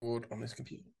On this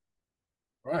computer.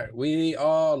 Right, we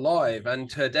are live, and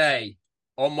today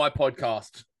on my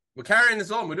podcast, we're carrying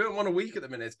this on. We're doing one a week at the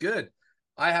minute. It's good.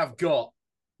 I have got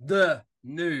the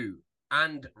new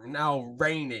and now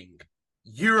reigning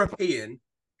European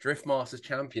Drift Masters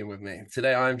champion with me.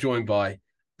 Today, I am joined by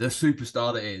the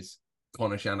superstar that is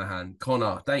Conor Shanahan.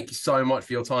 Conor, thank you so much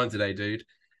for your time today, dude.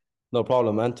 No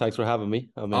problem, man. Thanks for having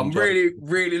me. I'm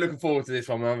really looking forward to this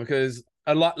one, man, because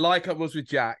like I was with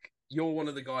Jack, you're one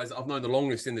of the guys that I've known the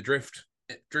longest in the drift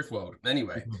world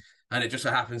anyway. And it just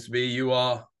so happens to be you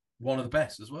are one of the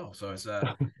best as well. So it's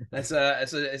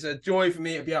a joy for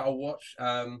me to be able to watch.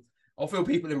 I'll fill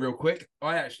people in real quick.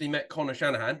 I actually met Conor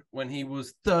Shanahan when he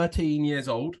was 13 years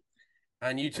old,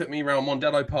 and you took me around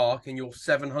Mondello Park in your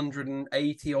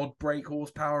 780 odd brake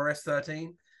horsepower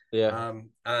S13. Yeah.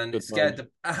 And it Good scared times.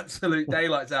 the absolute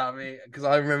daylights out of me because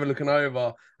I remember looking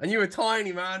over and you were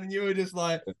tiny, man, and you were just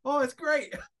like, "Oh, it's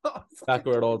great." Back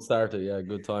where it all started. Yeah,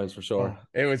 good times for sure.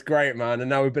 It was great, man. And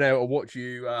now we've been able to watch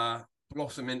you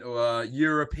blossom into a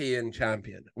European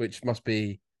champion, which must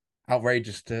be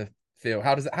outrageous to feel.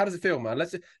 How does it feel, man?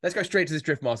 Let's go straight to this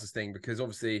Drift Masters thing, because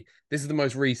obviously this is the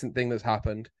most recent thing that's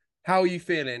happened. How are you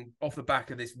feeling off the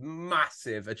back of this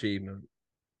massive achievement?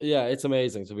 Yeah, it's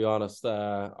amazing to be honest.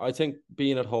 I think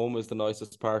being at home is the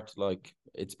nicest part. Like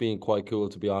it's been quite cool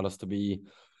to be honest, to be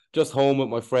just home with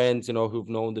my friends, who've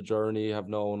known the journey, have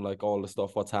known like all the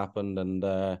stuff what's happened.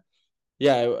 And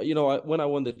yeah, when I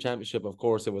won the championship, of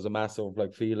course, it was a massive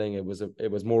like feeling. It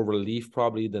was more relief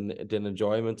probably than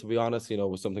enjoyment, to be honest. It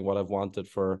was something what I've wanted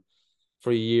for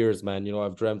years, man.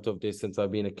 I've dreamt of this since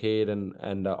I've been a kid,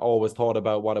 and always thought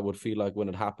about what it would feel like when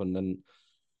it happened. And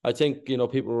I think,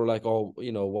 people were like, oh,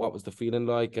 what was the feeling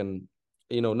like? And,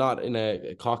 not in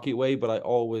a cocky way, but I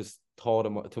always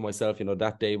thought to myself,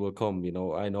 that day will come.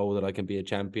 I know that I can be a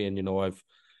champion.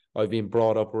 I've been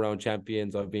brought up around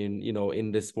champions. I've been,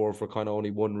 in this sport for kind of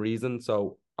only one reason.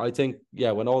 So I think,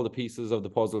 yeah, when all the pieces of the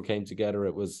puzzle came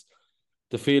together,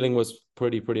 the feeling was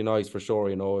pretty nice for sure.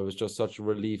 It was just such a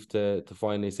relief to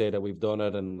finally say that we've done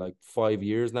it. And like 5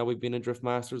 years now we've been in Drift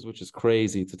Masters, which is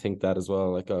crazy to think that as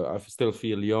well. Like I still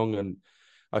feel young, and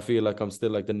I feel like I'm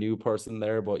still like the new person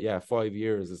there. But yeah, 5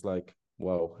 years is like,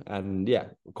 wow. And yeah,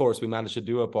 of course we managed to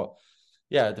do it. But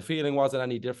yeah, the feeling wasn't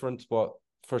any different. But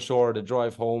for sure, the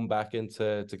drive home back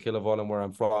into Killavullen, where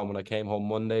I'm from, when I came home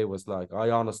Monday, was like,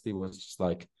 I honestly was just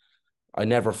like, I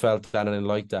never felt anything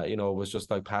like that. It was just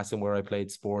like passing where I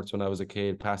played sports when I was a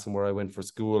kid, passing where I went for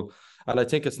school. And I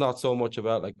think it's not so much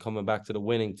about like coming back to the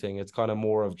winning thing. It's kind of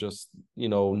more of just,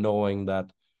 knowing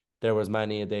that there was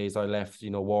many days I left,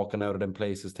 walking out of them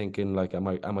places thinking like, am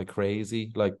I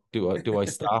crazy? Like, do I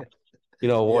stop? Why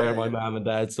Yeah, are my yeah, mom and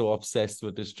dad so obsessed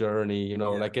with this journey? yeah.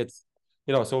 Like it's,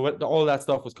 so all that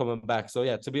stuff was coming back. So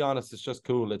yeah, to be honest, it's just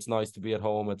cool. It's nice to be at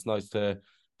home. It's nice to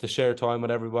share time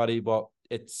with everybody, but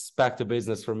it's back to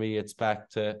business for me. It's back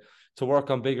to work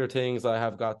on bigger things. I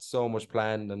have got so much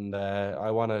planned, and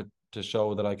I want to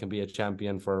show that I can be a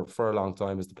champion for a long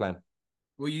time is the plan.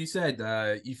 Well, you said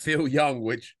you feel young,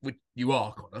 which you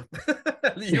are, Conor.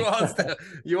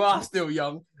 you are still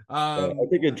young. Yeah, I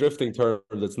think in drifting terms,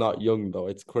 it's not young though.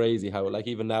 It's crazy how like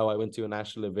even now I went to a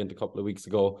national event a couple of weeks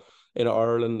ago in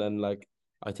Ireland, and like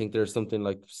I think there's something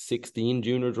like 16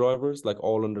 junior drivers, like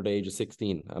all under the age of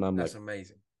 16, and I'm That's like,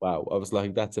 amazing. wow. I was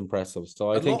like, that's impressive.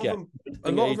 So I A think lot of yeah, them, a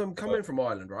drifting lot of age. them coming from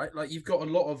Ireland, right? Like you've got a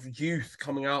lot of youth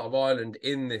coming out of Ireland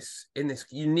in this. You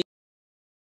need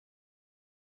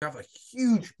to have a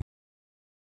huge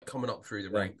coming up through the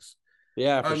Yeah, ranks.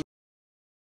 yeah, for Um, sure.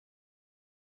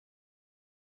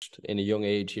 In a young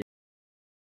age here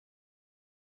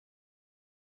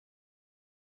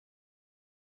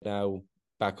now,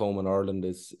 back home in Ireland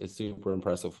is super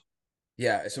impressive.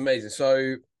 yeah, it's amazing.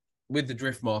 So with the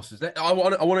Drift Masters, I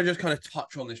want to just kind of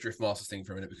touch on this Drift Masters thing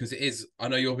for a minute, because it is. I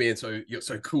know you're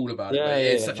so cool about it, but Yeah, it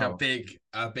yeah, is yeah. such a No,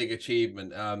 big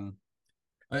achievement.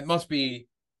 It must be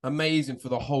amazing for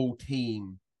the whole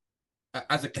team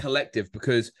as a collective,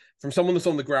 because from someone that's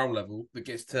on the ground level that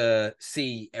gets to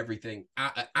see everything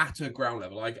at a ground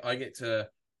level, I get to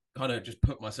kind of just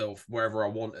put myself wherever I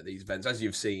want at these events, as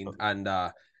you've seen, and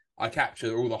I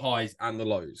capture all the highs and the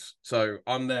lows. So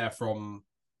I'm there from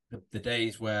the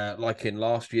days where, like in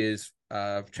last year's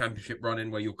championship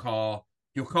running, where your car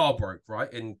broke,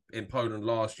 right, in Poland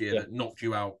last year, yeah, that knocked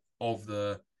you out of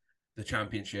the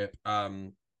championship.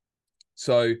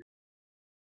 So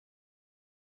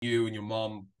you and your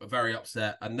mom are very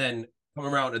upset. And then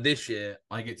coming around to this year,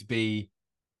 I get to be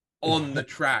on the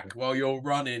track while you're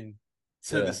running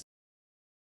to yeah, the.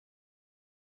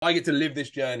 I get to live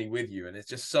this journey with you, and it's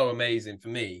just so amazing for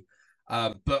me.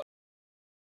 But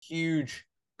huge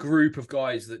group of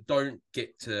guys that don't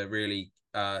get to really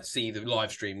see the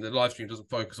live stream. The live stream doesn't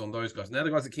focus on those guys. And they're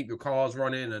the guys that keep your cars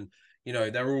running, and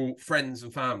they're all friends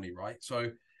and family, right?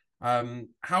 So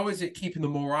how is it keeping the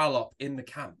morale up in the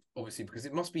camp? Obviously, because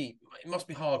it must be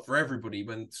hard for everybody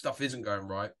when stuff isn't going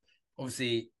right.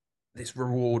 Obviously, this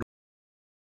reward,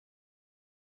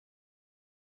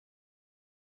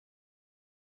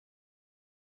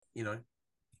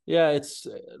 Yeah, it's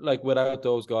like without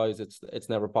those guys, it's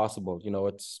never possible.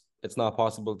 It's not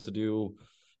possible to do.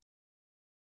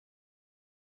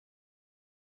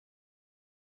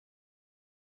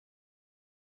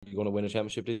 You're going to win a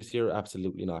championship this year?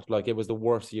 Absolutely not. Like, it was the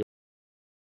worst year.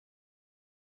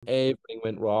 Everything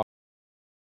went wrong.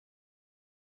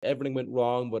 Everything went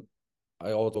wrong, but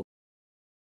I also,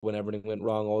 when everything went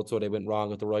wrong, also they went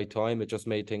wrong at the right time. It just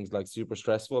made things like super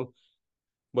stressful.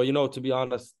 But to be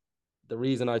honest, the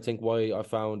reason I think why I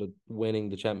found it winning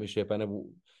the championship, and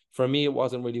for me, it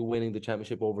wasn't really winning the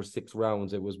championship over 6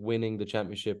 rounds. It was winning the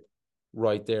championship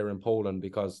right there in Poland,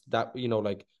 because that,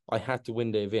 like, I had to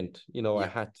win the event. I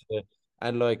had to,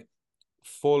 and like,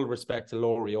 full respect to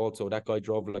Laurie also. That guy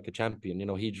drove like a champion.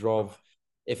 He drove.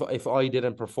 If I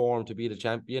didn't perform to be the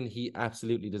champion, he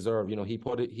absolutely deserved.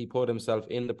 He put himself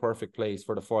in the perfect place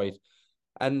for the fight.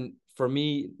 And for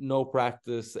me, no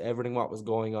practice, everything what was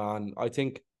going on, I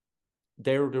think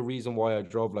they're the reason why I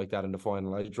drove like that in the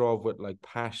final. I drove with like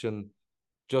passion,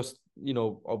 just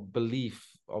of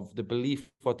the belief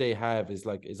what they have is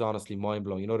honestly mind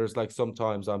blowing. There's like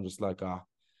sometimes I'm just like,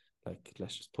 like,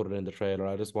 let's just put it in the trailer.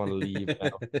 I just want to leave now.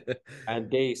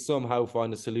 And they somehow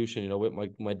find a solution, with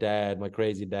my dad, my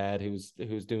crazy dad, who's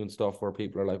doing stuff where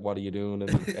people are like, what are you doing?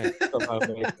 And somehow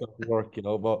make stuff work,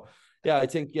 But yeah, I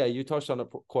think, you touched on it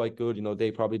quite good. They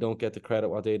probably don't get the credit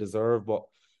what they deserve, but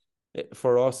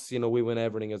for us, we win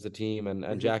everything as a team,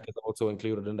 and Jack is also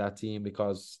included in that team,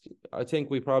 because I think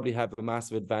we probably have a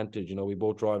massive advantage. We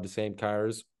both drive the same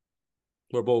cars.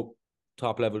 We're both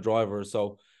top level drivers,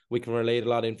 so we can relate a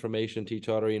lot of information to each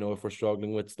other, if we're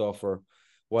struggling with stuff or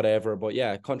whatever. But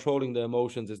yeah, controlling the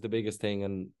emotions is the biggest thing.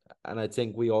 And I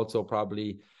think we also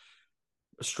probably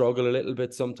struggle a little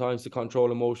bit sometimes to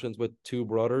control emotions with 2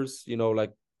 brothers.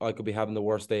 Like, I could be having the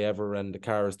worst day ever and the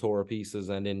car is tore to pieces,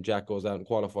 and then Jack goes out and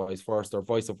qualifies first, or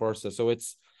vice versa. So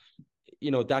it's,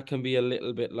 that can be a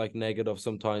little bit like negative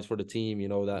sometimes for the team,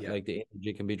 that like the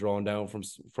energy can be drawn down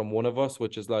from one of us,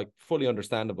 which is like fully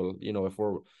understandable. If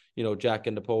we're, Jack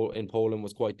in Poland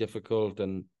was quite difficult,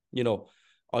 and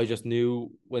I just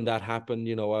knew when that happened,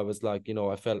 I was like,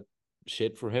 I felt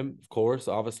shit for him, of course,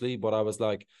 obviously, but I was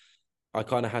like, I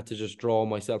kind of had to just draw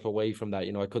myself away from that.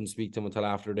 I couldn't speak to him until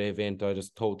after the event. I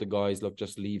just told the guys, look,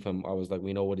 just leave him. I was like,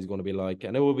 we know what he's going to be like.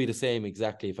 And it will be the same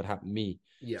exactly if it happened to me.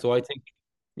 Yeah. So I think,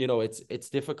 it's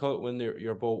difficult when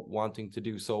you're both wanting to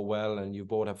do so well, and you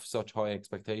both have such high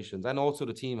expectations. And also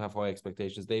the team have high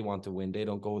expectations. They want to win. They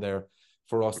don't go there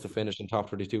for us to finish in top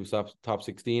 32, top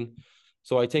 16.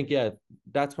 So I think,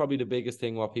 that's probably the biggest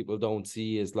thing what people don't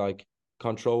see is like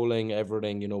controlling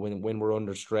everything, when we're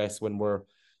under stress, when we're,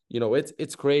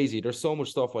 it's crazy. There's so much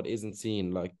stuff what isn't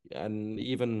seen. Like, and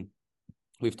even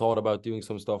we've thought about doing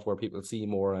some stuff where people see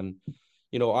more. And,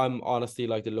 I'm honestly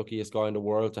like the luckiest guy in the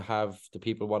world to have the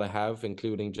people what I have,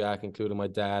 including Jack, including my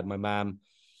dad, my mom,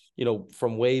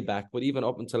 from way back. But even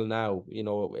up until now,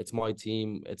 it's my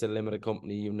team. It's a limited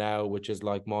company now, which is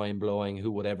like mind blowing.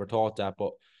 Who would ever thought that?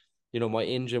 But, my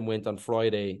engine went on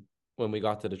Friday when we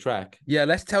got to the track. Yeah,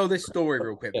 let's tell this story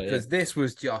real quick, because this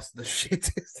was just the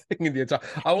shittest thing in the entire.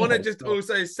 I want to just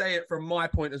also say it from my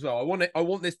point as well. I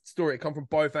want this story to come from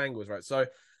both angles, right? So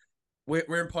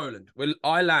we're in Poland.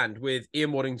 I land with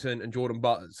Ian Waddington and Jordan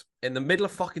Butters in the middle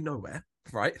of fucking nowhere,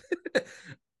 right?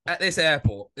 At this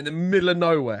airport, in the middle of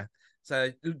nowhere. So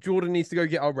Jordan needs to go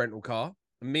get our rental car.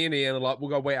 And me and Ian are like, we'll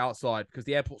go wait outside because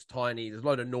the airport's tiny. There's a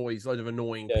load of noise, loads of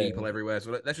annoying people everywhere.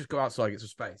 So let's just go outside, get some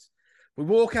space. We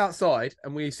walk outside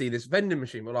and we see this vending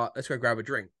machine. We're like, let's go grab a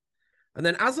drink. And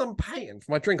then as I'm paying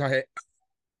for my drink, I hear,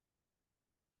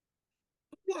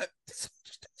 I'm like,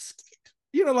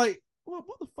 like, what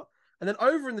the fuck? And then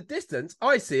over in the distance,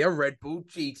 I see a Red Bull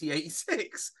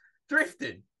GT86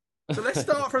 drifting. So let's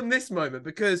start from this moment,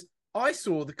 because I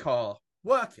saw the car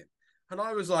working and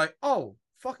I was like, oh,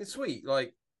 fucking sweet.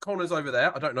 Like, Conor's over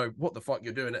there. I don't know what the fuck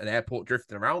you're doing at an airport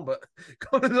drifting around, but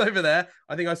Conor's over there.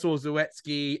 I think I saw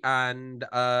Zawetsky and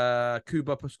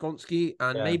Kuba Poskonsky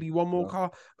and maybe one more car,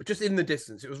 but just in the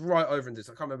distance. It was right over in this.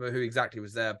 I can't remember who exactly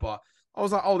was there, but I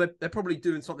was like, oh, they're probably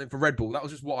doing something for Red Bull. That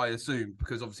was just what I assumed,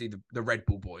 because obviously the Red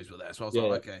Bull boys were there. So I was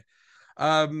like, okay.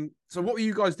 So what were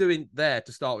you guys doing there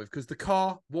to start with? Because the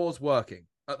car was working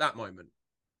at that moment.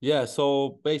 Yeah,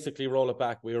 so basically roll it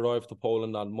back. We arrived to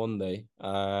Poland on Monday.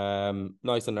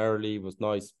 Nice and early, was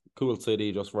nice, cool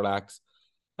city, just relax.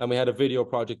 And we had a video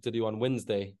project to do on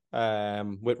Wednesday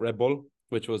with Red Bull,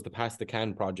 which was the Pass the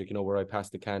Can project, where I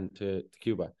passed the can to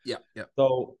Cuba. Yeah, yeah.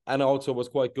 So, and also was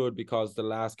quite good because the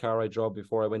last car I drove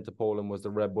before I went to Poland was the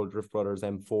Red Bull Drift Brothers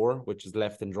M4, which is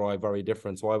left and drive, very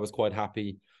different. So I was quite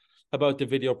happy about the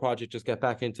video project, just get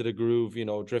back into the groove.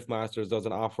 Drift Masters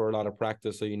doesn't offer a lot of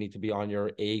practice, so you need to be on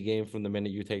your A game from the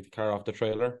minute you take the car off the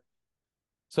trailer.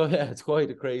 So yeah, it's quite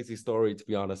a crazy story, to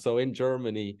be honest. So in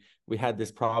Germany, we had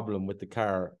this problem with the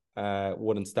car,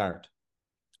 wouldn't start.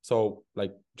 So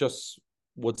like just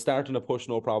would start in a push,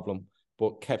 no problem,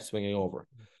 but kept swinging over.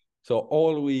 So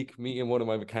all week, me and one of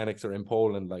my mechanics are in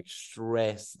Poland, like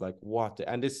stressed, like what?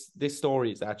 And this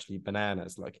story is actually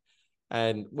bananas, like,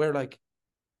 and we're like,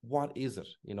 what is it?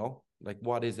 Like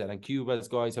what is it? And Cuba's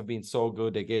guys have been so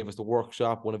good. They gave us the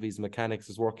workshop. One of these mechanics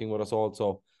is working with us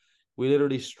also. We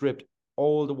literally stripped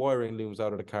all the wiring looms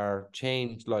out of the car,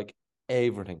 changed like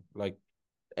everything, like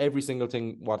every single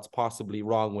thing what's possibly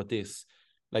wrong with this.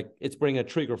 Like it's bringing a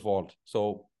trigger fault.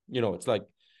 So, it's like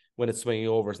when it's swinging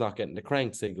over, it's not getting the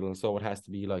crank signal. So it has to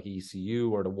be like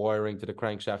ECU or the wiring to the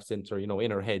crankshaft center,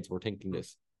 in our heads, we're thinking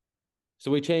this. So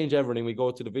we change everything. We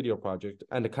go to the video project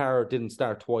and the car didn't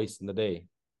start twice in the day.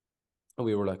 And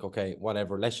we were like, okay,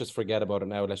 whatever. Let's just forget about it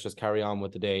now. Let's just carry on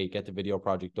with the day, get the video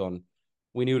project done.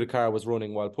 We knew the car was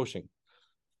running while pushing.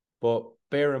 But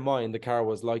bear in mind, the car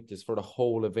was like this for the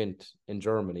whole event in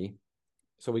Germany.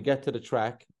 So we get to the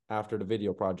track after the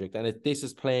video project, and this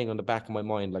is playing on the back of my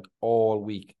mind like all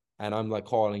week. And I'm like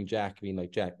calling Jack, being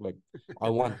like, Jack, like, I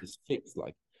want this fixed.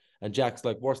 Like, and Jack's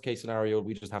like, worst case scenario,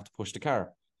 we just have to push the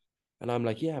car. And I'm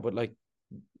like, yeah, but like,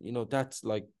 that's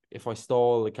like, if I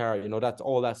stall the car, that's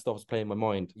all that stuff's playing in my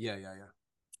mind. Yeah.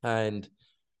 And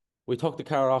we took the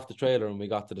car off the trailer and we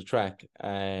got to the track,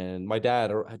 and my dad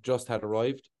had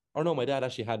arrived. Or no, my dad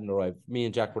actually hadn't arrived. Me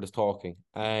and Jack were just talking,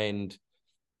 and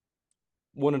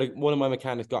one of my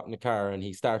mechanics got in the car and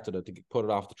he started it to put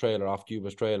it off the trailer, off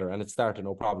Cuba's trailer, and it started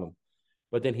no problem.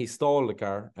 But then he stalled the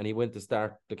car and he went to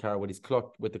start the car with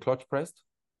the clutch pressed,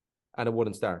 and it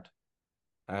wouldn't start.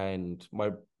 And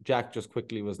my Jack just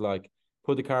quickly was like,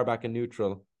 put the car back in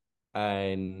neutral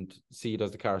and see,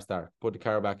 does the car start? Put the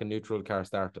car back in neutral, the car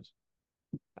started.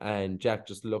 And Jack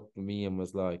just looked at me and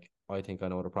was like, I think I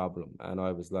know the problem. And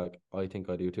I was like, I think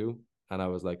I do too. And I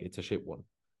was like, it's a shit one.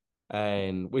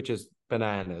 And which is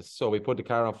bananas. So we put the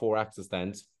car on 4-axis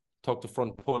stands, took the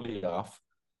front pulley off,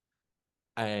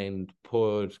 and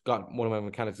got one of my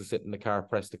mechanics to sit in the car,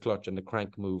 press the clutch, and the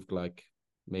crank moved like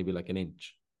maybe like an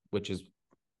inch, which is,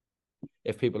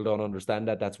 if people don't understand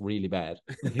that, that's really bad.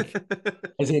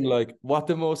 As in, like, what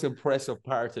the most impressive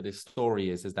part of this story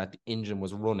is that the engine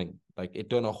was running. Like, it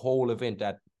done a whole event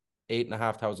at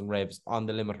 8,500 revs on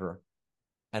the limiter,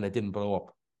 and it didn't blow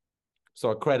up.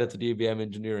 So a credit to DBM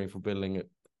Engineering for building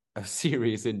a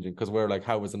serious engine, because we're like,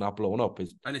 how was it not blowing up?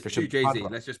 And it's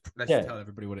 2JZ. Let's just tell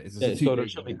everybody what it is. Yeah, so there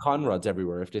should be Conrads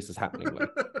everywhere if this is happening. Like,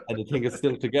 and the thing is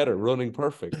still together, running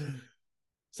perfect.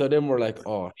 So then we're like,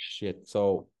 oh shit.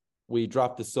 So we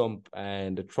dropped the sump,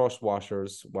 and the thrust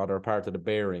washers, what are part of the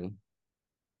bearing,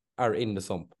 are in the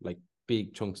sump, like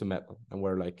big chunks of metal. And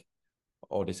we're like,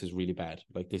 oh, this is really bad.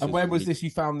 Like this. And when was this? You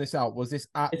found this out? Was this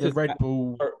at the Red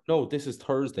Bull? No, this is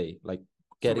Thursday. Like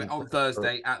getting on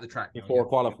Thursday at the track before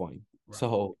qualifying. Right.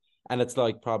 So, and it's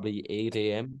like probably 8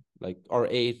 a.m. like, or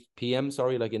 8 p.m.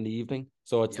 Sorry, like in the evening.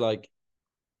 So it's like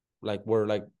we're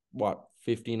like what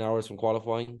 15 hours from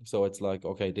qualifying. So it's like,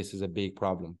 okay, this is a big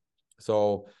problem.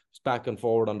 So it's back and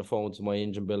forward on the phone to my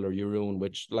engine builder, Jeroen,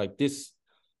 which like this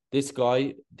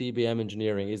guy, DBM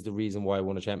Engineering, is the reason why I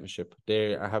won a championship.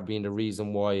 They have been the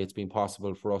reason why it's been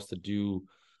possible for us to do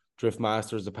Drift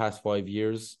Masters the past 5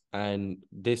 years. And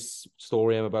this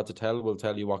story I'm about to tell will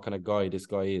tell you what kind of guy this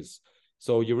guy is.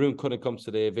 So Jeroen couldn't come to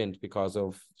the event because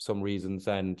of some reasons.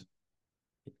 And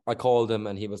I called him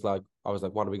and I was like,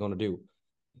 what are we going to do?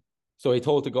 So he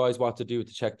told the guys what to do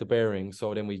to check the bearings.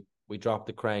 So then we dropped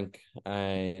the crank,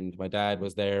 and my dad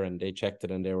was there and they checked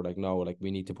it, and they were like, no, like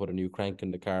we need to put a new crank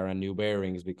in the car and new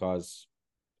bearings, because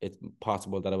it's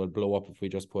possible that it will blow up if we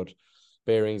just put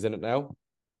bearings in it now.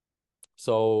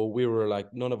 So we were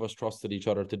like, none of us trusted each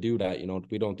other to do that.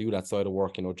 We don't do that side of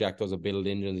work. Jack doesn't build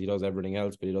engines, he does everything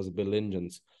else, but he doesn't build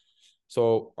engines.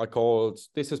 So I called,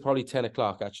 this is probably 10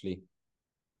 o'clock actually.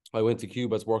 I went to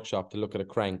Cuba's workshop to look at a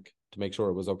crank to make sure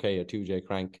it was okay, a 2J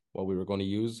crank, what we were going to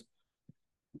use.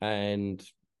 And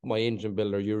my engine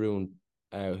builder, Jeroen,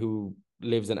 who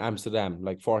lives in Amsterdam,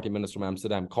 like 40 minutes from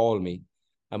Amsterdam, called me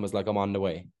and was like, I'm on the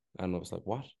way. And I was like,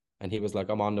 what? And he was like,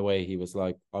 I'm on the way. He was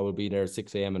like, I will be there at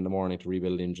 6 a.m. in the morning to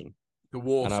rebuild the engine. To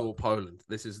Warsaw, Poland.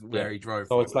 This is where he drove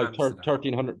so from. it's like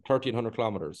Amsterdam. 1,300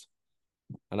 kilometers.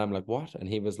 And I'm like, what? And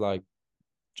he was like,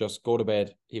 just go to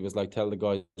bed. He was like, tell the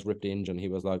guys rip the engine. He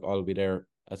was like, I'll be there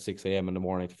at 6 a.m. in the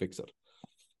morning to fix it.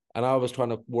 And I was trying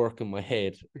to work in my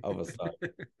head. I was like,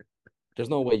 there's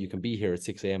no way you can be here at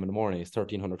 6 a.m. in the morning. It's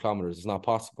 1,300 kilometers. It's not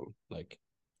possible. Like,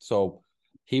 so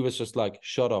he was just like,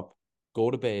 shut up, go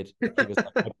to bed. He was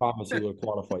like, I promise you will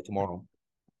qualify tomorrow.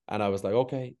 And I was like,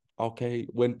 okay.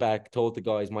 Went back, told the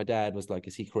guys. My dad was like,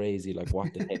 is he crazy? Like,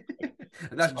 what the heck? Like,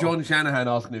 and that's John Shanahan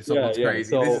asking if someone's crazy.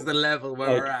 So, this is the level where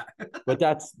we're at. But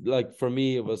that's like, for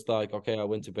me, it was like, okay, I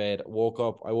went to bed, woke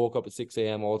up at 6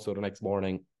 a.m. also the next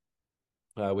morning.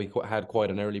 We had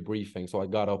quite an early briefing, so I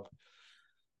got up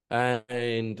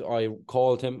and I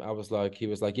called him. I was like, he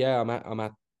was like, yeah, I'm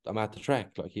at the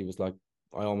track. Like, he was like,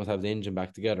 I almost have the engine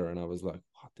back together. And I was like,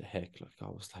 what the heck? Like, I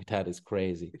was like, that is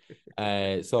crazy.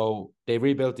 So they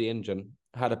rebuilt the engine,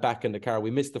 had it back in the car.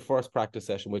 We missed the first practice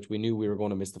session, which we knew we were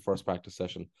going to miss the first practice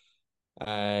session.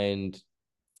 And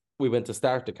we went to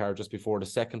start the car just before the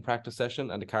second practice session,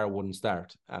 and the car wouldn't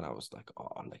start. And I was like, oh,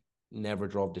 like, never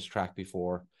drove this track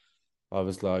before. I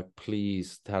was like,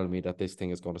 please tell me that this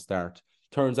thing is going to start.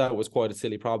 Turns out it was quite a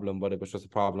silly problem, but it was just a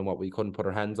problem what we couldn't put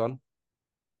our hands on.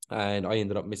 And I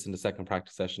ended up missing the second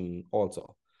practice session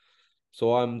also.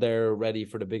 So I'm there ready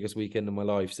for the biggest weekend of my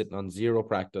life, sitting on zero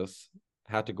practice,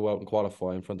 had to go out and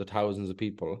qualify in front of thousands of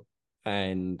people,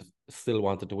 and still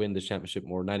wanted to win this championship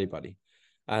more than anybody.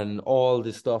 And all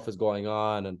this stuff is going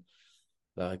on, and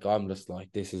like, I'm just like,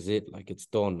 this is it, like, it's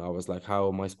done. I was like, how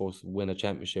am I supposed to win a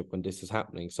championship when this is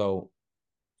happening? So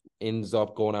ends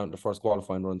up going out in the first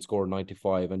qualifying run, scored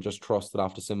 95, and just trusted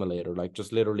off the simulator, like,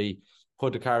 just literally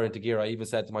put the car into gear. I even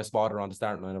said to my spotter on the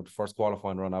starting line of the first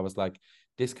qualifying run, I was like,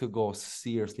 this could go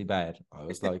seriously bad. I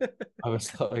was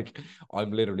like,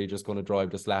 I'm literally just going to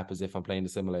drive this lap as if I'm playing the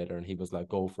simulator. And he was like,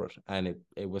 go for it. And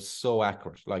it was so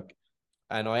accurate. Like,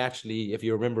 and I actually, if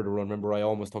you remember the run, remember I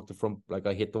almost took the front, like,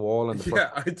 I hit the wall. And the yeah,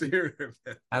 I do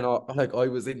remember. And I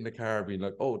was in the car being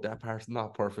like, oh, that part's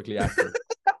not perfectly accurate.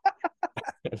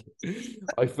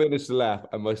 I finished the lap,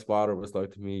 and my spotter was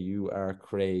like to me, you are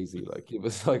crazy. Like, it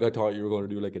was like, I thought you were going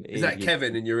to do like an Is that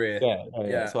Kevin in your ear?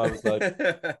 Yeah. So I was like,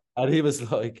 and he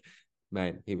was like,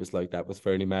 man, he was like, that was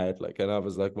fairly mad. Like, and I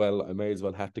was like, well, I may as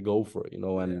well have to go for it, you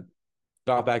know. And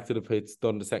got back to the pits,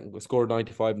 done the second, scored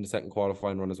 95 in the second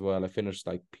qualifying run as well. I finished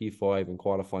like P5 in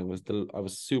qualifying. I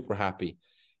was super happy.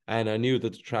 And I knew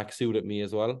that the track suited me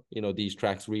as well. You know, these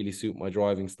tracks really suit my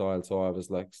driving style. So I was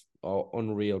like, oh,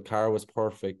 unreal. Car was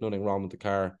perfect. Nothing wrong with the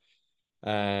car.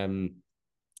 And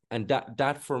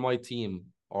that for my team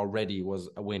already was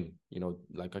a win. You know,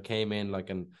 like, I came in like,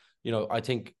 and, you know, I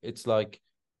think it's like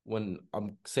when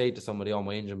I'm say to somebody, oh,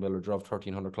 my engine builder drove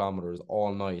 1,300 kilometers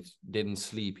all night, didn't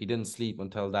sleep. He didn't sleep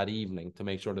until that evening to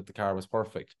make sure that the car was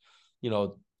perfect. You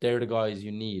know, they're the guys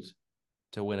you need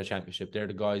to win a championship. They're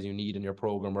the guys you need in your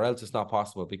program, or else it's not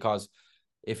possible. Because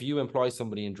if you employ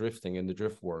somebody in drifting, in the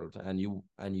drift world, and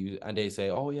they say,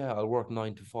 oh yeah, I'll work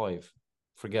 9 to 5,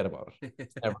 forget about it.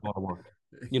 It's never going to work.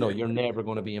 You know, you're never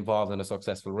going to be involved in a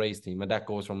successful race team. And that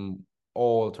goes from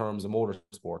all terms of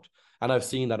motorsport. And I've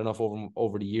seen that enough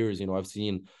over the years. You know, I've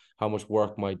seen how much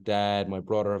work my dad, my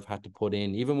brother have had to put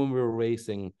in, even when we were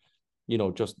racing, you know,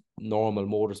 just normal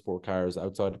motorsport cars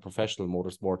outside of professional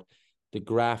motorsport. The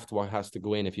graft what has to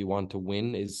go in if you want to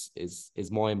win is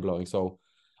mind blowing. So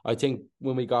I think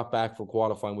when we got back for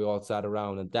qualifying, we all sat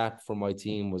around, and that for my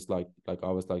team was like I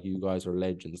was like, you guys are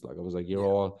legends. Like, I was like, you're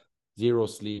all zero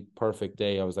sleep, perfect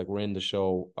day. I was like, we're in the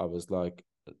show. I was like,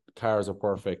 cars are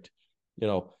perfect. You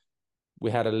know,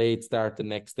 we had a late start the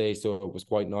next day, so it was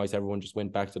quite nice. Everyone just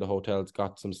went back to the hotels,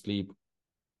 got some sleep,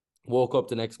 woke up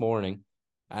the next morning.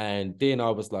 And then I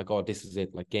was like, oh, this is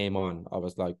it, like, game on. I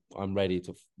was like, I'm ready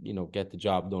to, you know, get the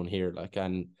job done here. Like,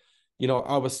 and, you know,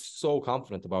 I was so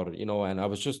confident about it, you know, and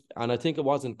I think it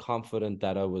wasn't confident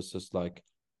that I was just like,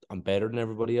 I'm better than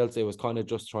everybody else. It was kind of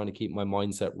just trying to keep my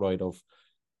mindset right of,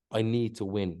 I need to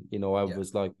win. You know, I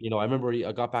was like, you know, I remember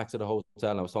I got back to the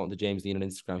hotel and I was talking to James Dean on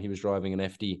Instagram. He was driving an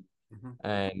FD.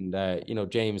 And, you know,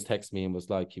 James texted me and was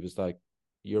like,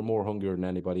 you're more hungry than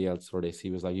anybody else for this.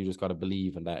 He was like, you just got to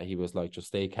believe in that. He was like, just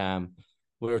stay calm.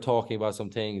 We were talking about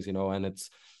some things, you know, and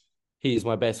he's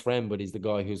my best friend, but he's the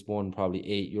guy who's won probably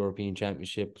 8 European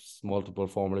championships, multiple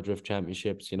Formula Drift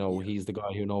championships. You know, he's the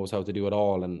guy who knows how to do it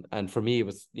all. And for me, it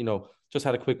was, you know, just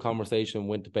had a quick conversation,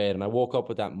 went to bed, and I woke up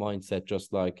with that mindset,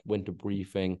 just like went to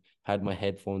briefing, had my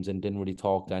headphones in, didn't really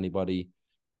talk to anybody.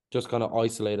 just kind of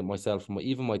isolated myself from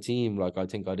even my team. Like, I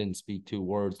think I didn't speak 2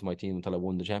 words to my team until I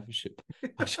won the championship.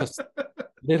 I just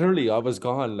literally, I was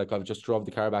gone. Like, I've just drove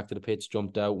the car back to the pits,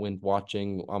 jumped out, went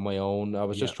watching on my own. I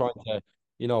was just trying to,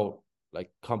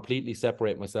 like, completely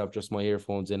separate myself, just my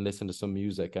earphones in, listen to some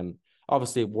music. And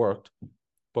obviously it worked.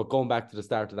 But going back to the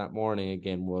start of that morning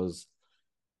again was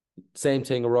same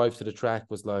thing. Arrived to the track,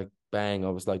 was like, bang. I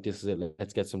was like, this is it.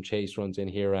 Let's get some chase runs in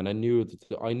here. And I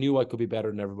knew I could be better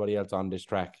than everybody else on this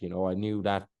track. I knew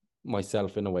that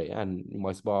myself in a way. And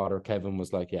my spotter, Kevin,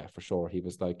 was like, yeah, for sure. He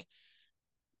was like,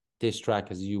 this track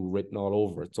has you written all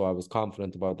over it. So I was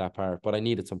confident about that part, but I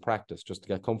needed some practice just to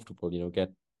get comfortable,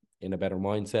 get in a better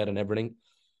mindset and everything.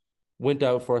 Went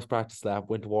out first practice lap,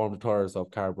 went to warm the tires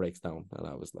up, car breaks down. And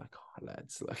I was like, oh,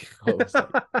 lads, like,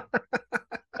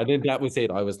 I think that was it.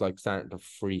 I was like starting to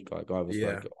freak. Like, I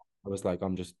was like,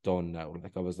 I'm just done now.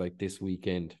 Like, I was like, this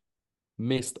weekend,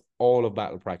 missed all of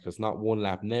battle practice, not one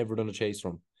lap, never done a chase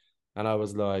run. And I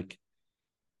was like,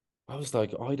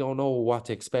 I don't know what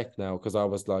to expect now, because I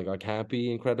was like, I can't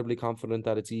be incredibly confident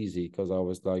that it's easy, because I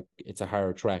was like, it's a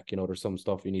hard track. There's some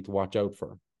stuff you need to watch out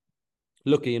for.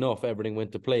 Lucky enough, everything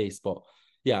went to place. But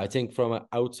yeah, I think from an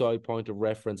outside point of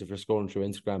reference, if you're scrolling through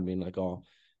Instagram being like, oh,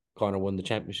 Conor won the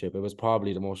championship, it was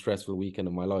probably the most stressful weekend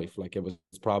of my life. Like, it was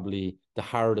probably the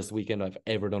hardest weekend I've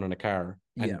ever done in a car.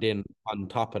 And then on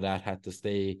top of that, had to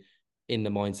stay in the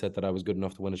mindset that I was good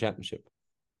enough to win a championship.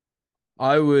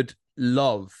 I would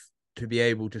love to be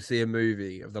able to see a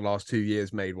movie of the last 2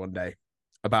 years made one day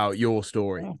about your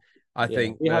story. Yeah. I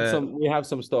think we have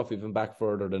some stuff even back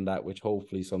further than that, which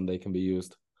hopefully someday can be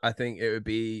used. I think it would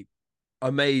be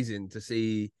amazing to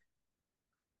see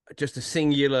just a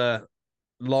singular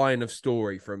line of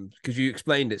story because you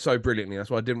explained it so brilliantly. That's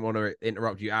why I didn't want to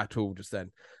interrupt you at all just then.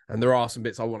 And there are some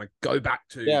bits I want to go back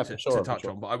to to touch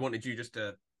on, but I wanted you just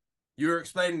to. You were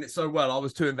explaining it so well. I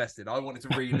was too invested. I wanted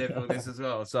to relive all this as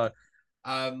well. So,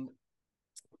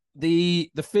 the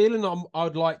feeling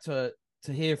I'd like to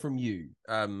hear from you,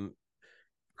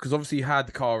 because obviously you had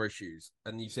the car issues,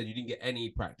 and you said you didn't get any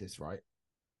practice, right?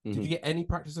 Mm-hmm. Did you get any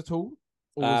practice at all?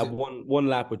 Or was it... one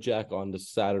lap with Jack on the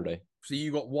Saturday. So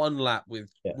you got one lap with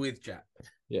Jack,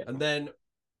 and then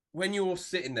when you're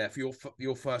sitting there for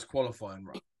your first qualifying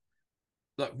run,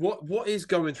 like what is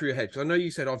going through your head? Because I know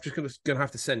you said I'm just gonna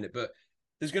have to send it, but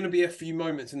there's going to be a few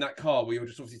moments in that car where you're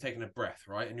just obviously taking a breath,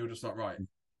 right? And you're just like, right,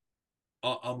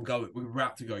 I'm going. We're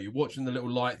about to go. You're watching the little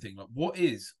light thing. Like, what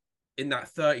is in that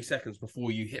 30 seconds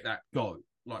before you hit that go?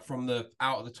 Like, from the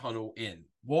out of the tunnel in,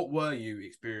 what were you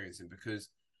experiencing? Because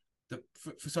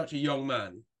for such a young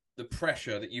man, the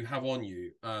pressure that you have on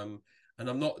you, and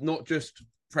I'm not just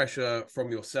pressure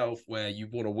from yourself where you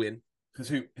want to win, because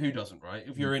who doesn't, right?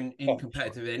 If you're in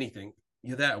competitive anything,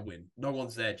 you're there to win. No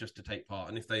one's there just to take part,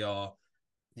 and if they are,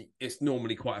 it's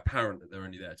normally quite apparent that they're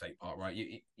only there to take part, right?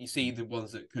 You see the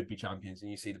ones that could be champions,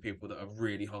 and you see the people that are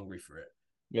really hungry for it.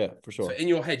 Yeah, for sure. So in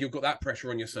your head, you've got that pressure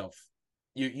on yourself.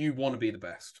 You want to be the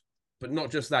best, but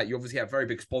not just that. You obviously have very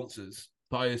big sponsors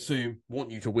that I assume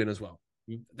want you to win as well.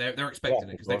 They're expecting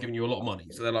it because they're giving you a lot of money.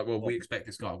 So they're like, well, we expect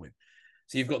this guy to win.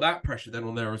 So you've got that pressure then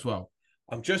on there as well.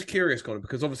 I'm just curious, Conor,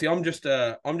 because obviously I'm just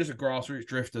a grassroots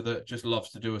drifter that just loves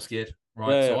to do a skid,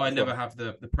 right? So I never have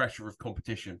the pressure of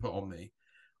competition put on me.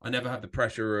 I never have the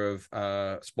pressure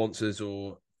of sponsors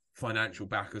or financial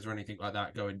backers or anything like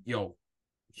that going, yo,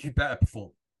 you better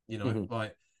perform,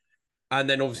 like, and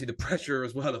then obviously the pressure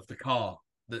as well of the car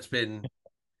that's been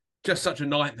just such a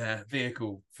nightmare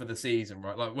vehicle for the season,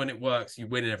 right? Like, when it works, you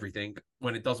win everything.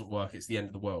 When it doesn't work, it's the end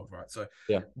of the world, right? So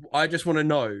I just want to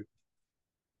know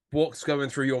what's going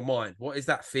through your mind. What is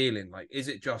that feeling like? Is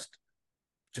it just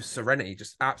serenity,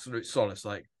 just absolute solace?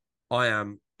 Like, I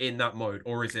am in that mode,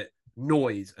 or is it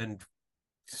noise and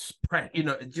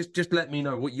just let me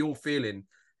know what you're feeling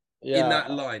in that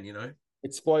line.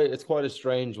 It's quite a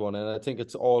strange one, and I think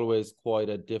it's always quite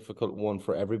a difficult one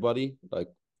for everybody. Like,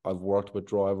 I've worked with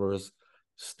drivers,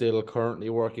 still currently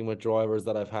working with drivers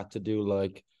that I've had to do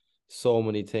like so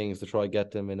many things to try to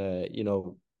get them in a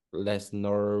less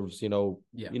nerves,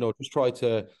 just try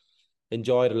to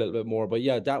enjoy it a little bit more. But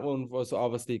yeah, that one was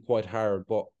obviously quite hard.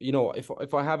 But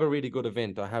if I have a really good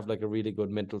event, I have like a really good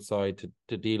mental side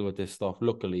to deal with this stuff,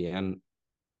 luckily. And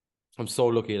I'm so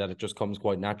lucky that it just comes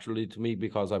quite naturally to me,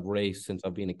 because I've raced since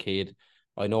I've been a kid.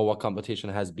 I know what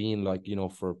competition has been like,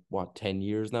 for 10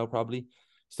 years now, probably.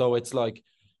 So it's like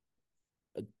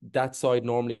that side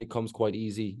normally comes quite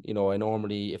easy. I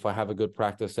normally, if I have a good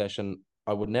practice session,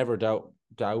 I would never doubt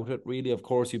it, really. Of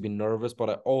course, you'd be nervous, but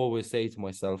I always say to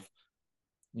myself,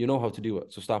 you know how to do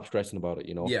it, so stop stressing about it.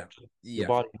 Your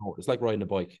body knows. It's like riding a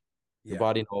bike. Your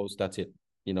body knows. That's it.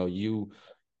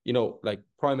 you know, like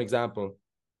prime example.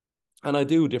 And I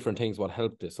do different things what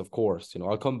help this, of course. You know,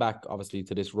 I'll come back obviously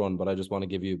to this run, but I just want to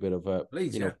give you a bit of a,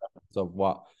 Please, you know, yeah. of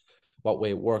what way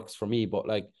it works for me. But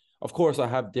like, of course, I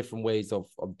have different ways of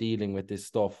dealing with this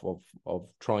stuff of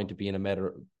trying to be in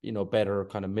a better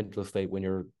kind of mental state when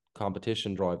you're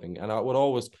competition driving. And I would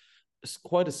always, it's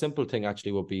quite a simple thing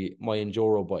actually, would be my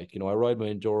enduro bike. You know, I ride my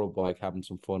enduro bike, having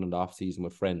some fun in the off season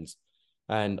with friends,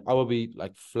 and I would be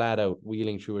like flat out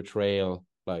wheeling through a trail,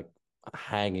 like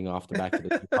hanging off the back of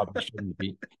it. You probably shouldn't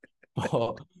be,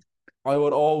 but I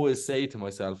would always say to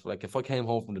myself, like, if I came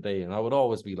home from the day, and I would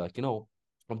always be like, you know,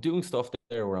 I'm doing stuff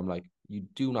there where I'm like, you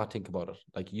do not think about it.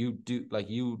 Like you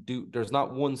do. There's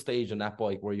not one stage on that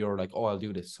bike where you're like, oh, I'll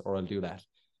do this or I'll do that.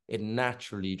 It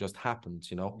naturally just happens,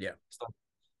 you know? Yeah.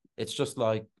 It's just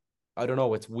like, I don't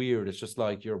know, it's weird. It's just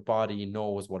like your body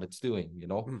knows what it's doing, you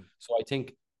know? So I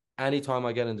think anytime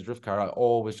I get in the drift car, I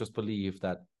always just believe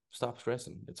that stop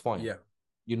stressing. It's fine. Yeah.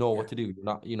 You know what to do. You're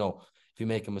not, you know, if you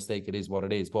make a mistake, it is what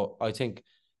it is. But I think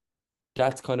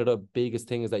that's kind of the biggest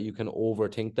thing, is that you can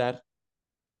overthink that,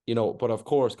 you know. But of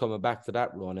course, coming back to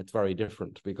that run, it's very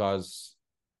different because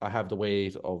I have the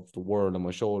weight of the world on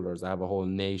my shoulders. I have a whole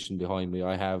nation behind me.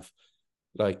 I have,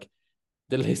 like,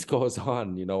 the list goes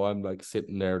on, you know. I'm like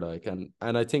sitting there like, and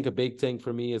I think a big thing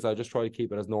for me is I just try to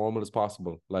keep it as normal as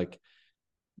possible. Like,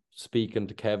 speaking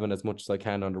to Kevin as much as I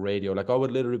can on the radio. Like, I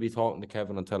would literally be talking to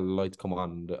Kevin until the lights come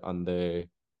on the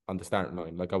starting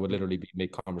line. Like, I would literally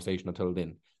make conversation until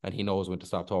then, and he knows when to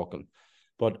stop talking.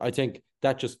 But I think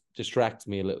that just distracts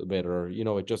me a little bit, or, you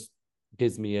know, it just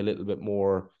gives me a little bit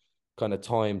more kind of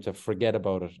time to forget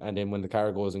about it. And then when the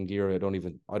car goes in gear, I don't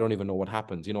even know what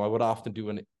happens. You know, I would often do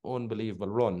an unbelievable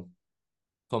run,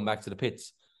 come back to the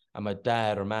pits, and my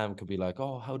dad or mom could be like,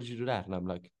 "Oh, how did you do that?" And I'm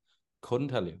like, "Couldn't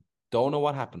tell you. Don't know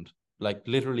what happened." Like,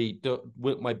 literally,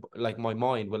 with my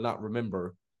mind will not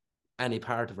remember any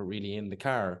part of it really in the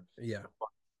car. Yeah.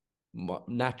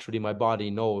 Naturally, my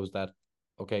body knows that,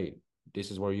 okay,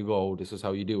 this is where you go, this is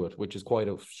how you do it, which is quite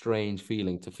a strange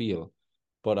feeling to feel.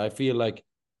 But I feel like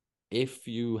if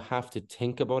you have to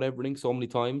think about everything so many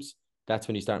times, that's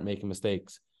when you start making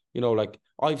mistakes. You know, like,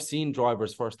 I've seen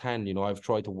drivers firsthand. You know, I've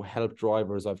tried to help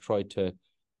drivers. I've tried to,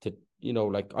 you know,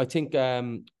 like, I think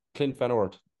Clint Van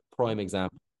Oort, prime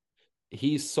example.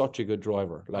 He's such a good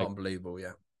driver. Like, Unbelievable,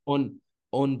 yeah.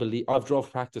 Unbelievable. I've drove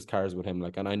practice cars with him,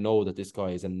 like, and I know that this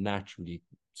guy is a naturally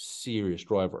serious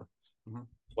driver.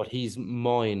 But his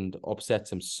mind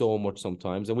upsets him so much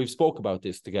sometimes, and we've spoke about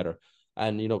this together.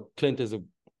 And, you know, Clint is an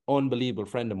unbelievable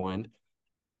friend of mine,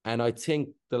 and I think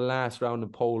the last round in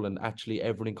Poland, actually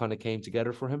everything kind of came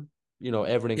together for him. You know,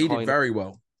 everything He did very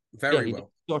well. Very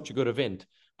well. Such a good event.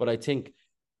 But I think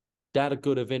that a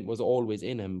good event was always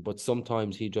in him, but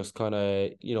sometimes he just kind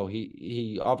of, you know,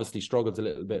 he obviously struggles a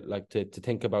little bit, like, to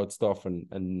think about stuff, and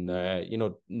you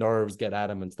know, nerves get at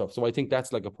him and stuff. So I think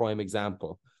that's like a prime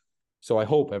example. So I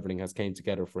hope everything has came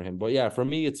together for him. But yeah, for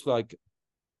me, it's like,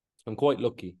 I'm quite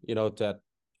lucky, you know, that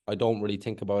I don't really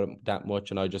think about it that much,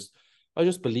 and I just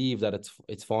believe that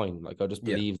it's fine. Like, I just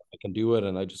believe I can do it,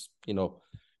 and I just, you know,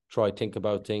 try to think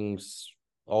about things.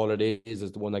 All it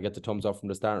is the one that gets the thumbs up from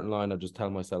the starting line. I just tell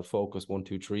myself, focus, 1,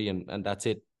 2, 3, and that's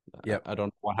it. Yeah. I don't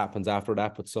know what happens after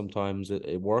that, but sometimes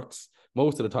it works.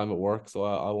 Most of the time it works, so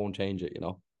I won't change it, you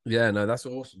know. Yeah, no, that's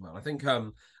awesome, man. I think,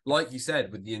 like you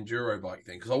said, with the enduro bike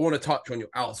thing, because I want to touch on your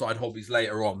outside hobbies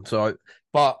later on. So,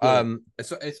 I can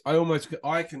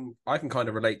kind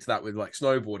of relate to that with, like,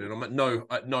 snowboarding. I'm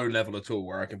at no level at all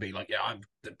where I can be like, yeah,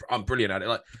 I'm brilliant at it.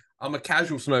 Like, I'm a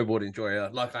casual snowboard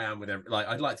enjoyer, like I am with like,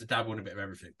 I'd like to dabble in a bit of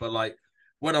everything. But, like,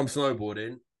 when I'm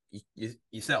snowboarding,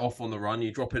 you set off on the run,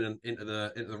 you drop it into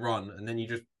the run, and then you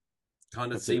just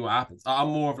kind of see what happens. I'm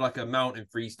more of like a mountain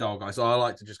freestyle guy, so I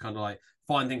like to just kind of like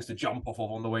find things to jump off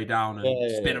of on the way down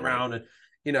and spin around and,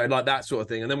 you know, like that sort of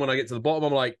thing. And then when I get to the bottom,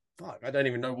 I'm like, fuck, I don't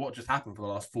even know what just happened for the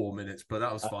last 4 minutes, but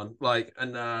that was fun. Like,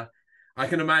 and I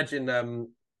can imagine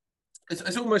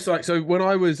it's almost like, so when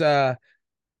I was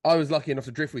lucky enough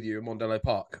to drift with you in Mondello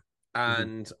Park,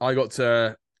 and I got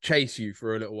to chase you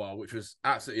for a little while, which was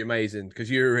absolutely amazing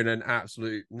because you were in an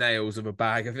absolute nails of a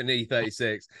bag of an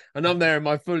E36, and I'm there in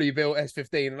my fully built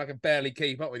S15, and I can barely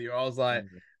keep up with you. I was like,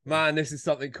 man, this is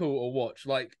something cool to watch.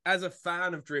 Like, as a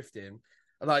fan of drifting,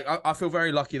 like, I feel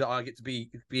very lucky that I get to be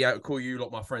able to call you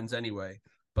lot my friends anyway.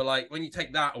 But, like, when you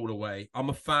take that all away, I'm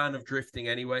a fan of drifting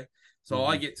anyway. So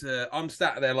I'm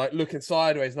sat there like looking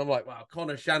sideways, and I'm like, wow,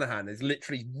 Conor Shanahan is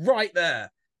literally right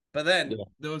there. But then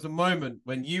there was a moment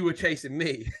when you were chasing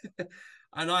me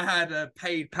And I had a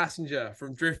paid passenger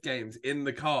from Drift Games in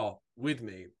the car with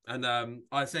me. And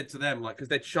I said to them, like, because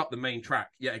they'd shut the main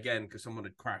track yet again because someone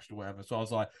had crashed or whatever. So I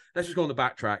was like, let's just go on the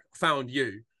back track. Found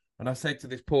you. And I said to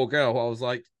this poor girl, I was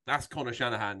like, that's Conor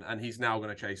Shanahan, and he's now going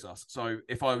to chase us. So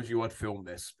if I was you, I'd film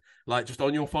this, like, just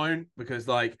on your phone, because,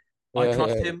 like, I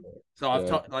trust him.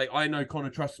 So like, I know Conor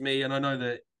trusts me, and I know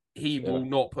that he will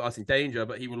not put us in danger,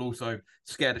 but he will also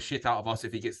scare the shit out of us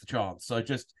if he gets the chance. So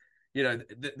just,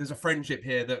 there's a friendship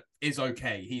here that is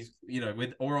okay. He's,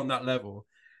 we're on that level.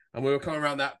 And we were coming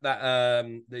around the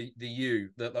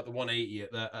 180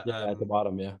 at the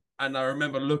bottom, yeah. And I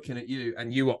remember looking at you,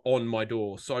 and you were on my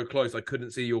door, so close I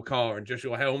couldn't see your car and just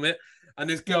your helmet. And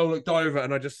this girl looked over,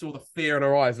 and I just saw the fear in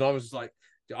her eyes, and I was just like,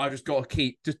 I just got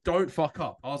to just don't fuck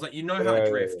up. I was like, you know how to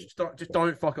drift. Just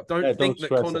don't fuck up. Don't think that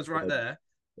Conor's right there.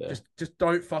 Yeah. Just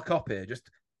don't fuck up here. Just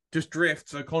drift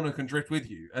so Conor can drift with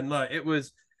you. And like, it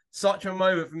was such a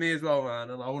moment for me as well,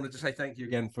 man. And I wanted to say thank you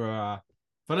again for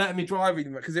letting me drive with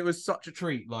you, because it was such a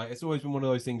treat. Like, it's always been one of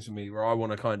those things for me where I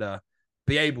want to kind of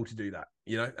be able to do that,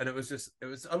 and it was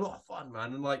a lot of fun,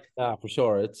 man. And like, yeah, for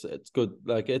sure, it's good.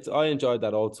 Like, I enjoyed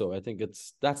that also. I think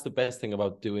that's the best thing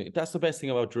about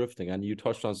drifting. And you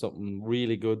touched on something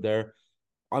really good there.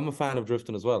 I'm a fan of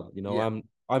drifting as well.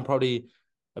 I'm probably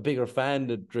a bigger fan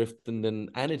of drifting than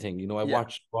anything. I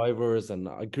watch drivers, and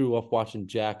I grew up watching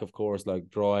Jack, of course, like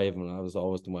drive, and I was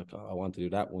always like, oh, I want to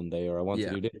do that one day, or I want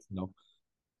to do this,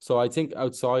 So I think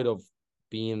outside of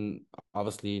being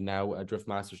obviously now a Drift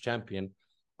Masters champion,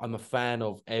 I'm a fan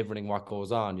of everything what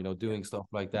goes on, doing stuff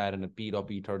like that in a beat up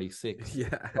E36.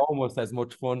 Yeah. Almost as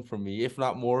much fun for me, if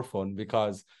not more fun,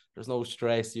 because there's no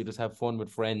stress. You just have fun with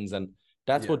friends. And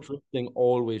that's what drifting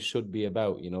always should be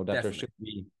about, that Definitely. There should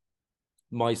be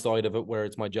my side of it where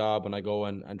it's my job and I go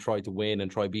and try to win and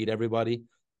try beat everybody.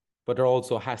 But there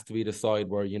also has to be the side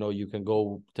where, you can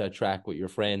go to a track with your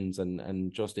friends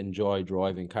and just enjoy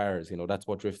driving cars. That's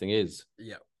what drifting is.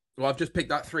 Yeah. Well, I've just picked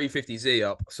that 350Z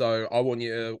up, so I want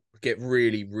you to get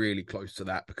really, really close to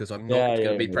that, because I'm not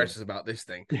going to be precious about this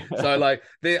thing. So, like,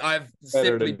 I've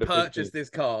simply purchased this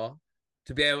car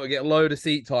to be able to get a load of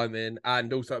seat time in,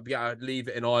 and also be able to leave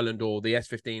it in Ireland or the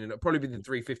S15, and it'll probably be the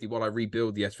 350 while I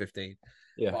rebuild the S15.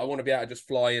 Yeah. But I want to be able to just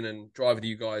fly in and drive with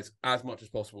you guys as much as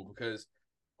possible, because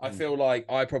I feel like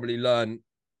I probably learn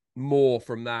more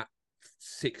from that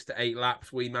 6 to 8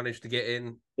 laps we managed to get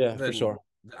in. Yeah, for sure.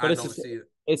 But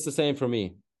it's the same for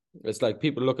me. It's like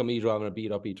people look at me driving a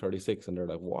beat up E36 and they're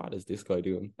like, what is this guy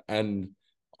doing? And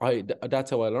that's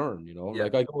how I learn,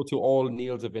 Like, I go to all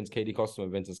Neil's events, KD Custom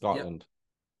events in Scotland.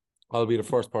 I'll be the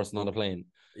first person on the plane.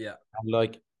 Yeah. And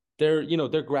like, they're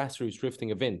grassroots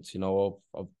drifting events, of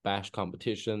bash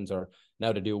competitions, or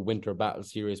now they do winter battle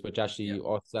series, which actually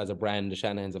us as a brand, the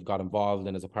Shanahans, have got involved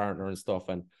in as a partner and stuff.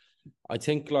 And I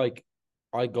think, like,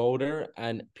 I go there,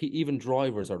 and even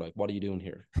drivers are like, what are you doing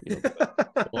here?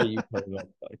 What are you putting up?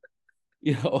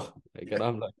 Like, and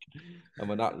I'm like,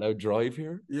 am I not allowed to drive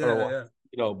here? Yeah.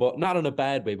 But not in a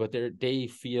bad way, but they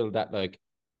feel that, like,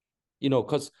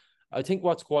 because I think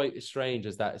what's quite strange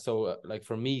is that, so like,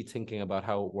 for me, thinking about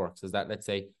how it works is that, let's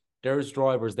say there's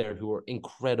drivers there who are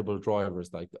incredible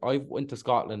drivers. Like, I went to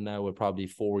Scotland now with probably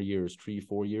 4 years,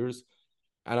 3-4 years,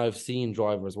 and I've seen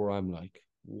drivers where I'm like,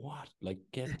 what? Like,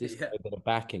 get this guy a bit of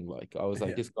backing. Like, I was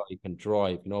like, this guy can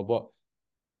drive, but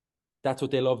that's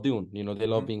what they love doing. They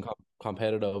love being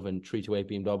competitive and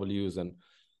 328 BMWs, and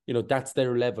that's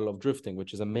their level of drifting,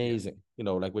 which is amazing.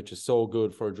 Like, which is so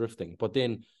good for drifting. But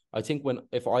then I think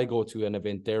if I go to an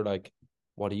event, they're like,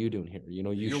 what are you doing here?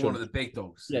 You're one of the big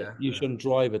dogs. You shouldn't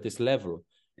drive at this level.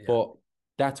 But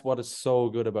that's what is so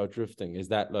good about drifting, is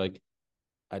that, like,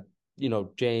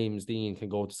 James Dean can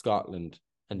go to Scotland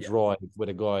and drive with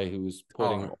a guy who's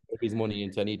putting all of his money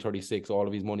into an E36, all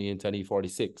of his money into an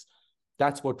E46.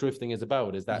 That's what drifting is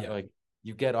about, is that like,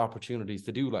 you get opportunities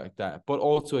to do like that. But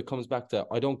also it comes back to,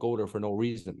 I don't go there for no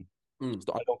reason.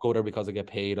 So I don't go there because I get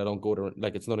paid. I don't go there,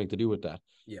 like, it's nothing to do with that.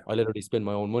 I literally spend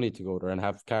my own money to go there and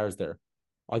have cars there.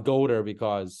 I go there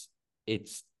because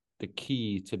it's the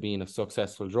key to being a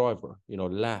successful driver.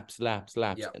 Laps.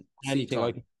 And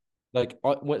anything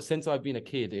since I've been a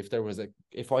kid,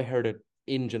 if I heard an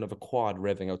engine of a quad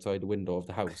revving outside the window of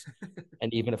the house,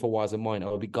 and even if it wasn't mine, I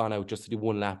would be gone out just to do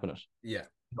one lap in it.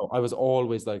 I was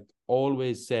always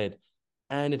said,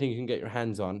 anything you can get your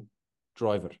hands on,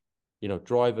 drive it.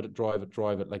 Drive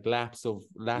it. Like, laps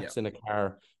in a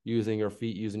car, using your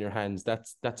feet, using your hands.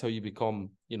 That's how you become,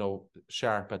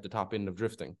 sharp at the top end of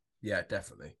drifting. Yeah,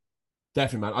 definitely.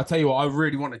 Definitely, man. I tell you what, I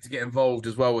really wanted to get involved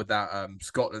as well with that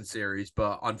Scotland series,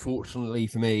 but unfortunately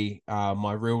for me,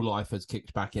 my real life has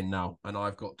kicked back in now, and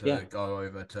I've got to go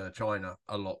over to China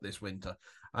a lot this winter,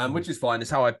 which is fine. It's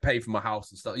how I pay for my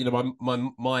house and stuff. You know,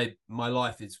 my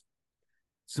life is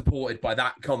supported by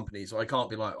that company, so I can't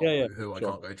be like, I can't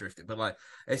go drifting. But like,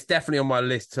 it's definitely on my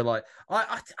list to like.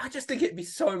 I just think it'd be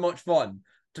so much fun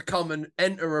to come and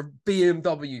enter a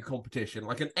BMW competition,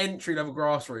 like an entry level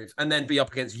grassroots, and then be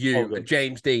up against you and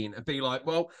James Dean, and be like,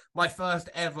 well, my first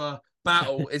ever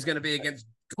battle is going to be against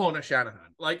Conor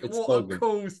Shanahan. Like, it's what a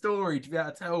cool story to be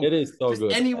able to tell. It is so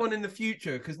good. Anyone in the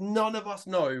future, because none of us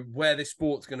know where this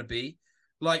sport's going to be.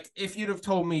 Like, if you'd have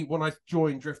told me when I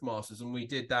joined Drift Masters and we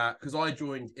did that, because I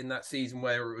joined in that season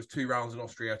where it was 2 rounds in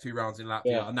Austria, 2 rounds in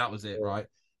Latvia, and that was it, right?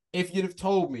 If you'd have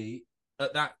told me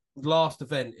at that last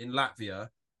event in Latvia,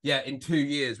 in 2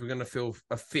 years, we're going to fill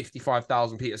a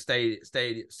 55,000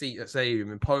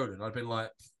 stadium in Poland, I'd been like,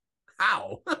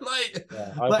 how? I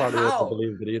probably wouldn't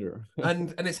believe it either.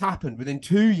 and it's happened within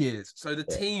 2 years. So the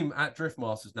team at Drift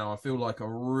Masters now, I feel like a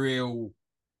real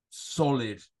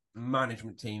solid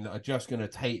management team that are just going to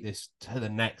take this to the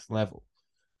next level.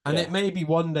 And it may be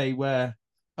one day where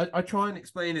I try and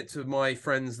explain it to my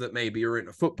friends that maybe are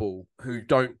into football who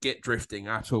don't get drifting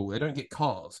at all. They don't get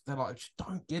cars. They're like, I just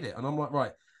don't get it. And I'm like,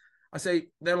 right. I say,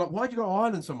 they're like, why'd you go to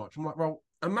Ireland so much? I'm like, well,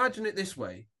 imagine it this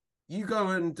way. You go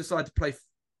and decide to play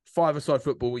 5-a-side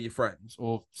football with your friends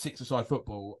or 6-a-side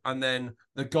football. And then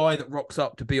the guy that rocks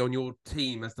up to be on your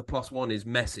team as the +1 is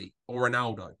Messi or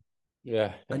Ronaldo.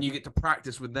 Yeah. And you get to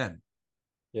practice with them.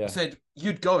 Yeah. I said,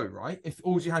 you'd go, right? If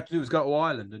all you had to do was go to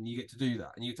Ireland and you get to do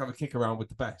that and you get to have a kick around with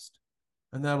the best.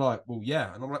 And they're like, well,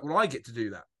 yeah. And I'm like, well, I get to do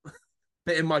that.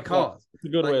 Bit in my cars. It's a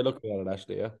good way of looking at it,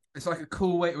 actually, yeah. It's like a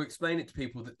cool way to explain it to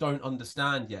people that don't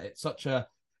understand yet.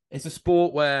 It's a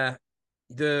sport where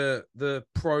the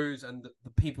pros and the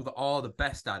people that are the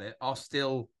best at it are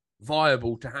still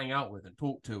viable to hang out with and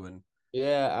talk to, and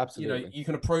absolutely. You know, you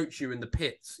can approach you in the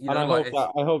pits. You and know,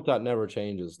 I hope that never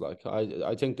changes. Like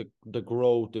I think the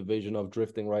growth division of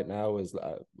drifting right now is,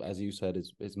 as you said,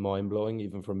 is mind blowing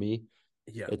even for me.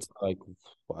 Yeah, it's like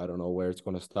I don't know where it's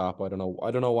going to stop. I don't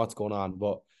know what's going on,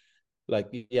 but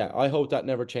like I hope that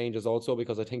never changes also,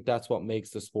 because I think that's what makes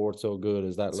the sport so good,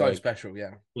 is that so special.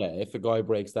 If a guy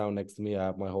breaks down next to me, I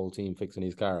have my whole team fixing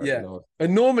his car. You know?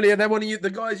 And normally they're one of the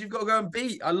guys you've got to go and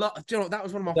beat. I love, you know, that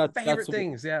was one of my favorite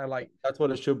things. Like that's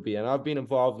what it should be. And I've been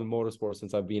involved in motorsport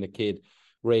since I've been a kid,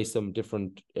 raced some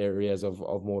different areas of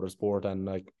motorsport, and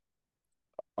like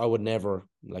I would never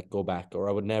like go back, or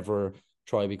I would never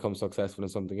try to become successful in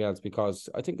something else, because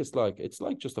I think it's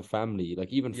like just a family,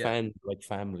 like even fans like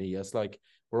family. It's like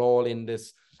we're all in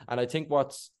this. And I think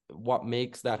what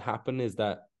makes that happen is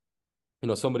that, you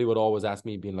know, somebody would always ask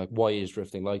me, being like, why is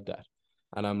drifting like that?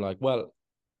 And I'm like, well,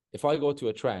 if I go to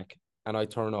a track and I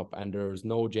turn up and there's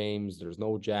no James, there's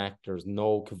no Jack, there's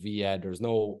no Kavia, there's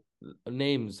no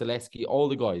name Zaleski, all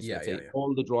the guys,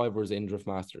 all the drivers in Drift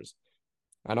Masters,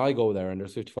 and I go there and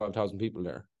there's 55,000 people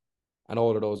there, and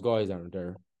all of those guys aren't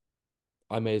there,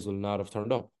 I may as well not have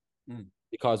turned up.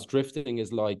 Because drifting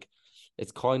is like,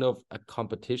 it's kind of a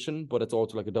competition, but it's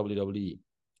also like a WWE.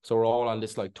 So we're all on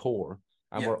this like tour,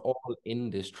 and we're all in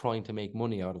this trying to make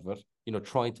money out of it, you know,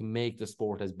 trying to make the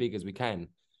sport as big as we can.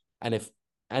 And if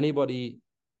anybody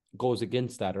goes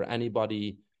against that, or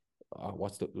anybody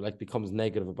becomes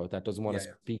negative about that, doesn't want to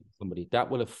speak to somebody, that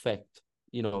will affect,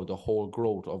 you know, the whole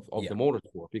growth of the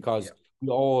motorsport, because we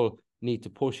all need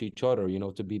to push each other, you know,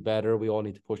 to be better. We all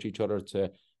need to push each other to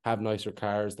have nicer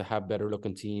cars, to have better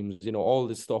looking teams, you know, all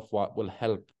this stuff what will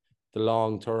help the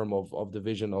long term of the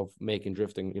vision of making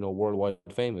drifting, you know, worldwide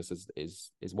famous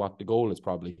is what the goal is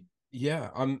probably.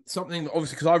 Something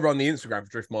obviously, because I run the Instagram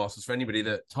for Drift Masters. For anybody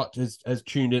that has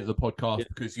tuned into the podcast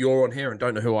because you're on here and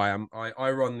don't know who I am, I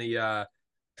run the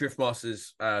Drift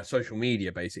Masters social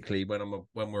media basically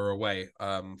when we're away,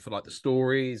 for like the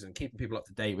stories and keeping people up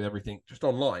to date with everything just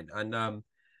online. And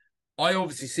I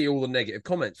obviously see all the negative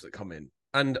comments that come in,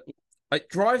 and it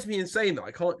drives me insane that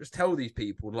I can't just tell these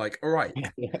people, like, all right,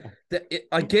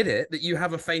 I get it that you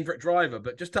have a favorite driver,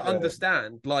 but just to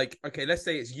understand, like, okay, let's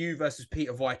say it's you versus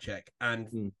Peter Wycheck,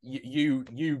 and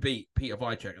you beat Peter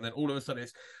Wycheck, and then all of a sudden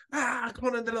it's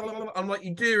Conor. I'm like,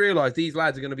 you do realize these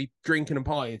lads are going to be drinking and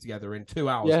partying together in 2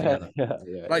 hours together,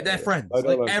 they're friends.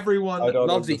 Like everyone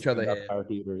loves each other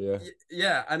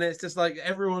here. And it's just like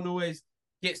everyone always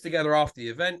gets together after the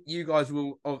event. You guys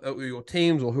will, or your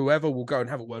teams or whoever, will go and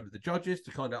have a word with the judges to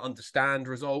kind of understand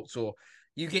results, or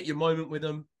you get your moment with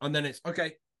them, and then it's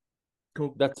okay,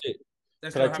 cool. That's it.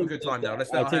 let's But go have a good time now.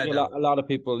 Let's let I our think hair down. a lot of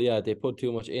people, yeah, they put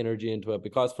too much energy into it.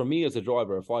 Because for me as a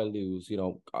driver, if I lose, you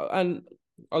know, and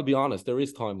I'll be honest, there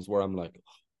is times where I'm like,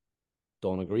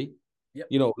 don't agree. Yep.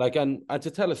 You know, like, and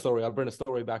to tell a story, I'll bring a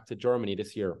story back to Germany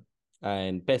this year,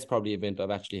 and best probably event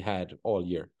I've actually had all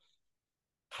year.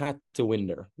 Had to win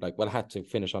there, like, well, I had to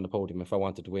finish on the podium if I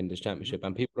wanted to win this championship.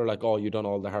 And people are like, "Oh, you done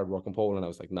all the hard work in Poland." I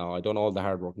was like, "No, I done all the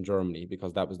hard work in Germany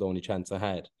because that was the only chance I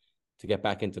had to get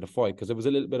back into the fight, because it was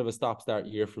a little bit of a stop-start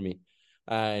year for me."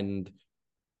 And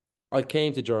I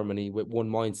came to Germany with one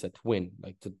mindset: to win,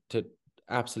 like to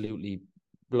absolutely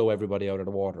blow everybody out of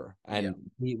the water. And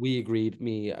we agreed,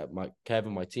 me, my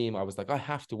Kevin, my team. I was like, I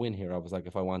have to win here. I was like,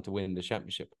 if I want to win the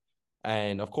championship.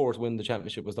 And of course, winning the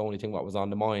championship was the only thing that was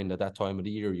on the mind at that time of the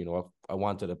year. You know, I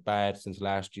wanted it bad since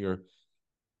last year.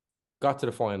 Got to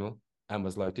the final and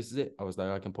was like, this is it. I was like,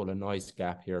 I can pull a nice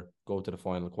gap here, go to the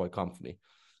final quite confidently.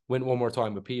 Went one more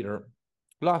time with Peter,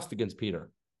 lost against Peter.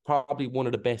 Probably one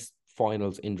of the best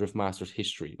finals in Drift Masters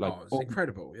history. Like, it's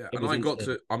incredible, yeah. And was I got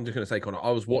insane. to, I'm just going to say, Connor, I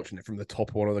was watching it from the top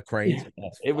of one of the cranes. Yeah,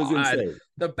 it was insane.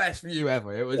 The best view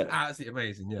ever. It was absolutely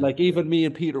amazing. Yeah. Like, even me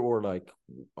and Peter were like,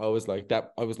 I was like,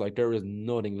 there is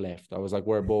nothing left. I was like,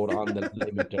 we're both on the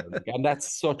limit there. Like, and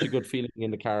that's such a good feeling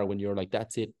in the car when you're like,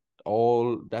 that's it.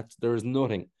 There's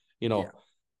nothing, you know. Yeah.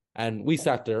 And we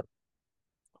sat there.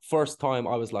 First time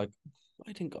I was like,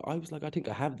 I think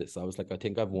I have this. I was like, I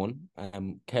think I've won.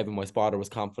 Kevin, my spotter, was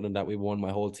confident that we won.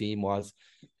 My whole team was.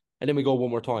 And then we go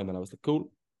one more time, and I was like,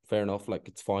 cool, fair enough, like,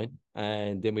 it's fine.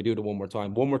 And then we do the one more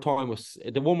time. The one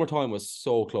more time was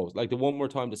so close. Like, the one more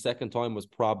time, the second time was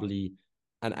probably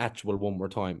an actual one more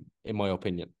time, in my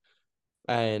opinion.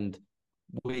 And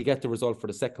we get the result for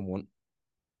the second one.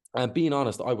 And being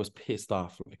honest, I was pissed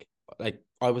off. Like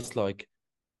I was like,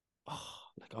 oh,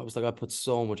 like, I was like, I put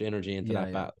so much energy into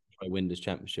that battle to try to win this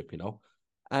championship, you know.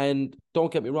 And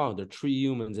don't get me wrong, there are 3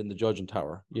 humans in the judging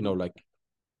tower, you know, like,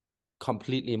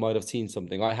 completely might have seen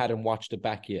something. I hadn't watched it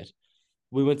back yet.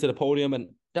 We went to the podium, and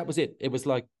that was it. It was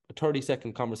like a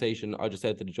 30-second conversation. I just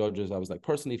said to the judges, I was like,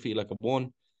 personally feel like I've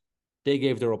won. They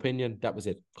gave their opinion. That was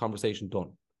it. Conversation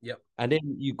done. Yep. And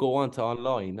then you go on to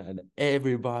online, and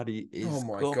everybody is, oh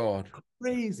my God,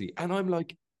 crazy. And I'm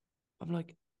like,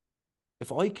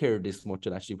 if I cared this much,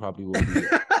 it actually probably would be.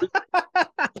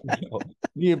 You know,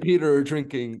 me and Peter are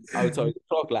drinking outside the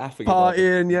truck, laughing,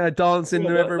 partying, dancing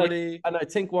to everybody. Like, and I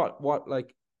think what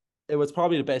like, it was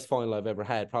probably the best final I've ever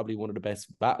had, probably one of the best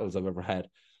battles I've ever had.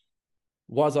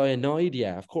 Was I annoyed?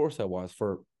 Yeah, of course I was,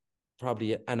 for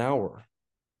probably an hour.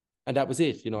 And that was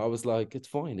it. You know, I was like, it's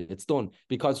fine, it's done.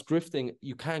 Because drifting,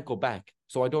 you can't go back.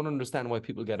 So I don't understand why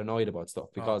people get annoyed about stuff,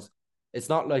 because it's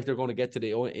not like they're going to get to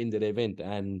the end of the event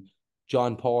and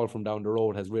John Paul from down the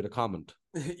road has read a comment.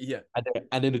 Yeah.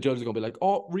 And then the judge is going to be like,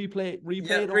 oh, replay.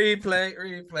 Yeah,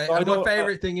 replay. So, and my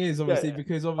favorite thing is, obviously,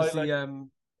 because obviously,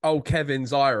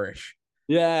 Kevin's Irish.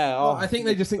 Yeah. Oh, I think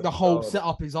they just think the whole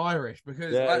setup is Irish,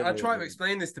 because I try to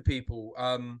explain this to people.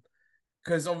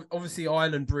 Because obviously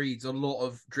Ireland breeds a lot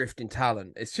of drifting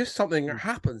talent. It's just something that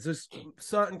happens. There's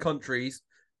certain countries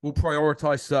will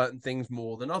prioritize certain things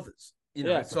more than others. You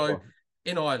know, so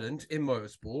in Ireland, in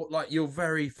motorsport, like, you're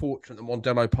very fortunate that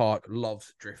Mondello Park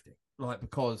loves drifting, like,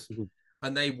 because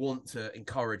and they want to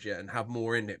encourage it and have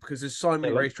more in it, because there's so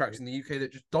many racetracks in the UK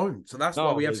that just don't. So that's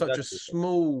why we have such a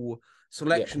small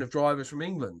selection of drivers from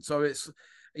England. So it's,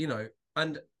 you know,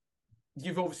 and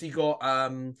you've obviously got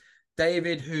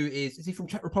David, who is he from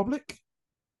Czech Republic?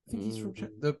 I think he's from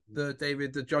the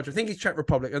David, the judge. I think he's Czech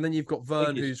Republic, and then you've got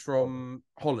Vern, who's from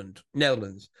Holland,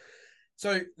 Netherlands.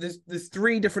 So there's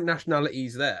 3 different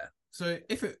nationalities there. So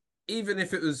even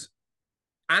if it was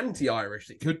anti-Irish,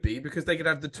 it could be, because they could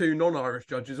have the 2 non-Irish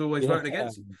judges always voting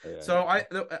against them. So I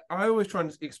always try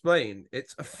and explain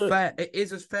it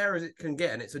is as fair as it can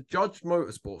get, and it's a judged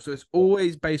motorsport, so it's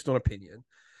always based on opinion.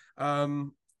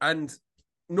 And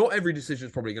not every decision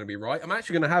is probably going to be right. I'm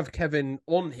actually going to have Kevin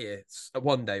on here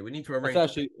one day. We need to arrange.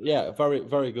 That's actually, very,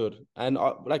 very good. And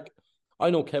I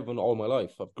know Kevin all my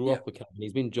life. I've grew up with Kevin.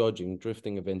 He's been judging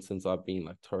drifting events since I've been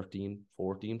like 13,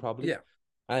 14 probably. Yeah.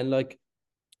 And like,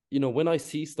 you know, when I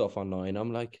see stuff online,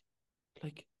 I'm like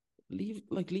leave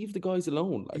the guys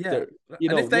alone. Like, you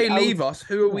know, and if they leave us,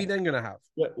 who are we then going to have?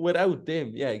 Without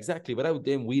them, exactly. Without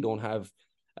them, we don't have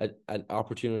an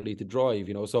opportunity to drive,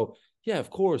 you know. So yeah,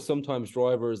 of course, sometimes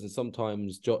drivers and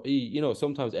sometimes, you know,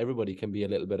 sometimes everybody can be a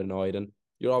little bit annoyed, and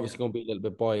you're obviously going to be a little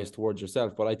bit biased towards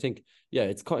yourself. But I think,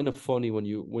 it's kind of funny when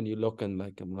you look and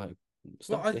like, I'm like,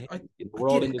 stop. We're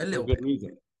all in this for a good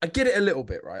reason. I get it a little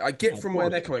bit, right? I get from where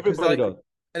they're coming, because like,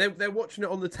 and they're watching it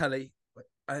on the telly,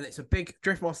 and it's a big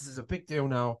Drift Masters is a big deal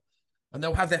now. and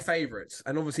they'll have their favourites.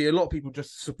 And obviously, a lot of people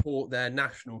just support their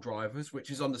national drivers, which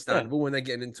is understandable when they're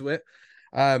getting into it.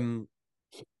 And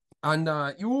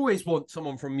you always want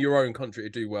someone from your own country to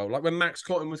do well. Like when Max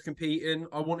Cotton was competing,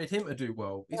 I wanted him to do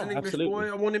well. He's an English boy.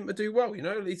 I want him to do well. You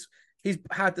know, he's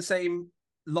had the same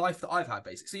life that I've had,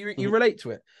 basically. So you relate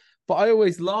to it. But I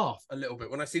always laugh a little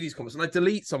bit when I see these comments, and I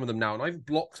delete some of them now, and I even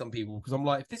block some people because I'm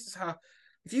like,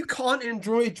 if you can't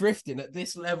enjoy drifting at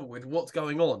this level with what's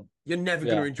going on, you're never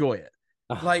going to enjoy it.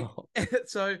 Like,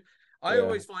 so I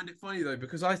always find it funny though,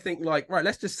 because I think like, right,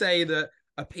 let's just say that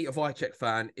a Peter Vicek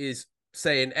fan is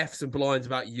saying F's and blinds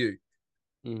about you.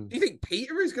 Do you think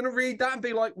Peter is going to read that and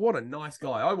be like, what a nice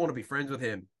guy, I want to be friends with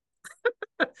him?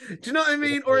 Do you know what I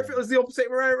mean? Or if it was the opposite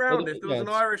way around, if there was an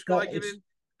Irish guy giving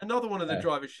another one of the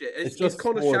drivers shit, is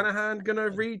Conor Shanahan going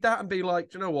to read that and be like,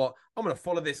 do you know what? I'm going to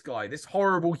follow this guy, this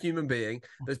horrible human being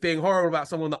that's being horrible about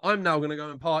someone that I'm now going to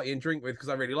go and party and drink with because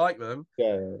I really like them.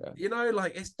 You know,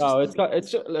 like it's just...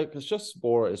 it's just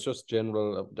sport. It's just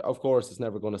general. Of course, it's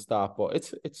never going to stop, but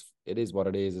it is what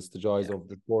it is. It's the joys of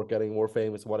the sport getting more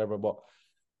famous, whatever. But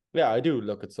yeah, I do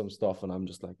look at some stuff and I'm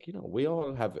just like, you know, we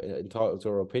all have entitled to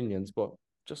our opinions, but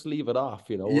just leave it off.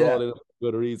 You know, we're all in a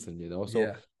good reason. You know,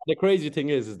 so. The crazy thing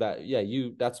is that,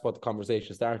 that's what the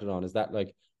conversation started on, is that,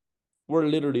 like, we're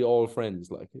literally all friends.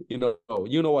 Like, you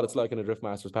know what it's like in a Drift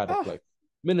Masters paddock. Like,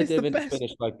 minute they've been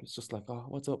finished, like, it's just like, oh,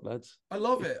 what's up, lads? I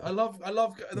love it. I love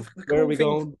the where are we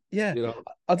going? Yeah. You know?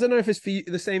 I don't know if it's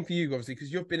the same for you, obviously,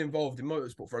 because you've been involved in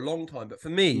motorsport for a long time. But for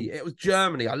me, it was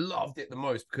Germany. I loved it the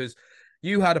most because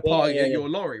you had a party at your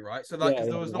lorry, right? So, like,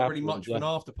 there was not really much of an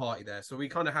after party there. So we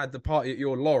kind of had the party at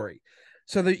your lorry.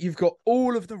 So that you've got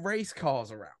all of the race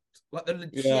cars around, like the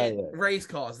legit race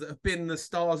cars that have been the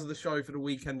stars of the show for the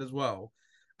weekend as well.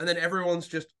 And then everyone's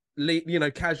just,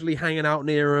 casually hanging out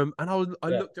near them. And I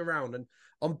looked around, and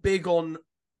I'm big on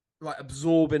like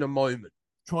absorbing a moment,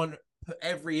 trying to put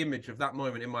every image of that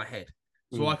moment in my head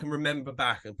so I can remember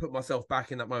back and put myself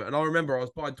back in that moment. And I remember I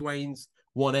was by Dwayne's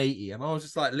 180 and I was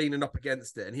just like leaning up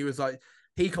against it. And he was like,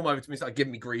 he come over to me and started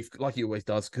giving me grief like he always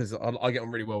does, because I get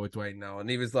on really well with Dwayne now. And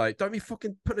he was like, don't be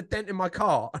fucking put a dent in my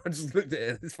car. I just looked at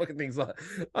it. This fucking thing's like,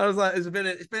 I was like, it's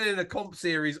been in a comp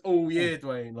series all year,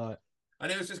 Dwayne. Like,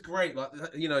 and it was just great. Like,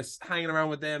 hanging around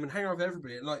with them and hanging around with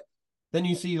everybody. And like, then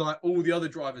you see like all the other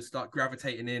drivers start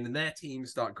gravitating in and their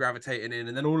teams start gravitating in.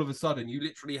 And then all of a sudden you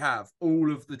literally have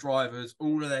all of the drivers,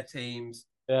 all of their teams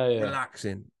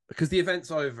relaxing, because the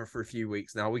event's over for a few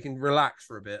weeks now. We can relax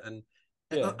for a bit. And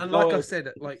like I said,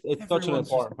 like, it's such an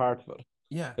important part of it.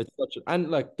 Yeah.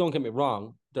 And like, don't get me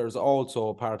wrong, there's also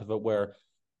a part of it where,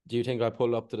 do you think I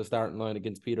pull up to the starting line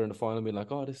against Peter in the final and be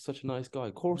like, oh, this is such a nice guy?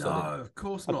 Of course I did. No, of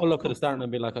course not. I pull up to the starting line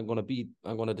and be like, I'm going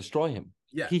to destroy him.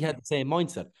 Yeah. He had the same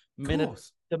mindset. The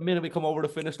minute we come over the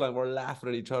finish line, we're laughing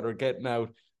at each other, getting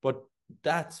out. But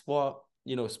that's what,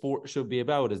 sport should be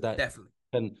about, is that. Definitely.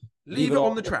 And leave it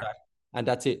on the track. And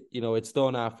that's it. It's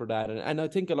done after that. And I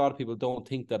think a lot of people don't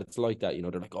think that it's like that.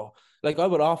 They're like, oh, like I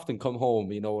would often come home,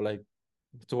 like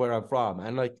to where I'm from.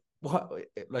 And like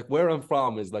where I'm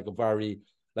from is like a very,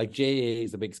 like JA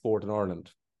is a big sport in Ireland.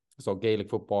 So Gaelic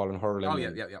football and hurling. Oh,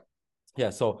 yeah. Yeah.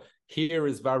 So here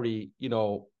is very,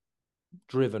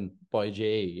 driven by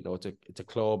JA, it's a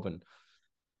club.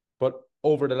 But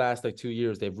over the last 2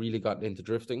 years, they've really gotten into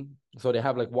drifting. So they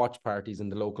have like watch parties in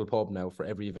the local pub now for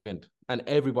every event. And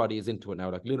everybody is into it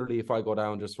now. Like literally, if I go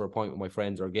down just for a pint with my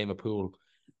friends or a game of pool,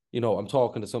 I'm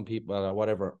talking to some people or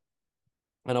whatever.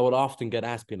 And I would often get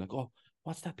asked, being like, oh,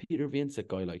 what's that Peter Vicek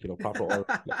guy like? Proper.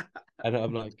 And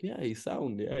I'm like, yeah, he's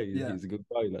sound. Yeah, he's a good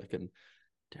guy. Like, and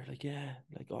they're like, yeah,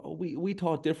 like, oh, we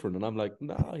thought different. And I'm like,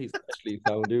 nah, he's actually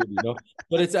sound dude,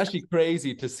 But it's actually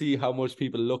crazy to see how much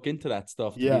people look into that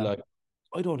stuff to be like,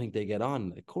 I don't think they get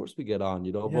on. Of course we get on,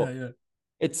 but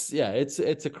it's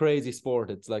a crazy sport.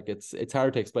 It's like, it's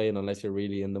hard to explain unless you're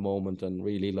really in the moment and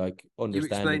really like understand.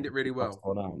 You explained it really well. What's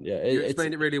going on. Yeah, you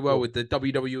explained it really well with the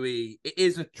WWE. It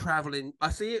is a traveling. I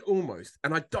see it almost,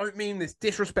 and I don't mean this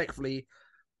disrespectfully.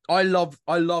 I love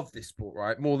this sport,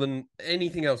 right, more than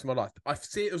anything else in my life. I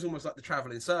see it as almost like the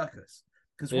traveling circus,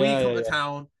 because we come to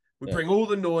town, we bring all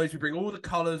the noise, we bring all the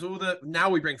colors, now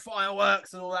we bring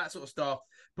fireworks and all that sort of stuff.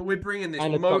 But we're bringing this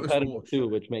motorsport too,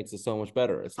 which makes it so much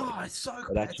better. It's it's so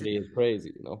competitive. It actually is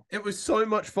crazy, It was so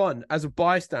much fun as a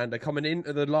bystander coming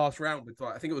into the last round with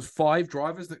I think it was 5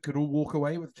 drivers that could all walk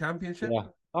away with the championship. Yeah.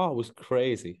 Oh, it was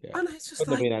crazy. Yeah. And it's just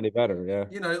couldn't have been any better.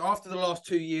 Yeah. After the last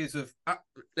 2 years of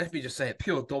let me just say it,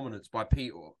 pure dominance by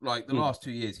Peter. Like the last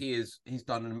 2 years, he's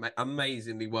done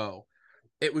amazingly well.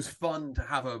 It was fun to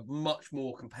have a much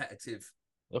more competitive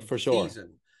for sure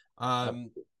season.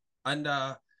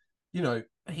 you know,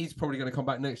 he's probably going to come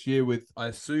back next year with, I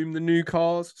assume, the new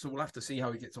cars. So we'll have to see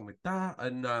how he gets on with that.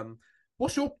 And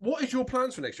what is your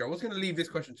plans for next year? I was going to leave this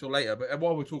question till later, but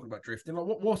while we're talking about drifting,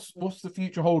 like what's the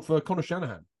future hold for Conor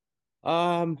Shanahan?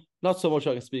 Not so much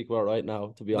I can speak about right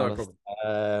now, to be No honest.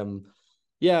 problem.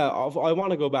 Yeah, I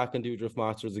want to go back and do Drift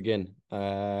Masters again.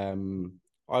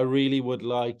 I really would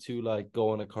like to go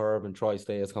on a curve and try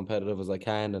stay as competitive as I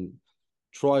can and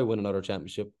try win another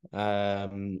championship.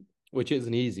 Which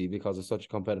isn't easy because it's such a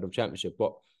competitive championship.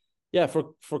 But yeah,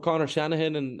 for Conor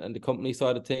Shanahan and the company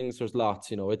side of things, there's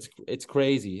lots. You know, it's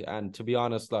crazy. And to be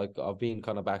honest, like I've been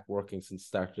kind of back working since the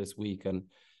start of this week, and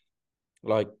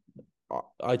like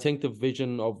I think the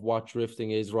vision of what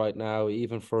drifting is right now,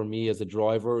 even for me as a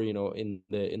driver, you know, in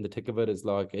the thick of it, is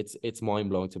like it's mind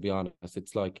blowing, to be honest.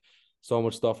 It's like so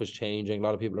much stuff is changing. A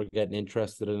lot of people are getting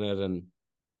interested in it, and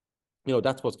you know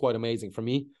that's what's quite amazing for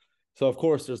me. So of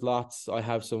course there's lots. I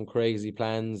have some crazy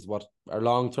plans. What are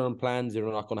long-term plans? They're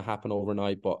not going to happen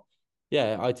overnight, but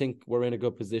yeah, I think we're in a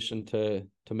good position to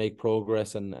make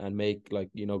progress and make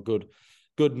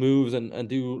good moves and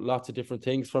do lots of different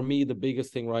things. For me, the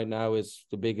biggest thing right now is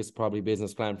the biggest probably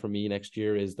business plan for me next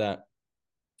year is that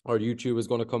our YouTube is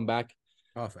going to come back.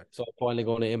 Perfect. So I'm finally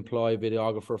going to employ a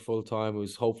videographer full time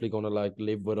who's hopefully going to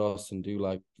live with us and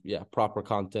do proper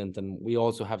content. And we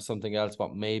also have something else,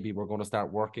 but maybe we're going to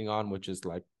start working on, which is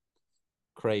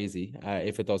crazy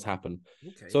if it does happen.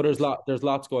 Okay, so there's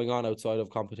lots going on outside of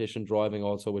competition driving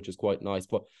also, which is quite nice.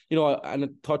 But you know, and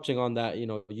touching on that, you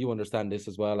know, you understand this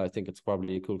as well. I think it's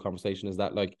probably a cool conversation. Is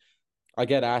that I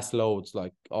get asked loads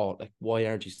why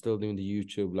aren't you still doing the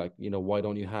YouTube? You know, why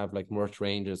don't you have merch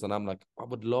ranges? And I'm like, I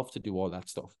would love to do all that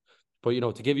stuff. But you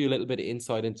know, to give you a little bit of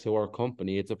insight into our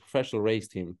company, it's a professional race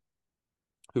team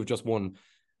who've just won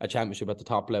a championship at the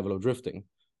top level of drifting.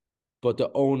 But the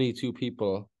only two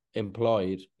people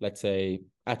employed, let's say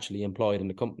actually employed in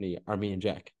the company, are me and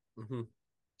Jack. Mm-hmm.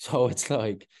 So it's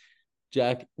like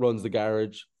Jack runs the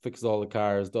garage, fixes all the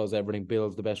cars, does everything,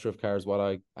 builds the best drift cars what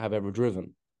I have ever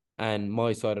driven. And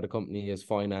my side of the company is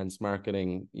finance,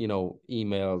 marketing, you know,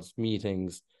 emails,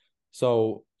 meetings.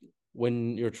 So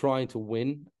when you're trying to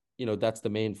win, you know, that's the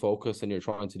main focus, and you're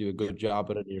trying to do a good job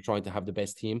at it, and you're trying to have the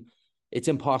best team. It's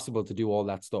impossible to do all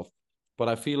that stuff. But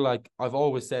I feel like I've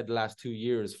always said the last 2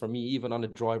 years, for me, even on a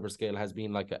driver scale, has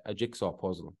been like a jigsaw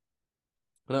puzzle.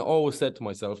 And I always said to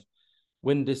myself,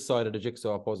 when this side of the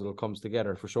jigsaw puzzle comes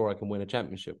together, for sure I can win a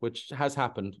championship, which has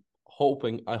happened.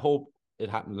 I hope it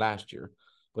happened last year,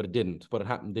 but it didn't. But it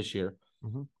happened this year.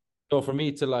 Mm-hmm. So for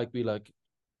me to be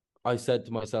I said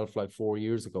to myself 4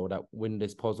 years ago that when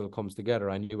this puzzle comes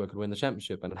together, I knew I could win the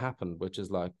championship, and it happened, which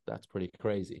is that's pretty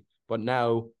crazy. But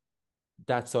now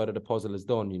that side of the puzzle is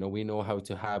done. You know, we know how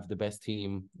to have the best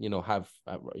team, you know, have,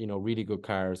 really good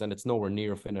cars, and it's nowhere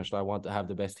near finished. I want to have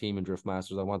the best team in Drift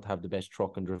Masters. I want to have the best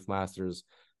truck in Drift Masters.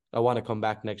 I want to come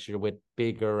back next year with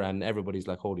bigger, and everybody's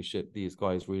like, holy shit, these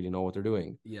guys really know what they're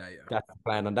doing. Yeah. That's the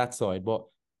plan on that side. But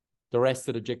the rest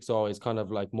of the jigsaw is kind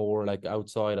of more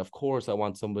outside. Of course, I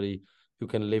want somebody who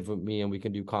can live with me and we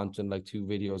can do content 2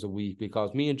 videos a week,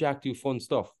 because me and Jack do fun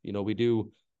stuff. You know, we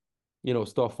do, you know,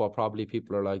 stuff where probably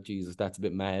people are like, Jesus, that's a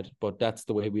bit mad, but that's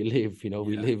the way we live. You know,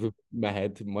 we live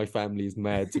mad. My family is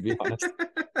mad, to be honest.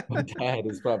 My dad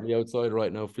is probably outside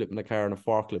right now flipping a car in a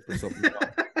forklift or something.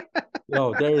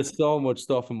 No, there is so much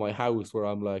stuff in my house where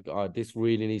I'm like, oh, this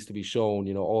really needs to be shown,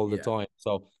 you know, all the time.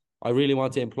 So I really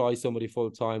want to employ somebody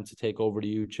full time to take over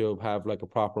the YouTube, have a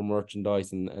proper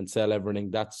merchandise and sell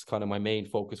everything. That's kind of my main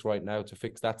focus right now, to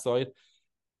fix that side.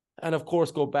 And of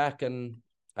course, go back and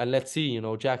let's see, you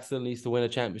know, Jack still needs to win a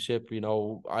championship. You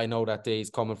know, I know that day is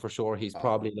coming for sure. He's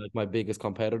probably my biggest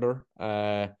competitor.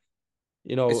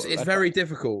 You know, it's very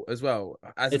difficult as well,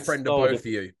 as a friend of both of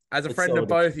you. As a friend of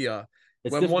both of you.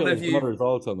 It's when one of you brothers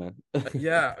also, man.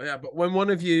 yeah, but when one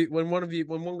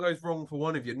goes wrong for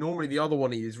one of you, normally the other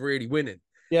one of you is really winning.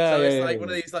 Yeah, so yeah, it's yeah, one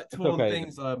of these torn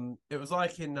things. It was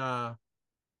in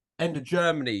end of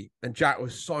Germany, and Jack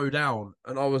was so down,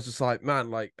 and I was just like,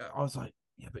 man, I was like,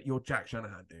 yeah, but you're Jack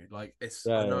Shanahan, dude. It's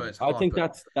I know it's hard. I think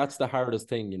that's the hardest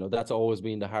thing, you know. That's always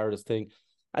been the hardest thing.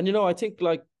 And you know, I think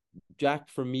Jack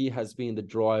for me has been the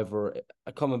driver,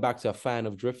 coming back to a fan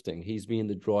of drifting. He's been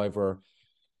the driver.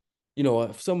 You know,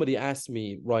 if somebody asked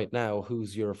me right now,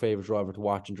 who's your favorite driver to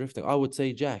watch in drifting, I would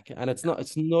say Jack. And it's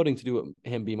nothing to do with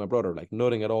him being my brother,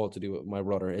 nothing at all to do with my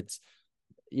brother. It's,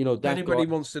 you know, that anybody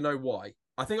wants to know why,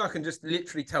 I think I can just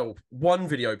literally tell one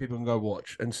video people can go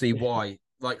watch and see why.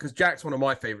 Because Jack's one of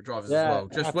my favorite drivers as well.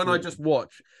 Just absolutely. When I just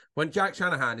watch, when Jack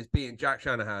Shanahan is being Jack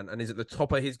Shanahan and is at the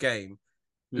top of his game,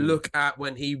 look at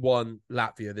when he won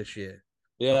Latvia this year.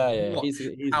 Yeah. He's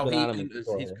how he enters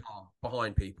his car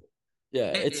behind people.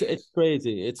 Yeah, it's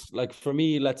crazy. It's like, for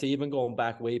me, let's say, even going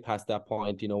back way past that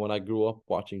point, when I grew up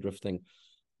watching drifting,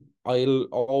 I'll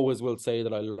always will say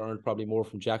that I learned probably more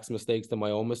from Jack's mistakes than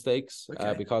my own mistakes,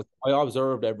 Okay. because I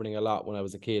observed everything a lot when I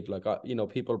was a kid. Like, I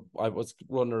was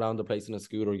running around the place in a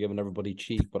scooter giving everybody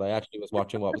cheek, but I actually was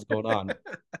watching what was going on.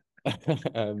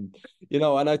 um,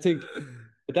 and I think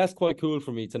that's quite cool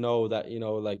for me to know that,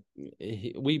 like,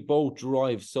 we both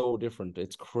drive so different.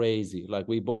 It's crazy. Like,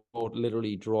 we both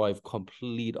literally drive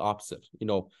complete opposite.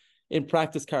 In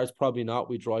practice cars, probably not.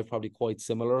 We drive probably quite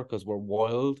similar because we're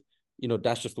wild.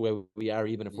 That's just the way we are,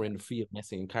 even if we're in the field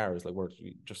messing in cars. Like,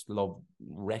 we just love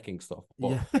wrecking stuff.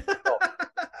 But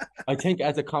I think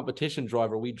as a competition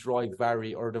driver, we drive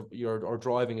our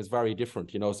driving is very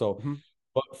different, So,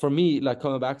 but for me, like,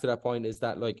 coming back to that point, is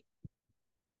that, like,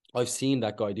 I've seen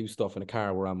that guy do stuff in a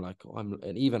car where I'm like, I'm like,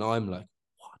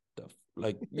 what the,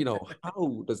 like,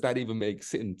 how does that even make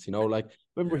sense? Like,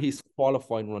 remember his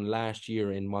qualifying run last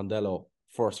year in Mondello,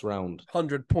 first round,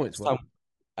 100 points, man.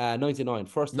 99,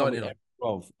 first time 99. we ever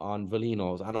drove on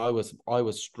Valinos, and I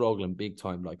was struggling big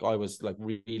time. Like, I was like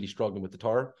really struggling with the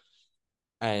tire,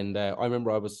 and I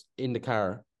remember I was in the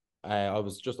car. I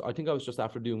think I was just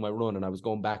after doing my run, and I was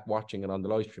going back watching it on the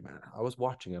live stream. And I was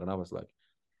watching it, and I was like,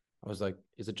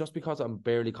 is it just because I'm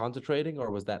barely concentrating,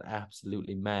 or was that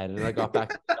absolutely mad? And I got back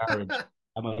to the garage,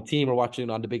 and my team were watching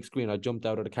it on the big screen. I jumped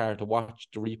out of the car to watch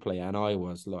the replay, and I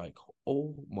was like,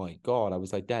 oh my God. I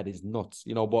was like, that is nuts,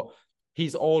 but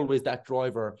he's always that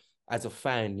driver as a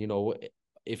fan,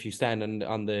 if you stand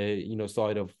on the,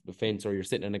 side of the fence, or you're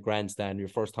sitting in a grandstand, your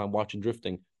first time watching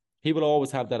drifting, he will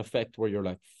always have that effect where you're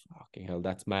like, fucking hell,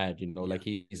 that's mad, like,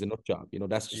 he's a nut job,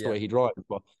 that's just the way he drives.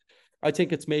 But I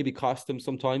think it's maybe cost him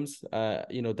sometimes,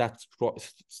 that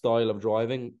style of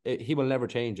driving. He will never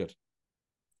change it,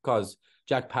 because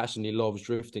Jack passionately loves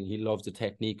drifting. He loves the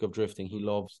technique of drifting. He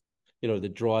loves,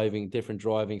 the different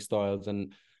driving styles.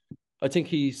 And I think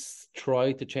he's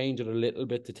tried to change it a little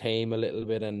bit, to tame a little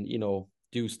bit, and,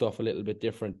 do stuff a little bit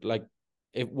different. Like,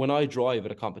 when I drive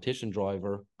at a competition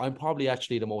driver, I'm probably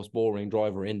actually the most boring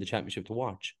driver in the championship to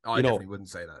watch. I definitely wouldn't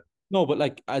say that. No, but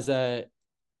like, as a,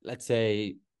 let's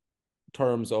say,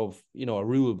 terms of, a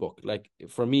rule book, like,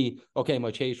 for me, okay,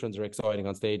 my chase runs are exciting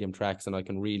on stadium tracks, and I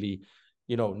can really,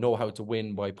 know how to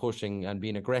win by pushing and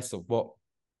being aggressive. But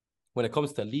when it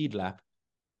comes to lead lap,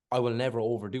 I will never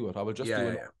overdo it. I will just do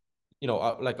it.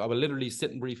 I will literally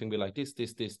sit in briefing, be like, this,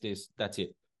 that's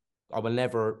it. I will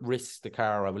never risk the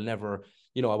car. I will never,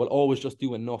 I will always just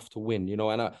do enough to win,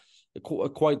 and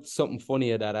quite something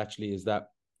funny at that, actually, is that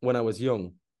when I was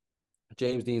young,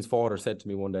 James Dean's father said to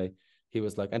me one day, he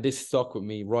was like, and this stuck with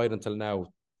me right until now,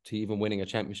 to even winning a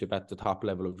championship at the top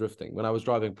level of drifting. When I was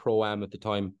driving Pro-Am at the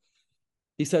time,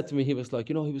 he said to me, he was like,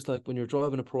 when you're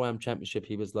driving a Pro-Am championship,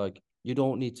 he was like, you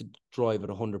don't need to drive at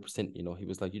 100%, he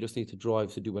was like, you just need to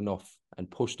drive to do enough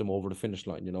and push them over the finish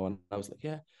line, and I was like,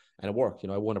 yeah. And it worked,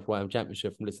 I won a Pro-Am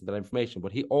championship from listening to that information.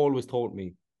 But he always told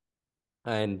me,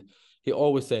 and he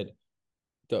always said,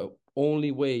 the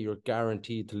only way you're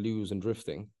guaranteed to lose in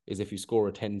drifting is if you score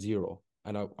a 10-0.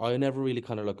 And I never really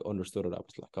kind of like understood it. I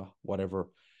was like, oh, whatever,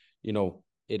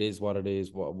 it is what it is.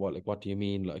 What do you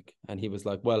mean? Like, and he was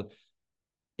like, well,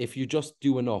 if you just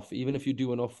do enough, even if you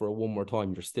do enough for one more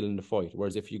time, you're still in the fight.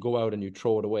 Whereas if you go out and you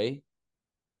throw it away,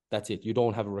 that's it. You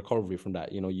don't have a recovery from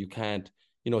that. You can't,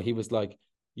 he was like,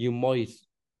 you might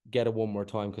get it one more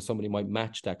time because somebody might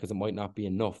match that, because it might not be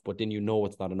enough, but then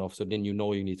it's not enough. So then you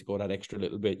need to go that extra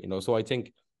little bit, So I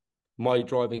think my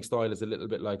driving style is a little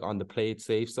bit like on the play it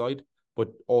safe side, but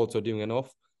also doing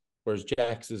enough. Whereas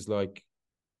Jack's is like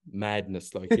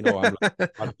madness. Like, I'm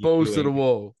like, balls to the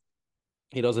wall.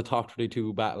 He does a top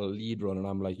 32 battle lead run, and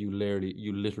I'm like, you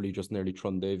literally just nearly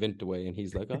thrown the event away. And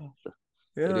he's like, oh, sure.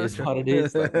 It is what it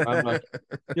is. Like, I'm like,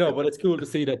 but it's cool to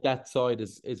see that side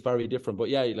is very different. But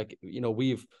yeah, like,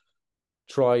 we've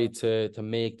tried to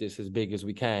make this as big as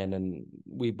we can, and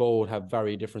we both have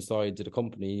very different sides of the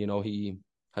company. He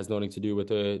has nothing to do with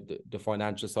the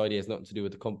financial side. He has nothing to do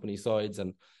with the company sides,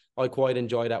 and I quite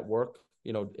enjoy that work.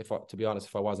 To be honest,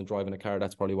 if I wasn't driving a car,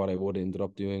 that's probably what I would have ended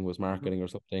up doing, was marketing or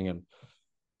something. And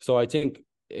so I think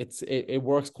it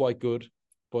works quite good,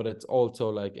 but it's also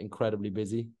like incredibly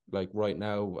busy, like right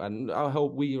now. And I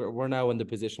hope we're now in the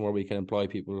position where we can employ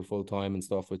people full time and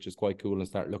stuff, which is quite cool, and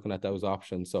start looking at those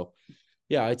options. So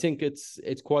yeah, I think it's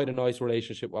quite a nice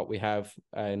relationship what we have,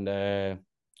 and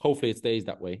hopefully it stays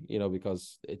that way,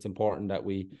 because it's important that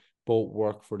we both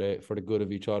work for the good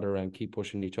of each other and keep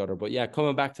pushing each other. But yeah,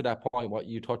 coming back to that point, what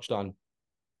you touched on,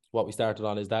 what we started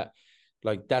on, is that,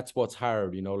 like, that's what's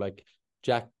hard, like,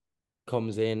 Jack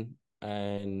comes in,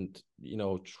 and, you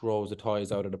know, throws the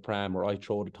toys out of the pram, or I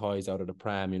throw the toys out of the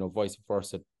pram, you know, vice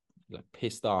versa, like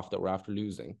pissed off that we're after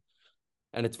losing.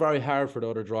 And it's very hard for the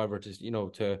other driver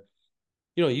to,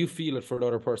 you feel it for the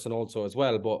other person also as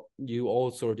well, but you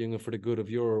also are doing it for the good of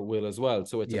your will as well.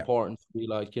 So it's important to be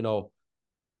like, you know,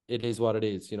 it is what it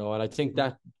is, you know, and I think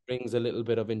that brings a little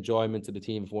bit of enjoyment to the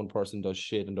team if one person does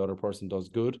shit and the other person does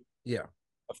good. Yeah.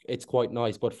 It's quite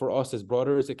nice. But for us as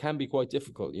brothers, it can be quite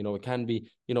difficult. You know, it can be,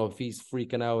 you know, if he's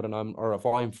freaking out and if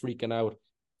I'm freaking out,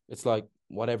 it's like,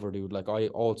 whatever, dude. Like, I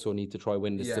also need to try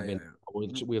win this to win.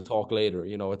 We'll talk later.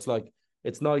 You know, it's like,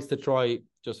 it's nice to try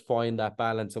just find that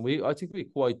balance. And I think we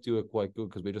do it quite good,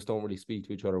 because we just don't really speak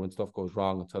to each other when stuff goes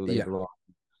wrong until later on.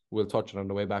 We'll touch it on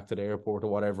the way back to the airport or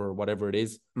whatever it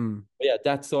is. But yeah,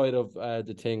 that side of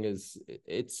the thing is,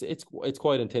 it's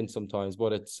quite intense sometimes,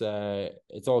 but it's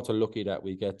also lucky that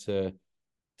we get to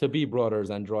be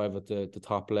brothers and drive at the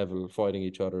top level. Fighting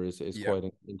each other is quite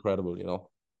incredible, you know.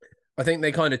 I think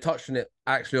they kind of touched on it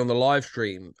actually on the live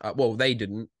stream. Well, they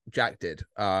didn't. Jack did.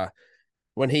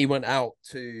 When he went out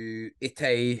to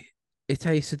Ite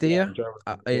Sadia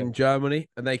in Germany,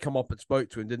 and they come up and spoke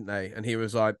to him, didn't they? And he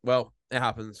was like, "Well, it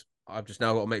happens. I've just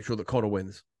now got to make sure that Conor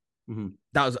wins."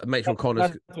 That was make sure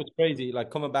Conor's. That's what's crazy. Like,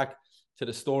 coming back to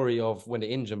the story of when the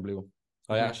engine blew,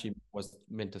 I actually was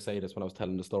meant to say this when I was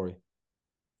telling the story.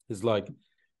 It's like,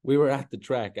 we were at the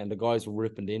track and the guys were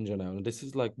ripping the engine out, and this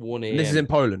is like 1 a.m. This is in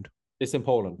Poland. It's in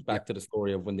Poland. Back to the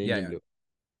story of when the engine blew.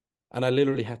 And I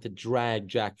literally had to drag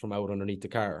Jack from out underneath the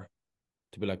car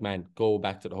to be like, "Man, go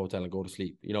back to the hotel and go to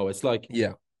sleep." You know, it's like,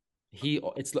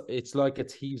 it's like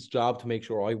it's his job to make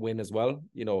sure I win as well,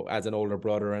 you know, as an older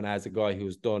brother and as a guy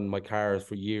who's done my cars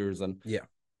for years. And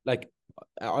like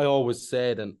I always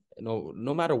said, and you know,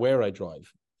 no matter where I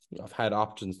drive, I've had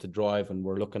options to drive, and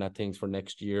we're looking at things for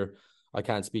next year. I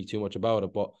can't speak too much about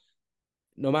it, but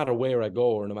no matter where I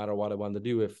go or no matter what I want to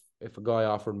do, if a guy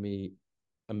offered me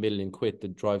 £1 million to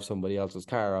drive somebody else's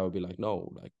car, I would be like,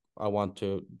 no, like, I want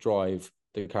to drive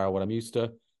the car what I'm used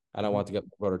to, and I want to get my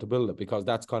brother to build it, because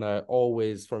that's kind of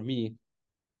always, for me,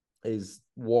 is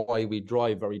why we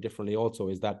drive very differently also,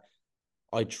 is that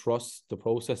I trust the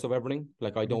process of everything.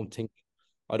 Like, I don't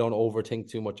overthink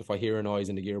too much. If I hear a noise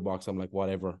in the gearbox, I'm like,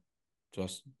 whatever,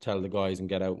 just tell the guys and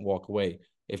get out and walk away.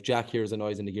 If Jack hears a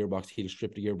noise in the gearbox, he'll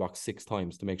strip the gearbox 6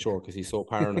 times to make sure, because he's so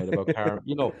paranoid about car,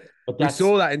 you know. But we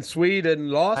saw that in Sweden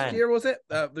last year, was it?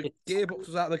 The gearbox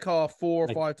was out of the car 4 or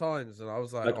 5 times, and I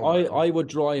was like, I would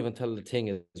drive until the thing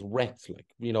is wrecked. Like,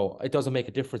 you know, it doesn't make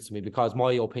a difference to me, because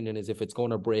my opinion is, if it's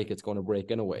going to break, it's going to break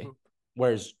anyway.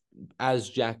 Whereas as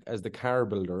Jack, as the car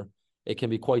builder, it can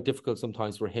be quite difficult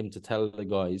sometimes for him to tell the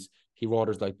guys. He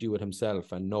rather like do it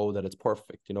himself and know that it's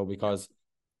perfect, you know, because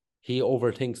he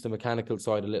overthinks the mechanical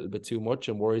side a little bit too much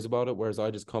and worries about it. Whereas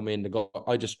I just come in,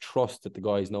 I just trust that the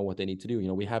guys know what they need to do. You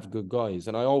know, we have good guys.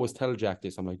 And I always tell Jack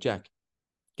this. I'm like, Jack,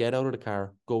 get out of the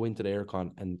car, go into the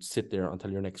aircon and sit there until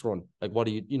your next run. Like, what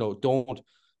do you know,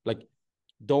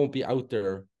 don't be out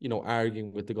there, you know,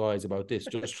 arguing with the guys about this.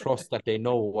 Just trust that they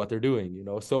know what they're doing, you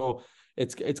know. So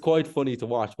it's quite funny to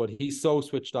watch, but he's so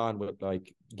switched on with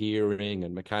like gearing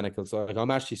and mechanical. So like, I'm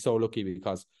actually so lucky,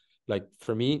 because like,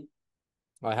 for me,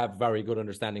 I have very good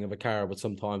understanding of a car, but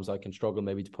sometimes I can struggle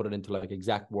maybe to put it into like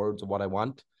exact words of what I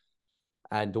want.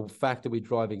 And the fact that we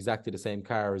drive exactly the same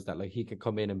car is that like, he can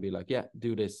come in and be like, yeah,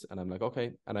 do this. And I'm like,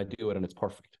 okay. And I do it and it's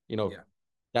perfect. You know,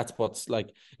 that's what's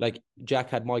like Jack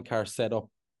had my car set up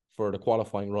for the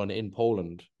qualifying run in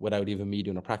Poland without even me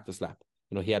doing a practice lap.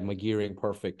 You know, he had my gearing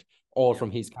perfect, all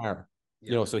from his car.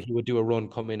 You know, so he would do a run,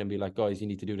 come in and be like, guys, you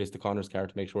need to do this to Conor's car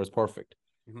to make sure it's perfect.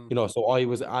 You know, so I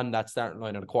was on that starting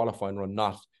line of the qualifying run,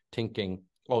 not thinking,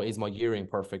 oh, is my gearing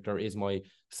perfect, or is my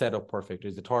setup perfect?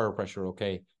 Is the tire pressure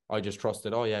okay? I just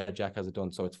trusted, oh yeah, Jack has it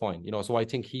done, so it's fine. You know, so I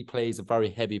think he plays a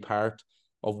very heavy part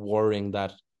of worrying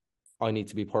that I need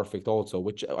to be perfect also,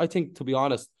 which I think, to be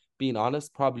honest, being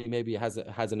honest, probably maybe has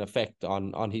an effect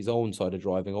on his own side of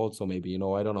driving also, maybe, you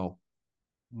know, I don't know.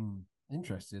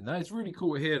 Interesting. That is really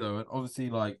cool to hear, though. And obviously,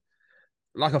 like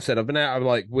I've said, I've been able to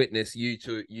like witness you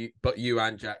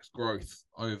and Jack's growth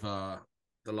over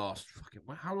the last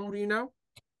how old are you now?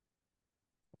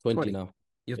 20 now.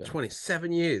 You're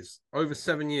 27 years. Over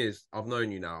 7 years I've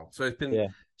known you now. So it's been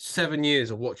 7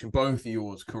 years of watching both of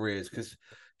yours careers, because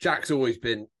Jack's always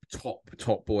been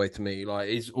top boy to me. Like,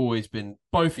 he's always been,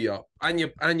 both of you and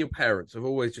your parents have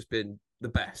always just been the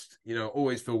best. You know,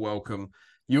 always feel welcome.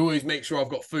 You always make sure I've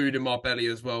got food in my belly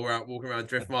as well. We're out walking around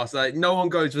Driftmaster. Like, no one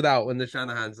goes without when the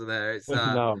Shanahans are there. It's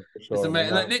no, for sure, it's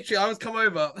amazing. Like, literally, I was come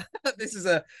over. I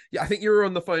think you were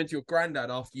on the phone to your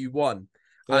granddad after you won,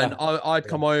 and I'd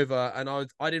come over, and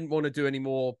I didn't want to do any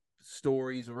more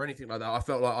stories or anything like that. I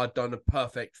felt like I'd done a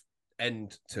perfect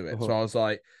end to it. Uh-huh. So I was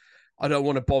like, I don't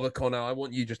want to bother Conor. I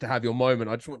want you just to have your moment.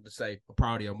 I just wanted to say, I'm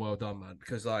proud of you. I'm well done, man.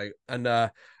 Because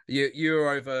you were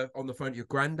over on the phone to your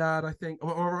granddad, I think. Am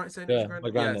I right saying it was Yeah, your my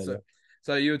granddad? granddad.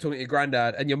 So you were talking to your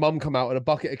granddad, and your mum come out with a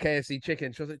bucket of KFC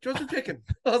chicken. She was like, "Do you want some chicken?"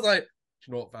 I was like, "Do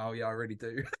you know what, Val? Yeah, I really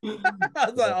do." I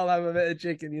was like, "I'll have a bit of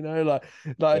chicken,"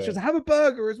 it's just have a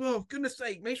burger as well. For goodness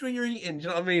sake, make sure you're eating. Do you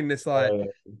know what I mean? It's like,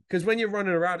 because when you're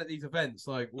running around at these events,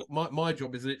 like my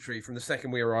job is literally from the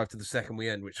second we arrive to the second we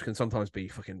end, which can sometimes be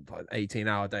fucking like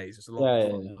 18-hour days. It's a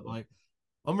long time. Like,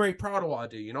 I'm very proud of what I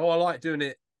do. I like doing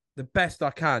it the best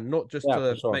I can, not just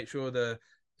to make sure the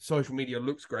social media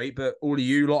looks great, but all of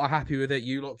you lot are happy with it.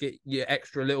 You lot get your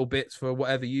extra little bits for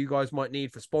whatever you guys might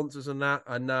need for sponsors and that.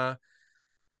 And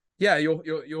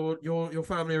your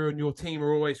family and your team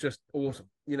are always just awesome.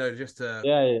 Just to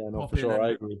no, for sure.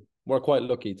 I agree. We're quite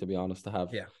lucky, to be honest, to have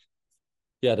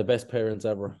the best parents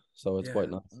ever. So it's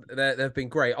quite nice. They've been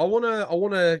great. I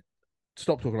wanna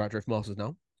stop talking about Drift Masters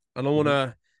now, and I want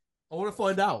to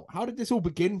find out, how did this all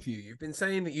begin for you? You've been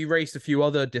saying that you raced a few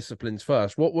other disciplines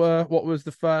first. What was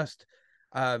the first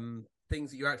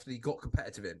things that you actually got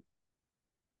competitive in?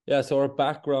 Yeah, so our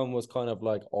background was kind of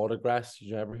like autograss. Did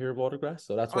you ever hear of autograss?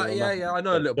 So that's what I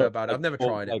know a little bit about it. I've never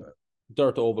tried it.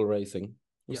 Dirt oval racing.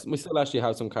 We still actually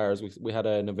have some cars. We had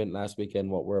an event last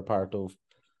weekend, what we're a part of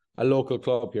a local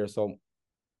club here. So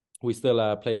we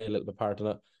still play a little bit part in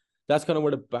it. That's kind of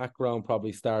where the background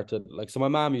probably started. Like, so my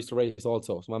mom used to race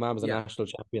also. So my mom was a national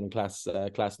champion in class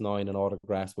 9 in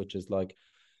autograss, which is like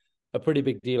a pretty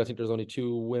big deal. I think there's only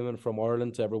 2 women from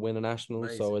Ireland to ever win a national.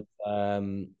 Amazing. So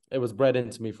it was bred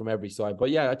into me from every side. But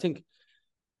yeah, I think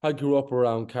I grew up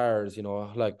around cars,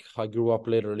 like I grew up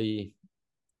literally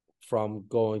from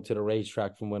going to the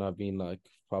racetrack from when I've been like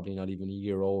probably not even a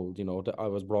year old. I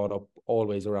was brought up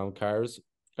always around cars.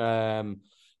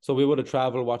 So we would have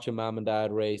traveled watching mom and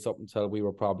dad race up until we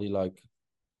were probably like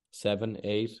 7,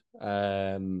 8.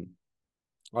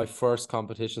 My first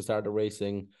competition started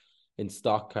racing in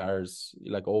stock cars,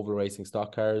 like oval racing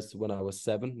stock cars, when I was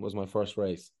 7 was my first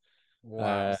race.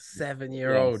 Wow,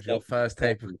 7-year-old, your first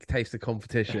taste of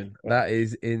competition. That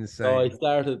is insane. So I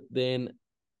started then.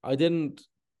 I didn't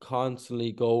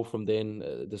constantly go from then.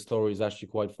 The story is actually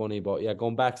quite funny, but yeah,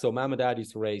 going back. So mom and dad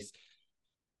used to race.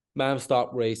 Mom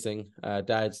stopped racing.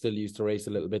 Dad still used to race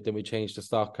a little bit. Then we changed to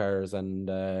stock cars, and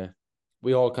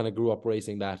we all kind of grew up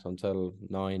racing that until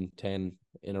 9, 10,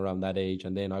 in around that age.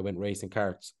 And then I went racing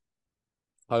karts.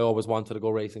 I always wanted to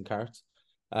go racing karts.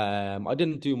 I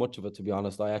didn't do much of it, to be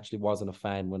honest. I actually wasn't a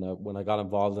fan when I got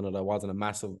involved in it. I wasn't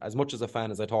as much as a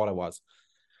fan as I thought I was.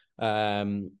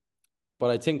 But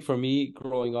I think for me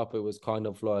growing up, it was kind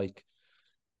of like,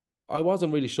 I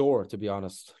wasn't really sure, to be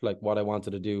honest, like what I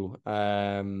wanted to do.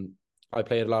 I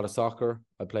played a lot of soccer.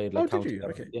 I played like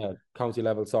county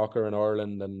level soccer in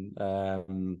Ireland,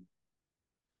 and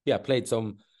played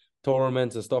some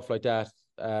tournaments and stuff like that.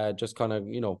 Just kind of,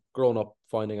 growing up,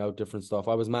 finding out different stuff.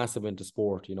 I was massive into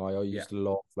sport. I used to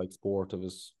love like sport. It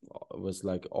was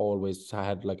like always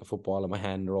had like a football in my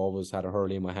hand, or always had a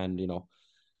hurley in my hand.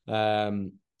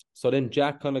 So then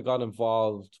Jack kind of got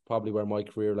involved, probably where my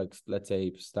career, like, let's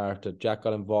say, started. Jack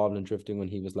got involved in drifting when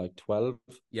he was like 12.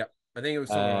 Yep. I think it was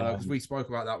something like that, because we spoke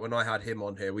about that when I had him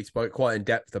on here. We spoke quite in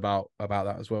depth about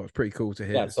that as well. It's pretty cool to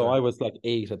hear. Yeah, so I was like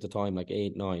 8 at the time, like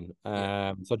 8, 9.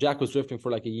 So Jack was drifting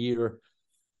for like a year.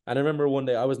 And I remember one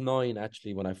day, I was 9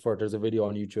 actually, when there's a video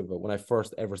on YouTube of when I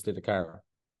first ever slid a car.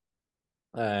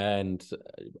 And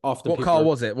often, what car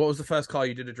was it? What was the first car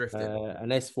you did a drift in? An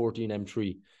S14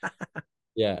 M3.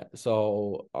 Yeah,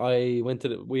 so I went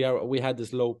to we had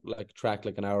this low like track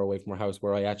like an hour away from our house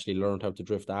where I actually learned how to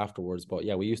drift afterwards. But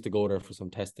yeah, we used to go there for some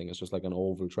testing. It's just like an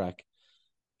oval track.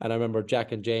 And I remember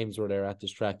Jack and James were there at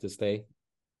this track this day.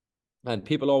 And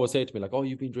people always say to me like, "Oh,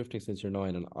 you've been drifting since you're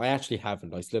 9." And I actually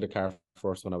haven't. I slid a car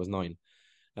first when I was 9.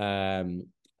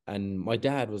 And my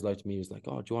dad was like to me, he was like,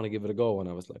 "Oh, do you want to give it a go?" And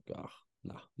I was like, "Oh,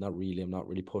 no, not really. I'm not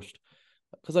really pushed."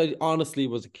 Because I honestly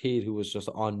was a kid who was just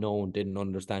unknown, didn't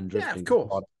understand drifting. Yeah, of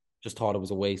course. Just thought it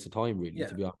was a waste of time, really,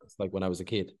 to be honest, like when I was a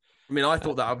kid. I mean, I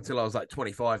thought that up until I was like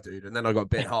 25, dude, and then I got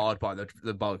bit hard by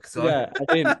the bug. So yeah,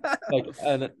 I mean,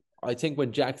 and I think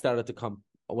when Jack started to come,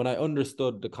 when I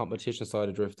understood the competition side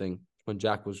of drifting, when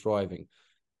Jack was driving,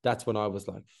 that's when I was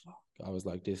like, fuck. I was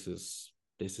like, this is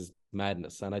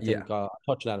madness. And I think I'll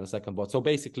touch on that in a second. But so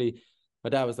basically, my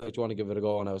dad was like, "Do you want to give it a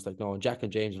go?" And I was like, "No." And Jack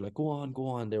and James were like, "Go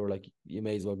on." They were like, "You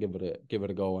may as well give it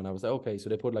a go." And I was like, "Okay." So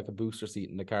they put like a booster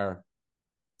seat in the car,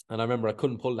 and I remember I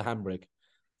couldn't pull the handbrake,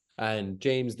 And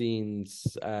James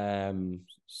Dean's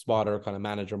spotter kind of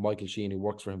manager, Michael Sheen, who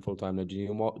works for him full time now. Do you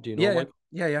know Michael?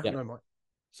 Yeah. Yeah. No, Mike.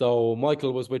 So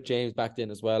Michael was with James back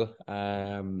then as well.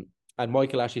 And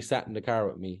Michael actually sat in the car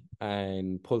with me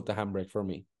and pulled the handbrake for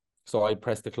me. So I'd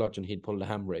press the clutch and he'd pull the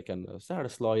handbrake, and I started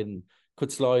sliding,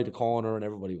 could slide the corner, and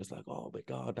everybody was like, "Oh my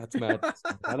God, that's mad."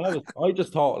 And I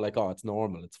just thought like, "Oh, it's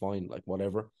normal, it's fine, like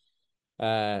whatever."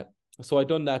 Uh, so I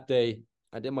done that day,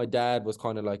 and then my dad was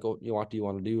kind of like, "Oh, what do you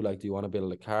want to do? Like, do you want to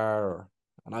build a car?"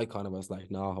 And I kind of was like,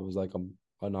 "No." I was like, I'm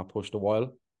not pushed a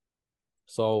while."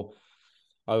 So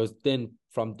I was then,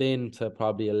 from then to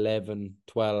probably 11,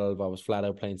 12, I was flat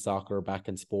out playing soccer, back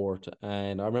in sport.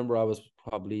 And I remember I was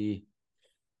probably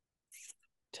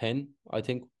 10, I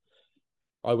think.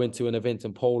 I went to an event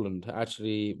in Poland,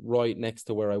 actually right next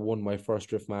to where I won my first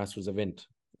Drift Masters event.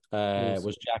 It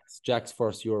was Jack's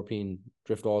first European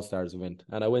Drift All Stars event.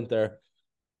 And I went there,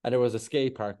 and there was a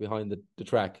skate park behind the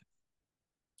track.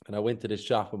 And I went to this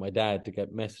shop with my dad to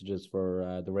get messages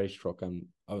for the race truck. And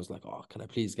I was like, "Oh, can I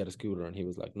please get a scooter?" And he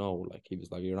was like, "No." Like, he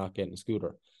was like, "You're not getting a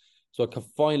scooter." So I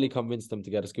finally convinced him to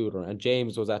get a scooter. And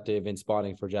James was at the event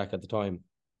spotting for Jack at the time.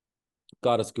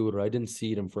 Got a scooter. I didn't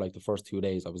see them for like the first 2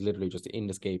 days. I was literally just in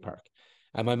the skate park.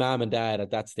 And my mom and dad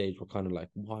at that stage were kind of like,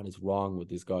 "What is wrong with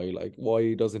this guy? Like,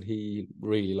 why doesn't he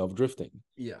really love drifting?"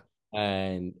 Yeah.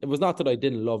 And it was not that I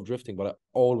didn't love drifting, but I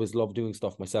always loved doing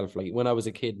stuff myself. Like when I was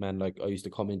a kid, man, like I used to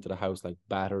come into the house like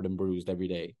battered and bruised every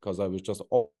day because I was just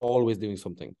always doing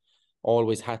something.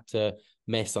 Always had to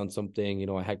mess on something. You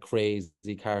know, I had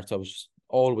crazy carts. I was just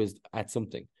always at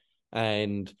something.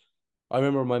 And I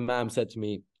remember my mom said to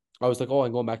me, I was like, "Oh,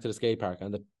 I'm going back to the skate park."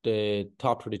 And the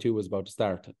top 32 was about to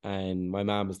start. And my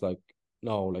mom was like,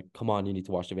 "No, like, come on, you need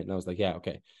to watch the event." And I was like, "Yeah,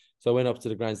 okay." So I went up to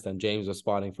the grandstand. James was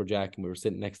spotting for Jack, and we were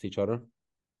sitting next to each other.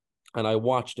 And I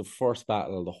watched the first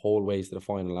battle the whole way to the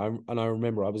final. And I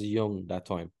remember I was young that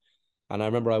time. And I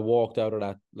remember I walked out of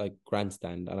that like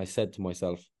grandstand, and I said to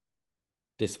myself,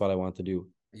 "This is what I want to do."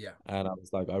 Yeah. And I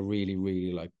was like, I really,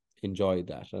 really like enjoyed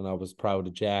that. And I was proud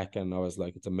of Jack, and I was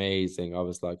like, it's amazing. I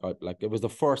was like, it was the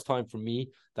first time for me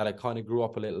that I kind of grew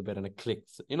up a little bit and it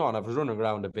clicked, you know, and I was running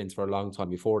around events for a long time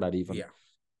before that even. Yeah.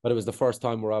 But it was the first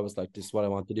time where I was like, this is what I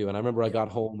want to do. And I remember I Yeah. got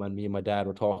home and me and my dad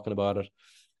were talking about it.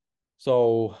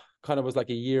 So kind of was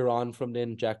like a year on from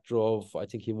then. Jack drove, I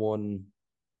think he won,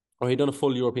 or he done a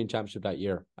full European Championship that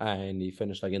year, and he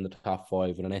finished like in the top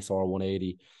five with an SR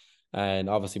 180. And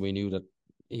obviously we knew that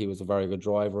he was a very good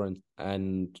driver.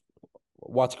 And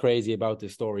what's crazy about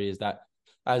this story is that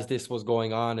as this was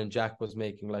going on and Jack was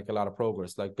making like a lot of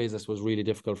progress, like business was really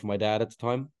difficult for my dad at the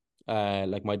time.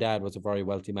 Like my dad was a very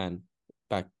wealthy man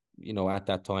back, you know, at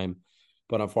that time,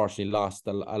 but unfortunately lost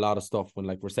a lot of stuff when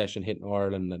like recession hit in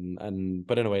Ireland. And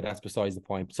but anyway, that's besides the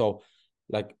point. So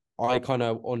like I kind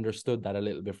of understood that a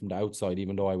little bit from the outside,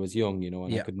 even though I was young, you know,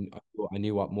 and Yeah. I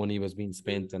knew what money was being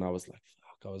spent, and I was like,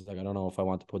 fuck, I was like, I don't know if I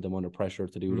want to put them under pressure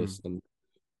to do this. And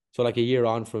so like a year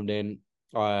on from then,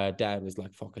 dad was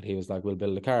like, fuck it. He was like, "We'll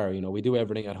build a car. You know, we do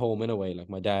everything at home anyway. Like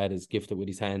my dad is gifted with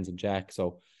his hands and Jack.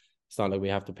 So it's not like we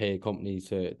have to pay a company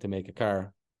to make a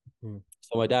car."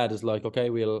 So my dad is like, "Okay,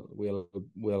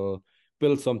 we'll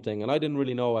build something." And I didn't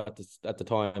really know at the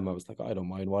time. I was like, "I don't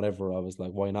mind, whatever." I was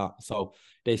like, "Why not?" So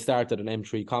they started an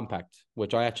M3 compact,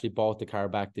 which I actually bought the car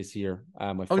back this year.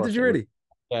 My Oh, did first you really?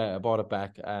 Yeah, I bought it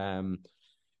back.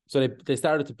 So they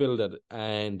started to build it,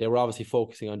 and they were obviously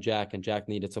focusing on Jack, and Jack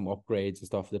needed some upgrades and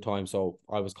stuff at the time. So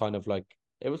I was kind of like,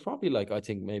 it was probably like, I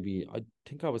think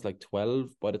I was like 12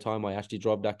 by the time I actually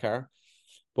drove that car.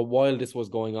 But while this was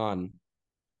going on,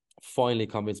 finally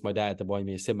convinced my dad to buy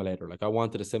me a simulator. Like I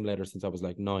wanted a simulator since I was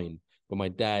like 9, but my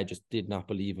dad just did not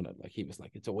believe in it. Like he was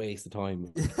like, "It's a waste of time."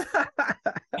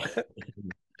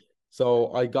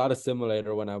 So I got a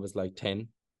simulator when I was like 10.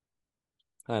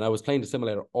 And I was playing the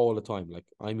simulator all the time. Like,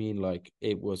 I mean, like,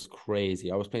 it was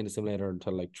crazy. I was playing the simulator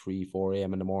until like 3, 4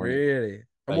 a.m. in the morning. Really?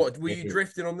 And Like, what were you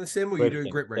drifting on the sim, or were you doing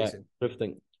drifting. grip Yeah, racing?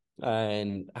 drifting.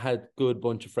 And I had a good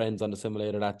bunch of friends on the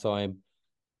simulator that time.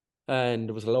 And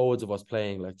there was loads of us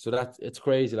playing. Like, so it's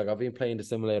crazy. Like, I've been playing the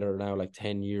simulator now like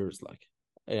 10 years. Like,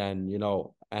 and, you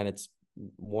know, and it's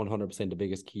 100% the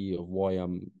biggest key of why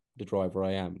I'm the driver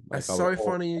I am. It's Like, I so was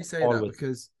funny you say that, always,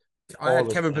 because I had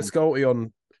always Kevin playing. Piscotti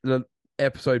on the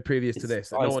episode previous to this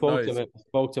that I no one knows.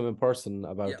 spoke to him in person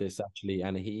about Yeah. this actually,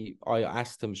 and I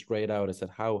asked him straight out. I said,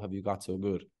 "How have you got so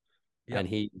good?" Yeah. And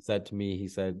he said to me, he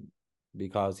said,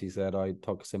 "Because," he said, "I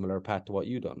took a similar path to what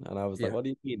you done." And I was like, Yeah. "What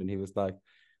do you mean?" And he was like,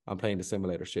 "I'm playing the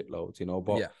simulator shitloads, you know."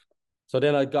 But Yeah. So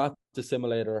then I got the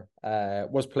simulator,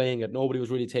 was playing it. Nobody was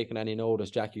really taking any notice.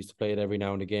 Jack used to play it every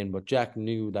now and again, but Jack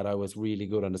knew that I was really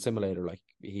good on the simulator. Like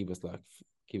he was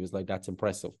like, that's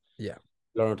impressive. Yeah.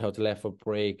 Learned how to left foot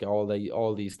brake, all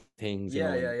these things.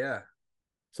 Yeah, you know. yeah.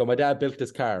 So my dad built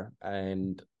this car,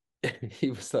 and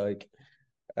he was like,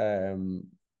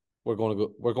 we're going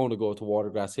to go to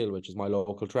Watergrass Hill, which is my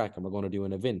local track, and we're going to do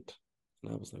an event.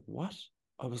 And I was like, what?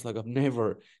 I was like, I've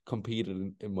never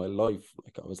competed in my life.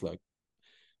 Like, I was like,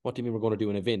 what do you mean we're going to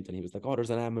do an event? And he was like, oh, there's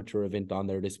an amateur event on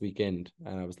there this weekend.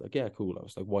 And I was like, yeah, cool. I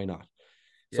was like, why not?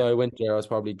 So I went there. I was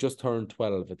probably just turned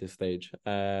 12 at this stage.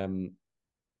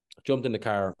 Jumped in the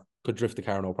car, could drift the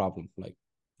car no problem, like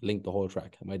linked the whole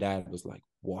track. And my dad was like,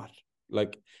 what?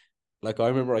 Like I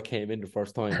remember I came in the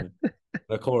first time, and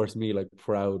of course, me, like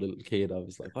proud little kid, I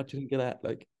was like, what do you think of that?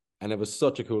 Like, and it was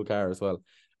such a cool car as well.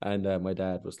 And my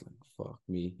dad was like, fuck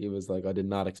me. He was like, I did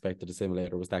not expect that the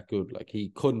simulator was that good. Like,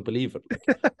 he couldn't believe it.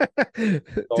 Like,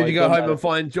 Did you go home and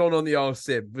find John on the old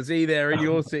sim? Was he there in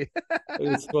your seat?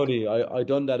 It's funny. I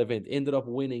done that event, ended up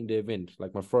winning the event,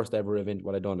 like my first ever event.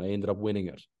 What I done, I ended up winning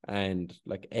it, and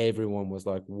like everyone was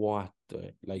like, "What?"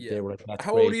 They were like, "That's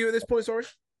How great." old are you at this point? Sorry,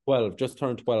 12, just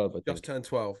turned 12. I think. just turned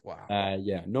 12. Wow.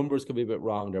 Yeah, numbers could be a bit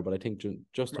wrong there, but I think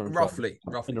just turned 12, roughly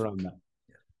in around that.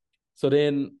 So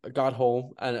then I got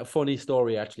home, and a funny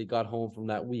story actually. Got home from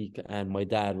that week, and my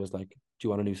dad was like, "Do you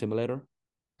want a new simulator?"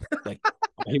 Like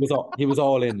he was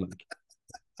all in, like.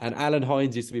 And Alan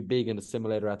Hines used to be big in the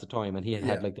simulator at the time, and he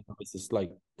had like the nicest, like,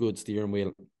 good steering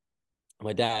wheel.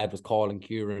 My dad was calling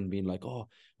Kieran, being like, "Oh,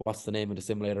 what's the name of the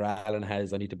simulator Alan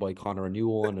has? I need to buy Connor a new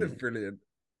one." And Brilliant.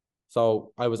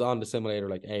 so I was on the simulator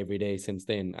like every day since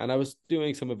then, and I was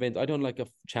doing some events. I done like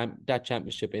that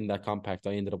championship in that compact.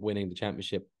 I ended up winning the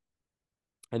championship,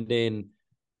 and then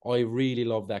I really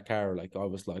loved that car. Like, I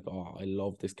was like, "Oh, I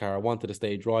love this car." I wanted to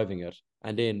stay driving it,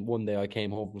 and then one day I came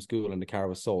home from school and the car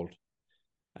was sold.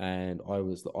 And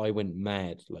I went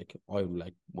mad. Like, I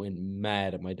went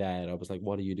mad at my dad. I was like,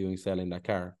 what are you doing selling that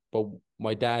car? But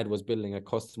my dad was building a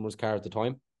customer's car at the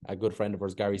time, a good friend of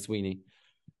ours, Gary Sweeney,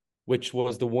 which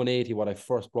was the 180 what I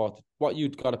first brought, what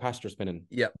you'd got a passenger spinning.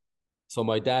 Yep. So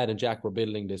my dad and Jack were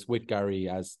building this with Gary,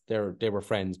 as they were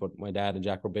friends, but my dad and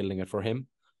Jack were building it for him.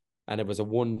 And it was a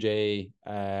 1J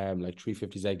like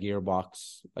 350Z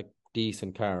gearbox, like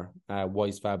decent car,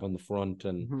 Wise Fab on the front,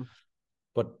 and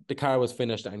but the car was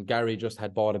finished, and Gary just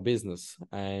had bought a business,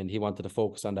 and he wanted to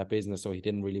focus on that business, so he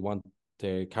didn't really want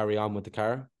to carry on with the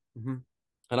car.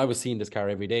 And I was seeing this car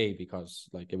every day because,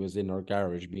 like, it was in our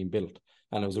garage being built,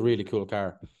 and it was a really cool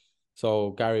car. So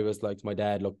Gary was like to my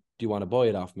dad, "Look, do you want to buy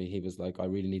it off me?" He was like, "I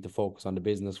really need to focus on the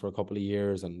business for a couple of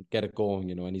years and get it going,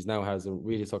 you know." And he's now has a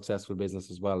really successful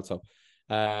business as well. So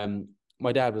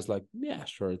my dad was like, "Yeah,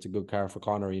 sure, it's a good car for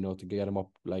Connor, you know, to get him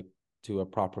up like to a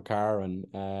proper car." And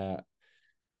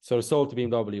so the sold to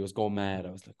BMW, was going mad. I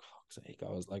was like, fuck's sake.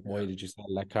 I was like, why did you sell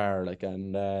that car? Like,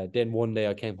 and then one day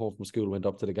I came home from school, went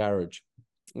up to the garage,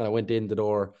 and I went in the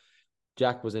door.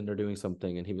 Jack was in there doing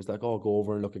something, and he was like, "Oh, go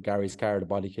over and look at Gary's car. The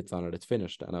body kit's on it. It's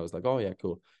finished." And I was like, "Oh yeah,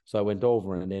 cool." So I went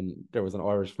over, and then there was an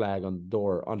Irish flag on the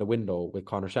door, on the window, with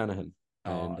Conor Shanahan.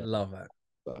 Oh, I love that.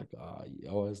 Like,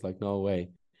 I was like, no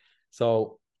way.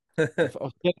 So I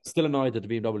was still annoyed that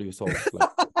the BMW was sold.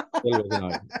 Like, still was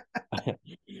annoyed.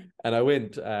 And I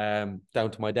went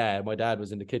down to my dad. My dad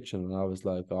was in the kitchen, and I was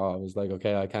like,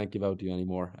 okay, I can't give out to you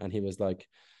anymore. And he was like,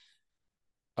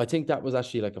 I think that was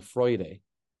actually like a Friday,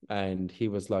 and he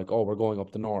was like, "Oh, we're going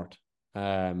up the north.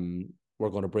 We're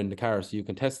going to bring the car so you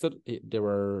can test it." They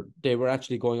were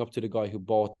actually going up to the guy who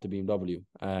bought the BMW.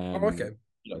 Okay.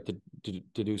 You know,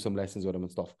 to do some lessons with him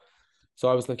and stuff. So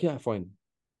I was like, "Yeah, fine."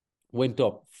 Went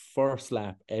up, first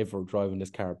lap ever driving this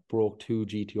car, broke 2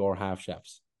 GTR half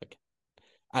shafts, like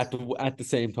at the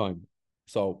same time.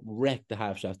 So wrecked the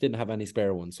half shafts, didn't have any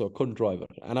spare ones, so I couldn't drive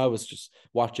it. And I was just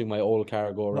watching my old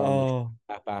car go around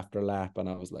lap after lap, and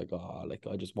I was like, "Oh, like,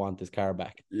 I just want this car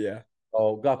back." Yeah.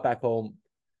 So got back home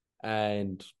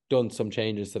and done some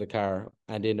changes to the car,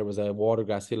 and then there was a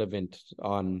Watergrass Hill event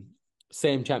on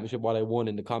same championship what I won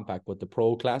in the compact, but the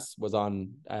pro class was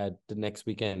on the next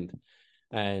weekend.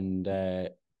 And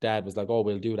dad was like, "Oh,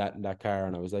 we'll do that in that car."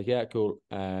 And I was like, "Yeah, cool."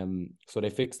 So they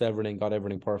fixed everything, got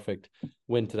everything perfect,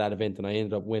 went to that event, and I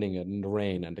ended up winning it in the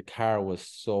rain. And the car was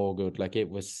so good. Like, it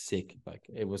was sick. Like,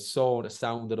 it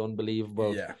sounded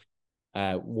unbelievable. Yeah.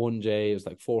 1J, it was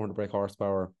like 400 brake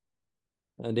horsepower.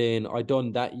 And then I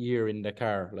done that year in the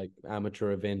car, like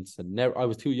amateur events, and I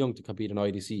was too young to compete in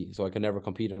IDC, so I could never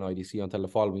compete in IDC until the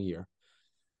following year.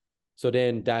 So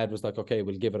then dad was like, "Okay,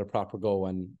 we'll give it a proper go."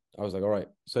 And I was like, "All right."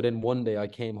 So then one day I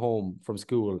came home from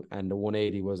school, and the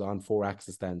 180 was on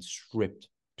 4-axis stand, stripped.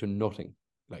 to nothing.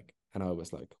 Like, and I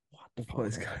was like, what the fuck? What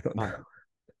is going on now?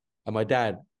 And my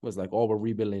dad was like, oh, we're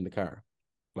rebuilding the car.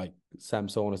 Like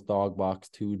Samsonite dog box,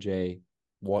 2J,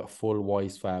 full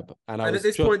Weiss fab. And And at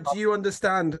this point, do you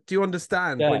understand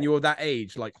when you're that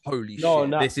age, like, holy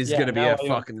shit, this is going to be a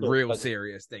fucking real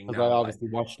serious thing now? I obviously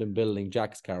watched him building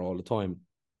Jack's car all the time.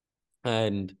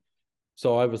 And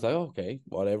so I was like, okay,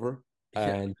 whatever.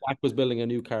 And Jack was building a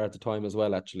new car at the time as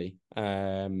well, actually,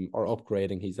 or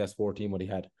upgrading his S14, what he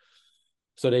had.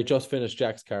 So they just finished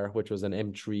Jack's car, which was an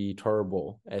M3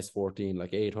 Turbo S14,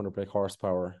 like 800 brake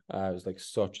horsepower. It was like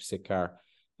such a sick car.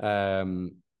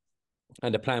 And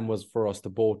the plan was for us to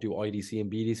both do IDC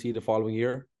and BDC the following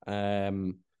year.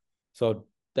 So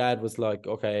Dad was like,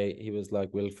 okay, he was like,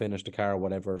 we'll finish the car or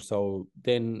whatever. So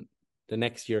then the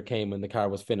next year came when the car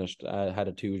was finished, had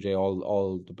a 2J,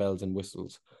 all the bells and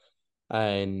whistles,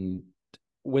 and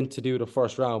went to do the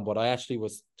first round, but I actually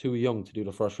was too young to do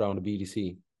the first round of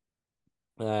BDC.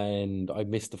 And I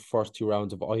missed the first 2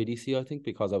 rounds of IDC, I think,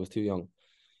 because I was too young.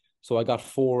 So I got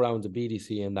 4 rounds of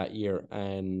BDC in that year,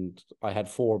 and I had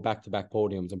 4 back-to-back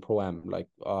podiums in Pro-Am. Like,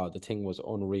 the thing was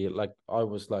unreal. Like, I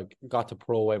was like, got to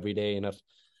pro every day in it.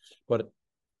 But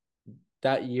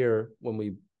that year, when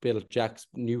we built Jack's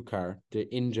new car,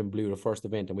 the engine blew the first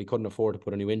event, and we couldn't afford to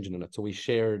put a new engine in it. So we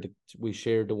shared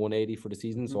the 180 for the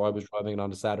season. So I was driving it on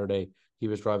the Saturday, he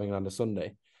was driving it on the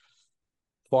Sunday.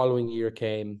 Following year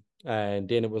came, and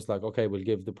then it was like, okay, we'll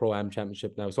give the Pro-Am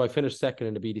championship now. So I finished second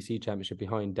in the BDC championship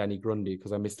behind Danny Grundy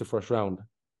because I missed the first round.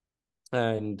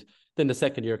 And then the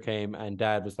second year came, and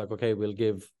Dad was like, okay, we'll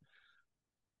give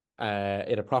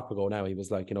it a proper go now. He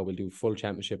was like, we'll do full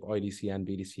championship, IDC and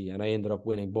BDC. And I ended up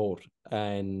winning both.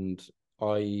 And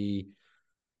I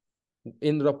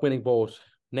ended up winning both.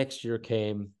 Next year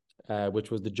came,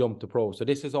 which was the jump to pro. So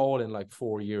this is all in like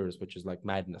 4 years, which is like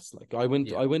madness. Like I went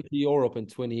to Europe in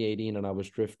 2018, and I was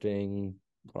drifting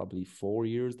probably 4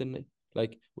 years, didn't I?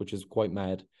 Like, which is quite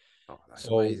mad. Oh, that's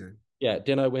amazing. Yeah,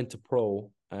 then I went to pro,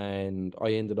 and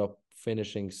I ended up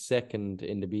finishing second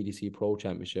in the BDC Pro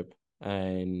Championship.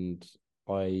 And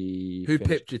who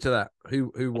pipped you to that?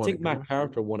 Who won? I think Matt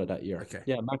Carter won it that year. Okay.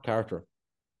 Yeah, Matt Carter.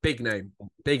 Big name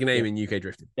in UK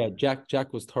drifting. Yeah,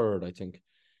 Jack was third, I think.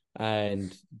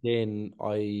 And then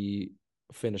I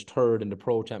finished third in the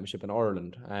Pro Championship in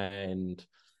Ireland. And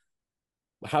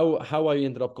how I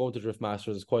ended up going to Drift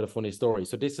Masters is quite a funny story.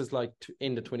 So this is like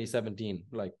in the 2017,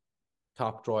 like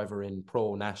top driver in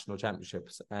Pro National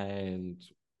Championships, and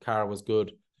car was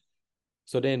good.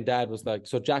 So then Dad was like,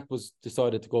 so Jack was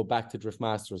decided to go back to Drift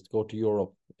Masters, to go to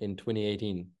Europe in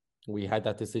 2018. We had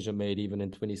that decision made even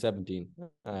in 2017,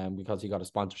 because he got a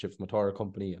sponsorship from a tire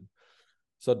company. And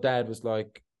so Dad was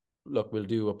like, look, we'll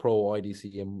do a Pro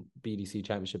IDC and BDC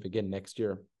championship again next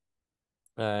year.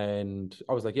 And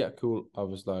I was like, yeah, cool. I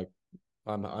was like,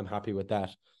 I'm happy with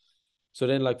that. So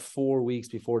then, like 4 weeks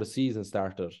before the season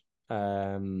started,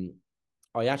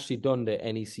 I actually done the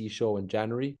NEC show in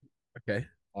January. Okay.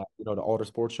 The Auto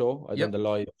Sports show. I done the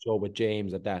live show with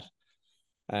James at that.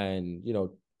 And,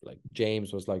 like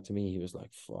James was like to me, he was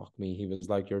like, fuck me. He was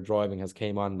like, your driving has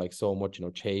came on like so much,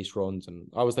 chase runs. And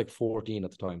I was like 14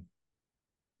 at the time.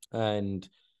 And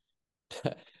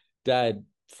Dad,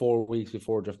 4 weeks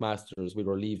before Drift Masters, we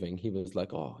were leaving. He was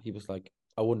like,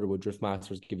 I wonder would Drift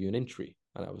Masters give you an entry?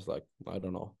 And I was like, I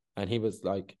don't know. And he was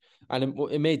like, and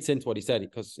it made sense what he said,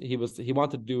 because he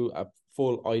wanted to do a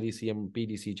full IDC and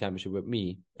BDC championship with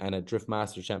me and a Drift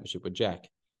Masters championship with Jack.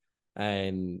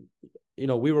 And,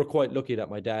 we were quite lucky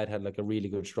that my dad had like a really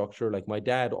good structure. Like my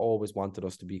dad always wanted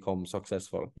us to become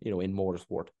successful, in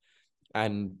motorsport.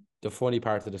 And the funny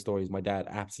part of the story is my dad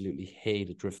absolutely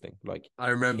hated drifting. Like I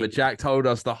remember Jack told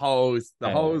us the whole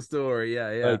story.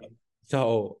 Yeah.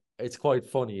 So it's quite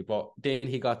funny, but then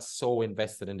he got so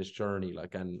invested in this journey,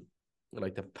 and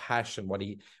the passion,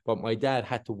 but my dad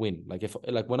had to win.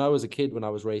 Like when I was a kid, when I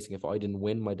was racing, if I didn't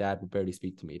win, my dad would barely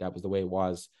speak to me. That was the way it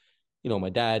was.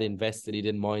 My dad invested, he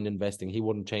didn't mind investing. He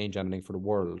wouldn't change anything for the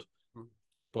world,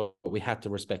 but we had to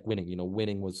respect winning.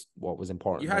 Winning was what was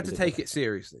important. You had to take it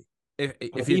seriously.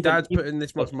 If your dad's putting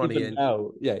this much money in.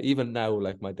 Even now,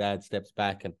 like my dad steps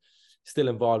back and still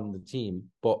involved in the team.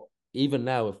 But even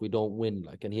now, if we don't win,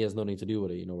 and he has nothing to do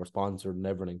with it, we're sponsored and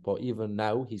everything. But even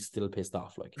now, he's still pissed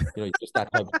off. He's just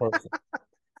that type of person.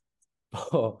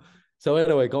 So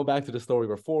anyway, going back to the story,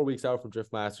 we're 4 weeks out from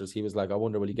Drift Masters. He was like, I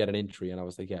wonder, will he get an entry? And I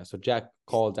was like, yeah. So Jack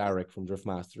called Eric from Drift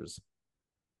Masters,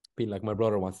 being like, my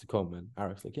brother wants to come. And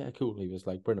Eric's like, yeah, cool. He was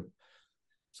like, bring him.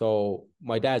 So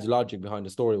my dad's logic behind the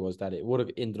story was that it would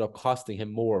have ended up costing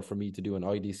him more for me to do an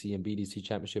IDC and BDC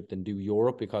championship than do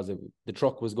Europe, because the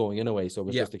truck was going anyway. So it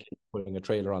was just a kid putting a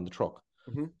trailer on the truck.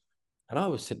 And I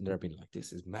was sitting there being like,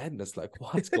 this is madness. Like,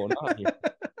 what's going on here?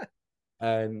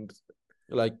 And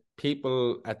like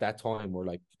people at that time were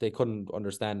like, they couldn't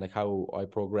understand like how I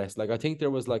progressed. Like, I think there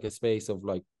was like a space of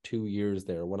like 2 years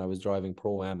there when I was driving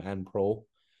Pro-Am and Pro.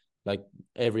 Like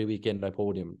every weekend I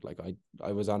podiumed. Like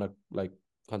I was on a like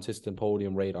consistent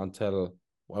podium rate until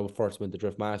I first went to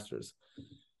Drift Masters.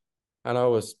 And I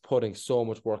was putting so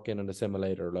much work in on the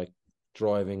simulator, like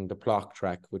driving the Plock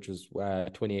track, which was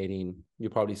 2018.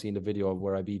 You've probably seen the video of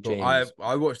where I beat James.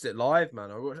 I watched it live, man.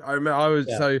 I remember I was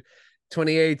so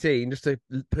 2018. Just to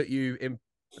put you in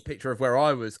a picture of where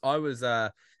I was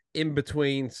in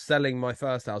between selling my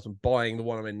first house and buying the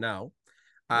one I'm in now.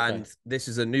 And this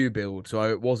is a new build, so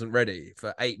it wasn't ready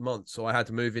for 8 months. So I had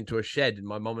to move into a shed in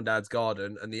my mum and dad's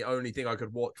garden, and the only thing I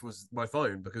could watch was my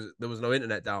phone because there was no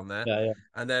internet down there.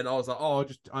 And then I was like, oh,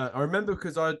 I remember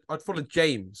because I'd followed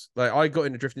James. Like I got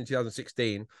into drifting in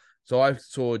 2016, so I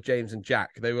saw James and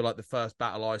Jack. They were like the first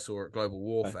battle I saw at Global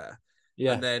Warfare.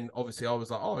 Yeah. And then obviously I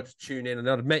was like, oh, I just tune in, and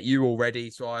I'd met you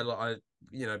already, so I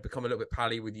become a little bit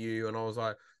pally with you, and I was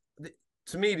like.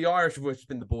 To me, the Irish have always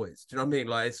been the boys. Do you know what I mean?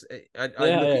 Like, I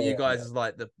look at you guys as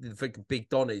like the big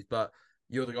Donnies, but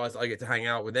you're the guys that I get to hang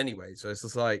out with anyway. So it's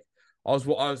just like I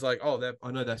was like, oh,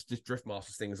 I know that's just Drift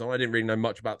Masters things. I didn't really know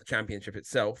much about the championship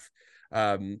itself,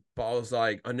 but I was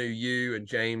like, I knew you and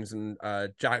James and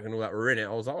Jack and all that were in it. I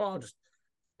was like, oh,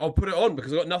 I'll put it on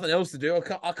because I've got nothing else to do.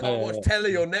 I can't watch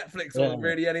telly or Netflix or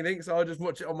really anything, so I'll just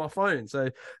watch it on my phone. So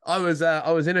I was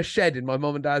in a shed in my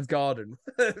mum and dad's garden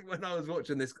when I was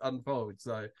watching this unfold.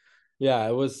 So yeah,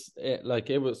 it was.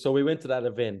 So we went to that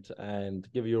event, and to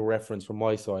give you a reference from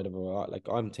my side of it, like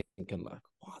I'm thinking like,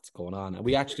 what's going on? And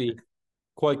we actually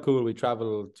quite cool. We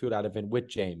traveled to that event with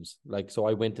James. Like, so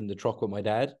I went in the truck with my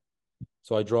dad.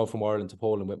 So I drove from Ireland to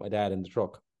Poland with my dad in the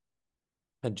truck,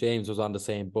 and James was on the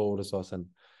same boat as us. And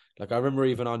like, I remember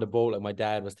even on the boat, like my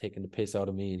dad was taking the piss out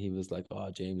of me, and he was like,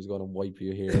 oh, James is going to wipe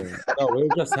you here. And, no, we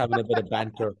were just having a bit of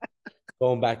banter,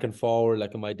 going back and forward.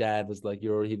 Like, and my dad was like,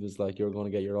 you're going to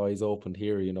get your eyes opened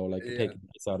here, you know, like you're taking the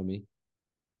piss out of me.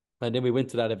 And then we went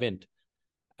to that event,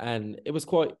 and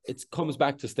it comes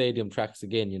back to stadium tracks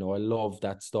again. You know, I love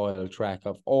that style track.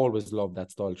 I've always loved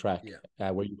that style track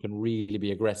where you can really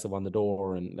be aggressive on the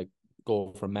door and like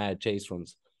go for mad chase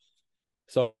runs.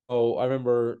 So I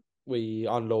remember we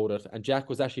unloaded, and Jack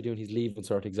was actually doing his leaving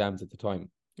cert exams at the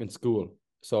time in school.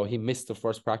 So he missed the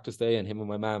first practice day, and him and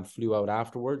my mom flew out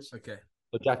afterwards. Okay.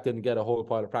 But Jack didn't get a whole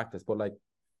pile of practice. But like,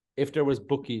 if there was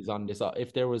bookies on this,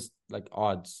 if there was like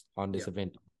odds on this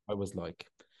event, I was like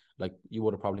you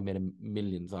would have probably made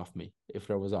millions off me if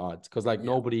there was odds. Because like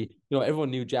nobody, you know, everyone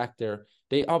knew Jack there.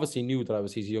 They obviously knew that I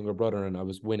was his younger brother and I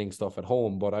was winning stuff at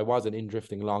home, but I wasn't in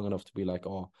drifting long enough to be like,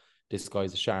 oh, this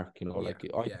guy's a shark, you know, like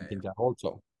I think that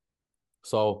also.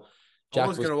 So Jack I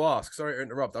was going to ask, sorry to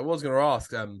interrupt. I was going to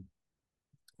ask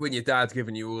when your dad's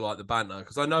giving you all like the banter,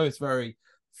 because I know it's very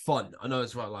fun. I know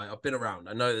it's like I've been around.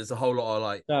 I know there's a whole lot of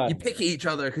like you pick at each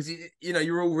other because you know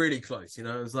you're all really close. You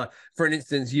know, it's like for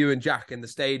instance, you and Jack in the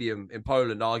stadium in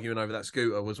Poland arguing over that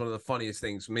scooter was one of the funniest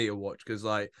things for me to watch because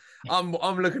like I'm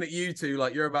looking at you two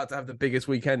like you're about to have the biggest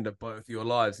weekend of both your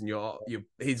lives and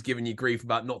he's giving you grief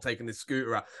about not taking this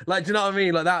scooter out. Like, do you know what I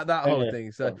mean? Like that whole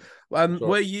thing. So, sure.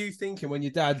 Were you thinking when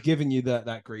your dad's giving you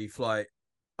that grief like,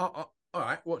 all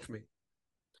right, watch me?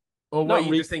 Or were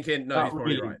you just thinking, no, he's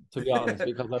probably right? To be honest,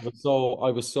 because I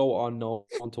was so unknown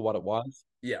to what it was.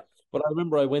 Yeah. But I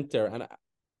remember I went there and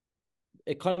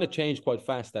it kind of changed quite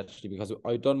fast actually because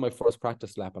I'd done my first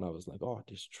practice lap and I was like, oh,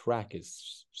 this track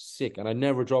is sick. And I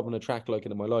never drove on a track like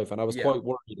it in my life. And I was quite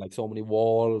worried, like so many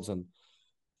walls. And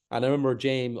I remember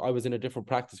James, I was in a different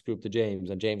practice group to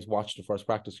James and James watched the first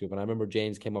practice group. And I remember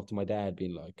James came up to my dad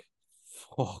being like,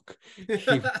 fuck.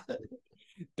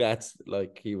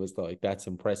 He was like, that's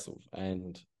impressive.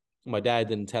 And my dad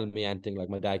didn't tell me anything. Like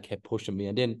my dad kept pushing me.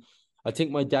 And then I think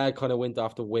my dad kind of went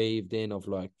off the wave then of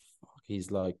like, fuck,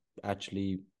 he's like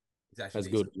actually as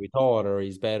good as we thought, or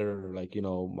he's better. Like, you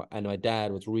know, and my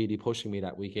dad was really pushing me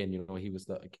that weekend. You know, he was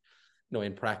like, you know,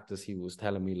 in practice, he was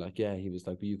telling me like, yeah, he was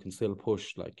like, but you can still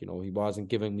push. Like, you know, he wasn't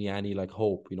giving me any like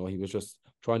hope. You know, he was just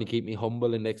trying to keep me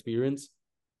humble in the experience.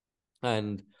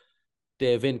 And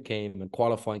the event came and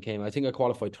qualifying came. I think I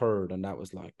qualified third, and I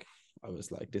was like,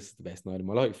 this is the best night of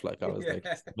my life. Like, I was like,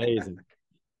 it's amazing.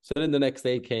 So then the next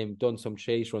day came, done some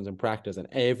chase runs in practice, and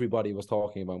everybody was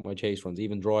talking about my chase runs.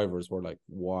 Even drivers were like,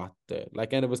 what the,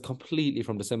 like, and it was completely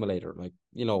from the simulator. Like,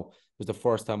 you know, it was the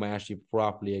first time I actually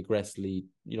properly, aggressively,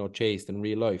 you know, chased in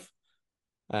real life.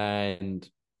 And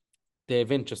the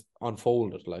event just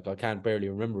unfolded. Like, I can't barely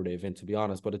remember the event, to be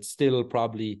honest, but it's still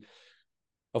probably,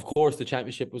 of course, the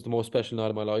championship was the most special night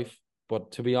of my life.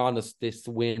 But to be honest, this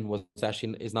win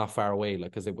is not far away,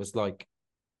 like, because it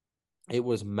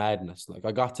was madness. Like,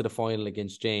 I got to the final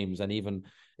against James, and even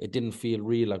it didn't feel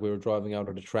real. Like, we were driving out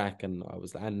of the track, and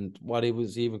what it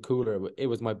was even cooler, it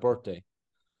was my birthday.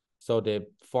 So the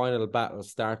final battle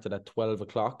started at 12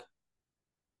 o'clock,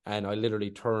 and I literally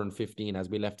turned 15 as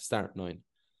we left the start line.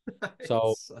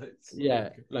 So yeah,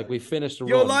 like, we finished the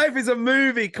Your run. life is a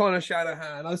movie, Conor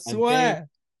Shanahan. I swear.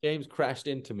 James crashed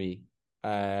into me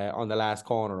on the last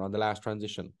corner, on the last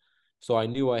transition. So I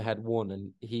knew I had won,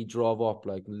 and he drove up,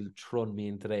 like, thrown me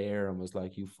into the air and was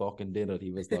like, "You fucking did it." He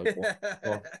was like, "What the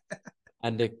fuck?"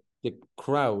 And the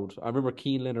crowd, I remember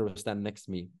Keane Linner was standing next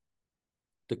to me.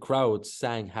 The crowd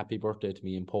sang happy birthday to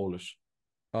me in Polish.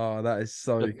 Oh, that is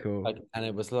so cool. Like, and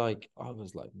it was like, I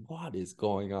was like, what is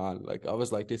going on? Like, I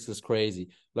was like, this is crazy.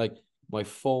 Like, my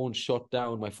phone shut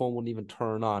down. My phone wouldn't even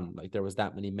turn on. Like, there was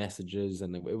that many messages,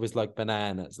 and it was like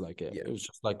bananas. Like, it was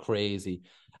just like crazy.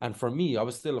 And for me, I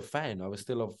was still a fan. I was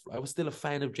still a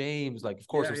fan of James. Like, of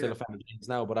course, I'm still a fan of James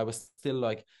now, but I was still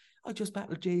like, I just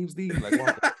battled James Dean. Like,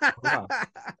 what?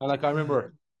 And like, I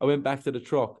remember I went back to the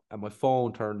truck, and my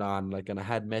phone turned on, like, and I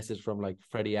had message from, like,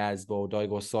 Freddie Asbo,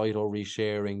 Daigo Saito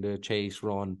resharing the chase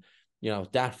run. You know,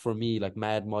 that for me, like,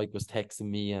 Mad Mike was texting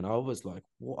me, and I was like,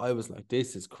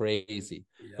 this is crazy.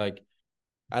 Yeah. Like,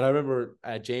 and I remember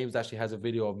James actually has a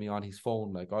video of me on his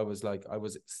phone. Like, I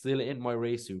was still in my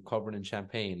race suit covered in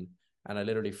champagne, and I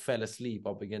literally fell asleep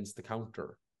up against the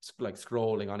counter, like,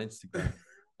 scrolling on Instagram,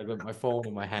 like, with my phone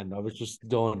in my hand. I was just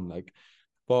done. Like,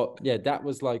 but yeah, that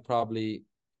was like probably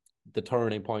the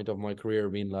turning point of my career,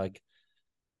 being like,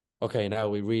 okay, now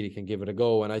we really can give it a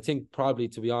go. And I think probably,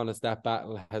 to be honest, that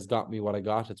battle has got me what I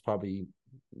got. It's probably,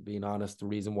 being honest, the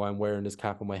reason why I'm wearing this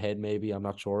cap on my head. Maybe, I'm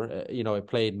not sure. It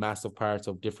played massive parts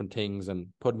of different things and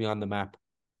put me on the map.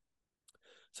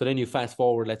 So then you fast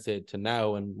forward, let's say, to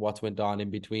now, and what's went on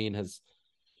in between has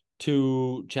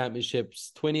 2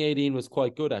 championships. 2018 was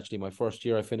quite good, actually. My first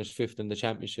year, I finished 5th in the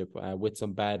championship, with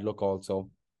some bad luck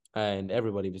also. And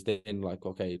everybody was then like,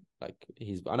 okay, like,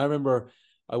 and I remember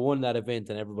I won that event,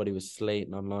 and everybody was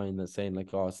slating online and saying, like,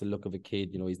 oh, it's the look of a kid,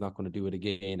 he's not going to do it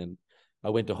again. And I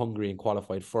went to Hungary and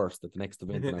qualified first at the next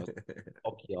event, and I was like,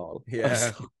 fuck y'all.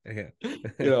 Yeah.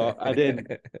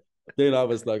 And then I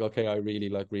was like, okay, I really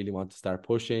want to start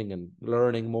pushing and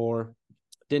learning more.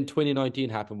 Then 2019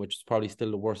 happened, which is probably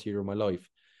still the worst year of my life.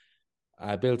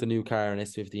 I built a new car, an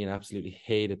S15, absolutely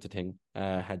hated the thing.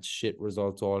 Had shit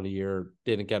results all year,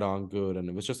 didn't get on good, and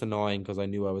it was just annoying because I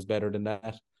knew I was better than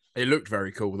that. It looked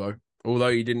very cool, though. Although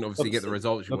you didn't obviously get the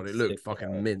results you wanted, it looked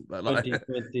fucking mint. Like,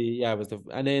 2020,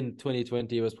 and then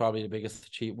 2020 was probably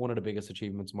one of the biggest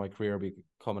achievements of my career,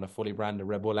 becoming a fully branded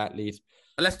Red Bull athlete.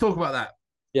 Let's talk about that.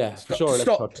 Yeah, stop, sure.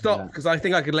 Stop, because I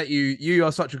think I could let you. You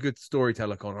are such a good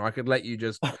storyteller, Conor. I could let you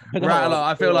just rattle up.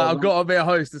 I feel like I've got to be a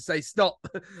host to say stop.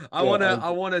 I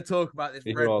wanna talk about this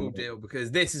Red Bull deal,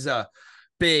 because this is a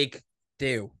big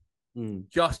deal.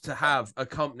 Just to have a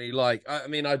company like, I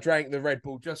mean, I drank the Red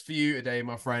Bull just for you today,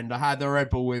 my friend. I had the Red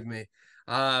Bull with me.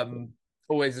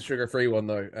 Always the sugar-free one,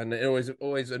 though, and it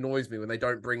always annoys me when they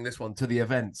don't bring this one to the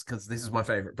events, because this is my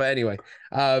favorite. But anyway,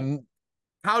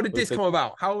 how did this come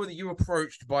about? How were you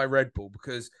approached by Red Bull?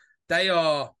 Because they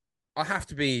are, I have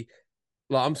to be,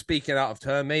 like, I'm speaking out of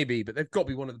turn maybe, but they've got to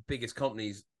be one of the biggest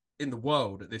companies in the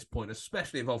world at this point,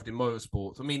 especially involved in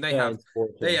motorsports. I mean, they have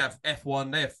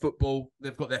F1, they have football,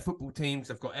 they've got their football teams,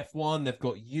 they've got F1, they've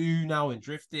got you now in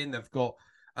drifting, they've got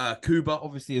Kuba,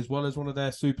 obviously, as well as one of their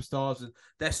superstars, and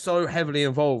they're so heavily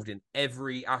involved in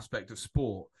every aspect of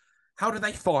sport. How do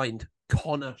they find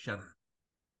Conor Shanahan?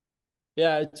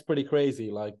 Yeah, it's pretty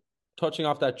crazy. Like, touching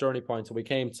off that journey point, so we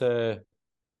came to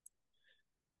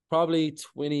probably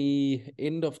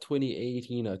end of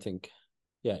 2018, I think.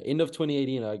 Yeah, end of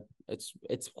 2018.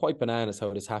 It's quite bananas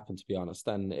how this happened, to be honest.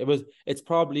 And it's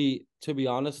probably, to be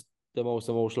honest, the most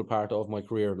emotional part of my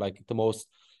career. Like,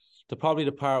 probably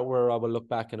the part where I will look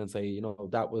back and say,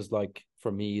 that was, like,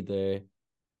 for me, the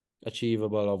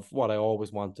achievable of what I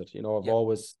always wanted. I've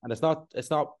always, and it's not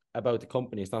about the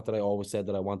company. It's not that I always said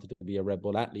that I wanted to be a Red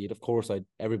Bull athlete. Of course,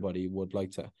 everybody would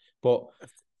like to, but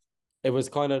it was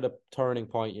kind of the turning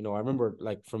point. I remember,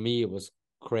 like, for me, it was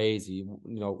crazy,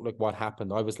 like, what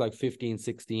happened. I was like 15,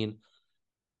 16,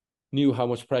 knew how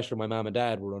much pressure my mom and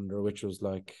dad were under, which was,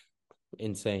 like,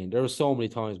 insane. There were so many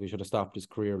times we should have stopped his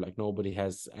career. Like, nobody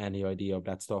has any idea of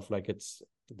that stuff. Like, it's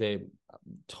the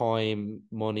time,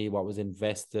 money, what was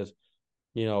invested.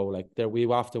 Like, we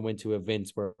often went to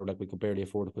events where, like, we could barely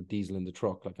afford to put diesel in the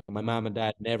truck. Like, my mom and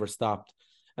dad never stopped,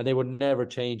 and they would never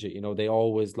change it. They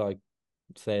always, like,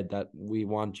 said that we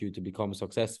want you to become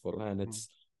successful, and it's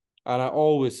And I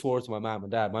always swore to my mom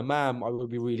and dad. My mom, I would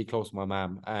be really close to my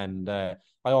mom. And I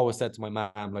always said to my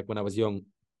mom, like when I was young,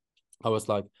 I was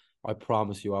like, I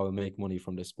promise you I will make money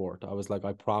from this sport. I was like,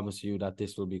 I promise you that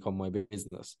this will become my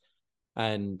business.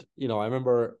 And, you know, I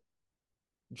remember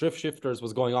Drift Shifters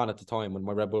was going on at the time when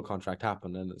my Red Bull contract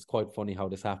happened. And it's quite funny how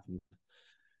this happened.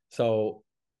 So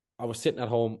I was sitting at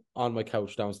home on my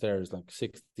couch downstairs, like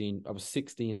 16. I was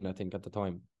 16, I think, at the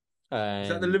time. Is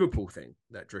that the Liverpool thing,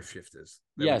 that Drift Shifters?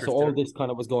 Yeah, so all this kind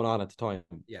of was going on at the time.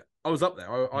 Yeah, I was up there.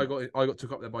 I got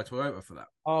took up there by Toyota for that.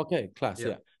 Oh, okay, class,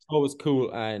 yeah. So it was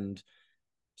cool. And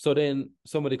so then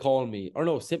somebody called me, or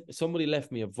no, somebody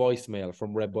left me a voicemail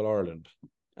from Red Bull Ireland.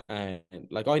 And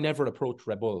like I never approached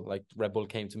Red Bull. Like Red Bull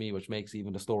came to me, which makes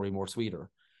even the story more sweeter.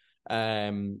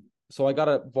 So I got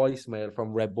a voicemail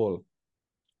from Red Bull,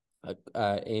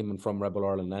 Eamon from Red Bull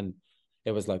Ireland, and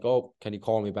it was like, "Oh, can you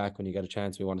call me back when you get a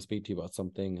chance? We want to speak to you about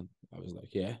something." And I was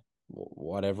like, "Yeah,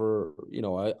 whatever." You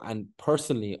know, and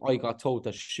personally, I got told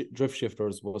that Drift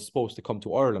Shifters was supposed to come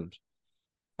to Ireland.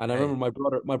 And I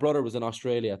remember my brother was in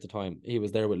Australia at the time. He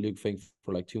was there with Luke Fink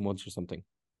for like 2 months or something.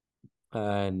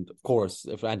 And of course,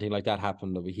 if anything like that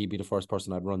happened, he'd be the first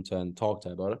person I'd run to and talk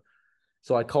to about it.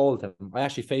 So I called him. I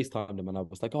actually FaceTimed him and I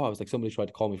was like, somebody tried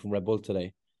to call me from Red Bull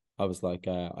today. I was like,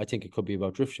 I think it could be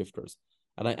about Drift Shifters.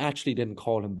 And I actually didn't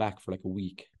call him back for like a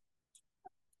week.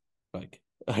 Like,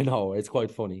 I know, it's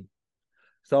quite funny.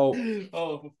 So,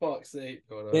 oh, for fuck's sake.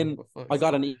 Then I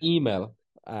got an email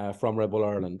from Red Bull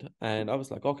Ireland, and I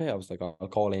was like, okay, I'll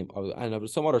call him. And there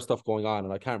was some other stuff going on,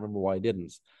 and I can't remember why I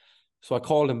didn't. So I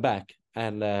called him back,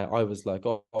 and I was like,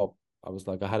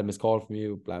 I had a missed call from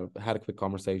you. I had a quick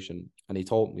conversation, and he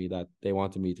told me that they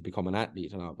wanted me to become an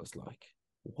athlete, and I was like,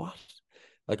 what?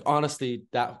 Like, honestly,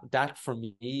 that for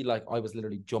me, like, I was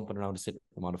literally jumping around to sit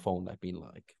on the phone, like, being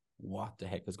like, what the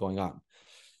heck is going on?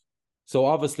 So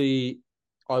obviously,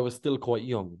 I was still quite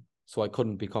young, so I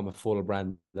couldn't become a full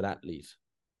branded athlete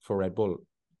for Red Bull.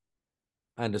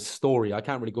 And the story, I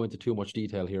can't really go into too much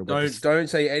detail here. But don't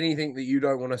say anything that you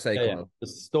don't want to say, Conor. The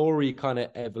story kind of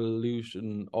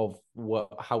evolution of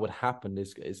how it happened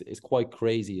is quite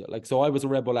crazy. Like, so I was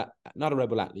not a Red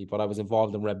Bull athlete, but I was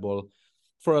involved in Red Bull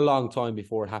for a long time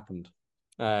before it happened.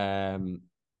 Got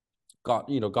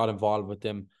involved with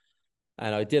them.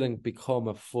 And I didn't become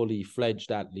a fully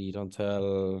fledged athlete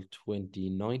until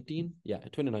 2019. Yeah,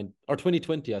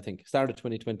 2020, I think. Started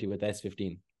 2020 with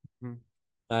S15.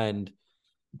 And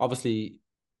obviously,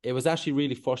 it was actually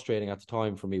really frustrating at the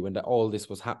time for me when all this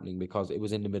was happening because it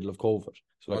was in the middle of COVID.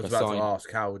 So, like, I was about to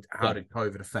ask, how did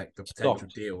COVID affect the potential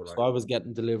deal? So I was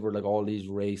getting delivered like all these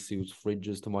race suits,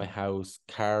 fridges to my house,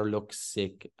 car looks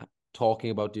sick, talking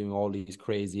about doing all these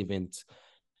crazy events.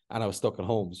 And I was stuck at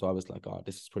home. So I was like, oh,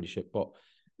 this is pretty shit. But,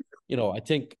 you know, I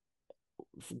think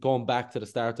going back to the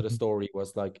start of the story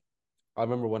was like, I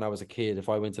remember when I was a kid, if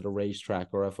I went to the racetrack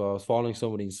or if I was following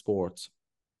somebody in sports,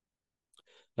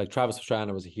 like Travis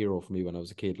Pastrana was a hero for me when I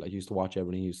was a kid. Like, I used to watch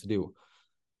everything he used to do.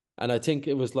 And I think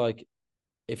it was like,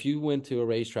 if you went to a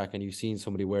racetrack and you've seen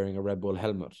somebody wearing a Red Bull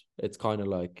helmet, it's kind of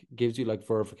like, gives you like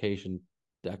verification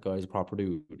that guy's a proper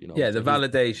dude, you know? Yeah, the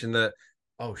validation that,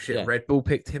 oh shit, Red Bull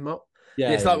picked him up.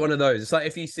 Yeah, it's like one of those. It's like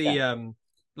if you see,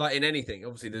 like in anything,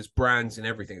 obviously there's brands and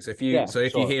everything. So if you,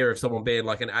 you hear of someone being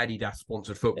like an Adidas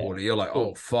sponsored footballer, you're like,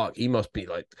 oh fuck, he must be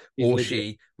like,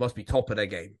 she must be top of their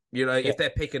game. You know, if they're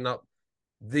picking up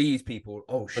these people,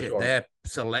 oh shit, they're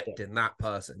selecting that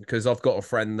person. Because I've got a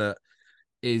friend that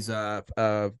is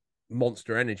a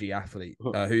Monster Energy athlete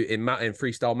who in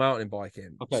freestyle mountain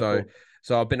biking. So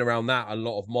I've been around that a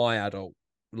lot of my adult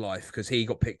life because he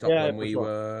got picked up when we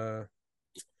were.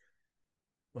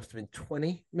 Must have been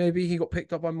 20, maybe. He got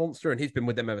picked up by Monster, and he's been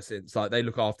with them ever since. Like, they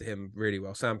look after him really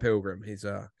well. Sam Pilgrim, he's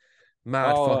a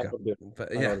mad fucker.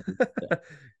 But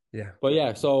yeah, But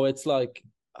yeah, so it's like,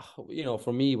 you know,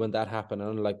 for me when that happened,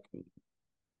 and like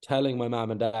telling my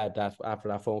mom and dad that after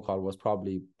that phone call was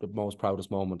probably the most proudest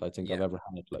moment I think I've ever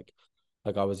had.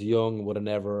 Like I was young, I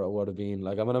would have been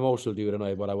like, I'm an emotional dude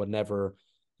and but I would never,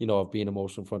 you know, have been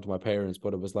emotional in front of my parents,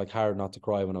 but it was like hard not to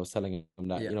cry when I was telling them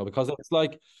that, you know, because it's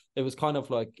like, it was kind of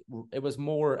like, it was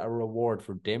more a reward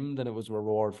for them than it was a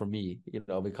reward for me, you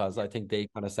know, because I think they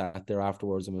kind of sat there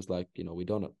afterwards and was like, you know, we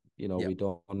done it, you know, we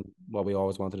done what we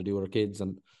always wanted to do with our kids.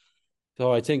 And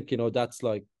so I think, you know, that's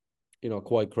like, you know,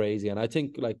 quite crazy. And I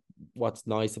think like what's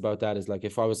nice about that is like,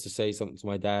 if I was to say something to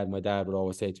my dad would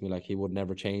always say to me, like, he would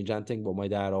never change anything. But my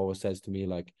dad always says to me,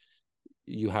 like,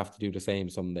 you have to do the same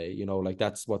someday, you know, like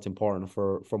that's what's important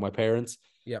for my parents.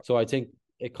 Yeah. So I think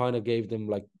it kind of gave them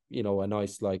like, you know, a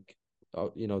nice, like,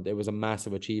 you know, there was a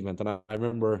massive achievement. And I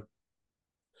remember,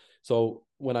 so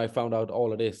when I found out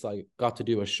all of this, I got to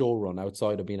do a show run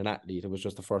outside of being an athlete. It was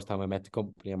just the first time I met the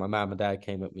company, and my mom and dad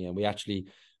came with me, and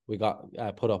we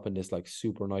got put up in this like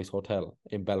super nice hotel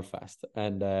in Belfast.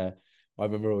 And I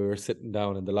remember we were sitting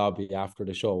down in the lobby after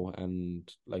the show,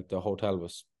 and like the hotel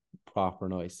was proper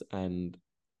nice, and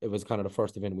it was kind of the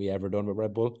first event we ever done with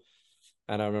Red Bull.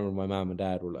 And I remember my mom and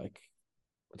dad were like,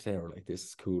 this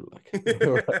is cool. Like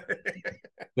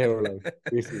they were like,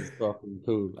 this is fucking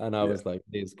cool. And I was like,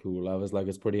 this is cool. I was like,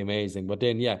 it's pretty amazing. But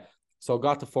then so I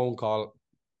got the phone call,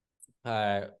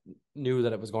 knew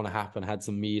that it was going to happen, had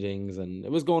some meetings, and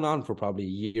it was going on for probably a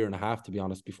year and a half, to be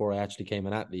honest, before I actually became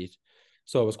an athlete.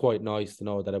 So it was quite nice to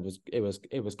know that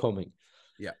it was coming.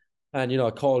 Yeah. And I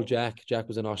called Jack. Jack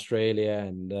was in Australia,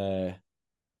 and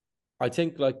I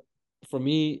think like for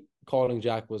me, calling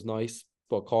Jack was nice,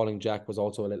 but calling Jack was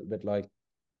also a little bit like,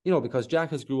 because Jack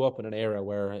has grew up in an era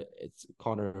where it's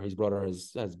Conor, his brother,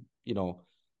 has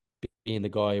being the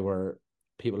guy where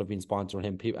people have been sponsoring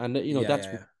him. People, and that's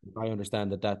I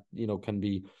understand that can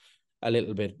be a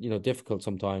little bit difficult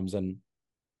sometimes. And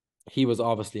he was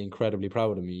obviously incredibly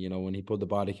proud of me. When he put the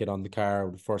body kit on the car,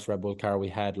 the first Red Bull car we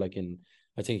had, like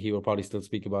I think he will probably still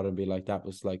speak about it and be like, that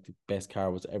was like the best car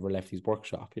was ever left his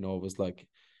workshop. It was like,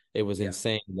 it was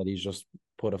insane that he's just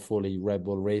put a fully Red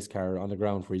Bull race car on the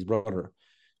ground for his brother.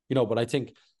 But I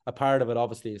think a part of it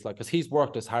obviously is like, because he's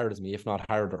worked as hard as me, if not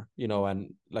harder,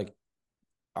 and like,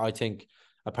 I think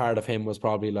a part of him was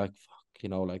probably like,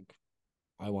 fuck, like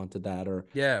I wanted that, or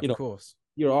of course.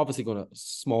 You're obviously going to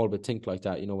small bit think like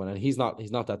that, and he's not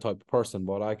that type of person,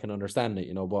 but I can understand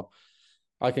it, but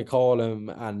I could call him,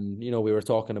 and we were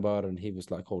talking about it, and he was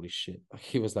like, holy shit.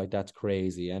 He was like, that's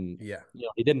crazy. And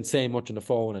he didn't say much on the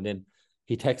phone, and then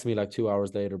he texted me like 2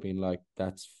 hours later being like,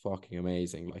 that's fucking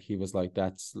amazing. Like he was like,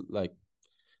 that's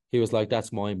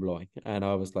mind blowing. And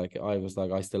I was like,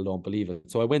 I still don't believe it.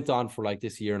 So I went on for like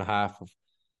this year and a half of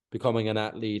becoming an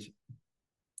athlete.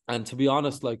 And to be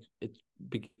honest, like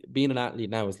being an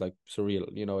athlete now is like surreal.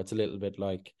 It's a little bit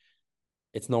like,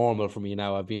 it's normal for me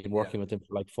now. I've been working with them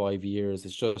for like 5 years.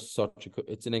 It's just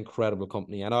it's an incredible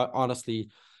company. And I honestly,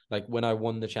 like when I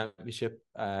won the championship,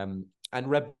 and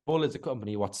Red Bull is a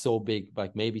company what's so big,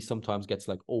 like maybe sometimes gets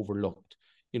like overlooked.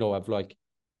 I've like,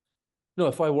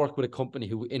 if I work with a company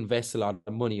who invests a lot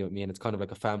of money with me, and it's kind of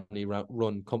like a family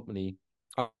run company,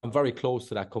 I'm very close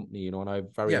to that company, and I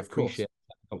very appreciate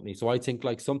that company. So I think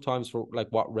like sometimes for like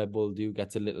what Red Bull do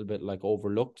gets a little bit like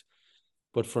overlooked.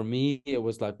 But for me, it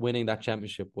was like winning that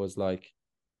championship was like,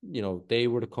 they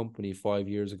were the company 5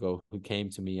 years ago who came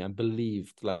to me and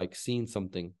believed, like seen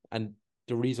something. And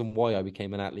the reason why I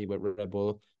became an athlete with Red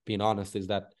Bull, being honest, is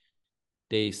that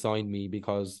they signed me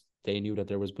because they knew that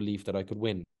there was belief that I could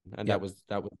win. And that was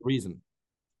the reason.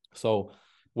 So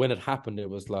when it happened, it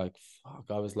was like, fuck,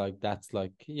 I was like, that's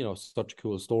like, such a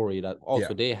cool story that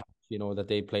also they have, that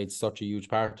they played such a huge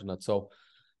part in it. So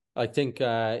I think,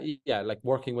 like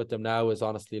working with them now is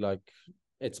honestly like,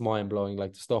 it's mind blowing.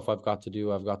 Like the stuff I've got to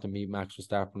do, I've got to meet Max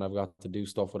Verstappen, I've got to do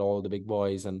stuff with all the big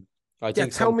boys. And I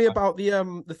think tell me about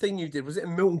the thing you did. Was it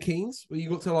in Milton Keynes where you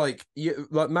got to like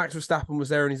Max Verstappen was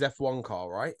there in his F1 car,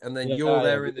 right? And then you're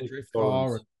there in the drift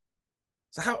car.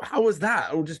 So how was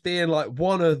that? Or just being like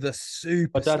one of the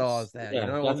superstars there,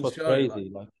 that's what's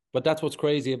crazy. Like, but that's what's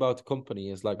crazy about the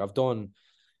company is like I've done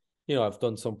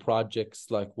some projects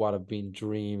like what have been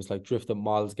dreams, like Drift at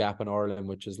Moll's Gap in Ireland,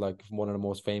 which is like one of the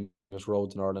most famous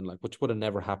roads in Ireland, like which would have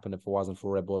never happened if it wasn't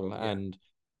for Red Bull. And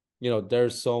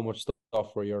there's so much stuff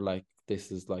where you're like, this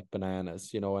is like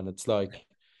bananas, and it's like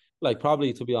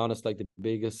probably, to be honest, like the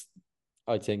biggest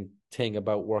I think thing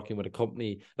about working with a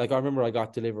company, like I remember I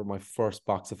got delivered my first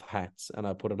box of hats and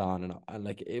I put it on, and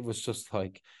like it was just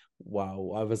like,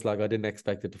 wow. I was like, I didn't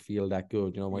expect it to feel that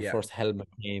good. My first helmet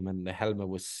came and the helmet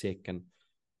was sick, and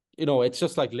it's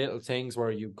just like little things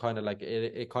where you kind of like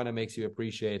it kind of makes you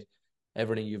appreciate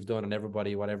everything you've done and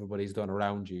what everybody's done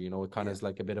around you. It kind of is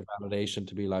like a bit of validation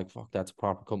to be like, fuck, that's a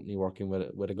proper company working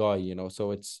with a guy,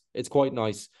 so it's quite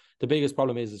nice. The biggest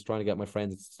problem is trying to get my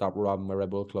friends to stop robbing my Red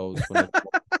Bull clothes when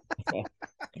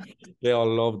they all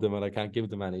love them and I can't give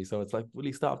them any, so it's like, will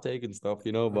you stop taking stuff,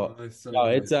 but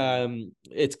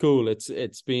it's cool.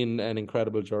 It's been an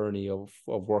incredible journey of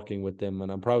working with them,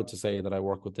 and I'm proud to say that I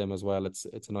work with them as well. It's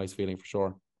a nice feeling for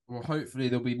sure. Well, hopefully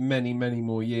there'll be many, many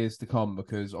more years to come,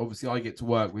 because obviously I get to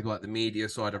work with like the media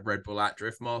side of Red Bull at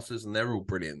Drift Masters, and they're all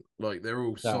brilliant. Like they're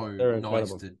all they're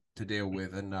nice to deal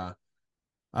with, and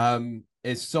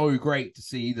it's so great to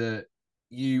see that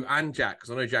you and Jack, because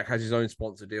I know Jack has his own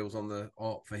sponsor deals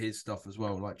for his stuff as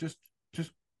well. Like just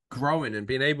growing and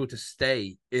being able to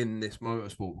stay in this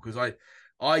motorsport, because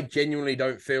I genuinely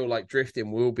don't feel like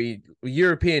drifting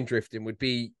European drifting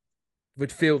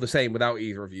would feel the same without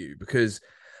either of you, because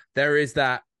there is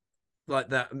that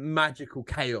magical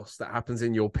chaos that happens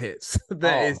in your pits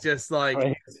that is just like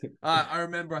I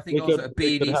remember, I think I was at a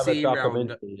BDC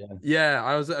round. Yeah,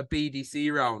 I was at a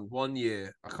BDC round one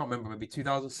year. I can't remember, maybe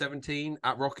 2017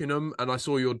 at Rockingham, and I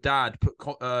saw your dad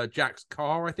put Jack's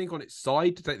car, I think, on its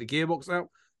side to take the gearbox out.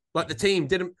 Like, the team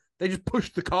didn't, they just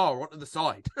pushed the car onto the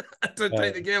side to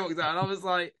take the gearbox out, and I was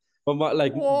like, but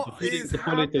the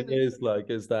funny thing is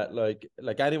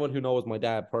that anyone who knows my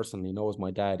dad personally knows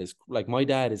my dad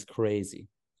is crazy.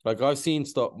 Like, I've seen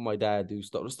stuff my dad do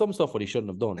some stuff what he shouldn't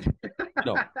have done, you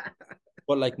know.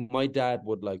 But like, my dad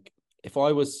would, like, if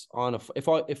I was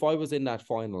in that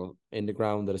final in the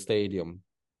ground at a stadium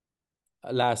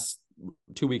last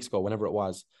 2 weeks ago, whenever it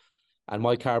was, and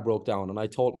my car broke down, and I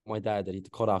told my dad that he had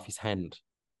to cut off his hand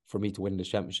for me to win this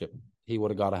championship, he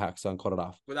would have got a hacksaw and cut it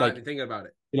off without even thinking about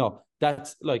it. You know,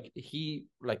 that's like,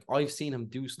 I've seen him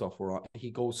do stuff where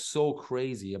he goes so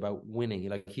crazy about winning.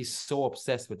 Like, he's so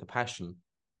obsessed with the passion.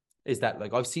 Is that,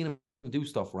 like, I've seen him do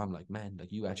stuff where I'm like, man,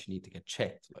 like, you actually need to get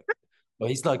checked. Like, but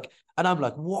he's like, and I'm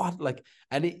like, what? Like,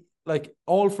 and it, like,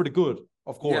 all for the good,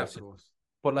 of course. Yeah, of course.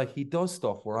 But like, he does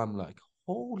stuff where I'm like,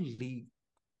 holy,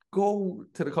 go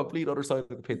to the complete other side of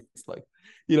the pits, like,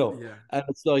 you know. Yeah. And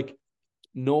it's like,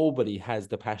 nobody has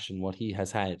the passion what he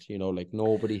has had, you know. Like,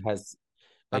 nobody has,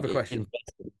 like, I have a question.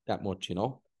 Invested that much, you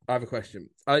know. I have a question.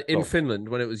 In Finland,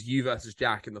 when it was you versus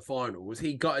Jack in the final, was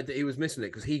he gutted that he was missing it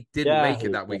because he didn't make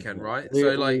it that weekend, right?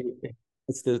 So, like,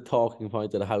 it's the talking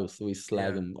point of the house. So we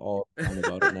slag him all on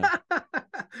about it now.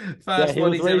 First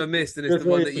one he's ever missed, and it's the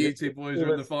one that you two boys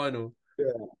were in the final.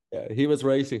 Yeah, he was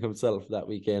racing himself that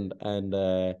weekend,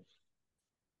 and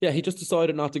he just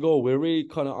decided not to go. We're really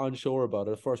kind of unsure about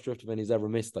it. The first drift event he's ever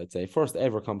missed, I'd say. First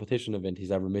ever competition event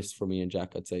he's ever missed for me and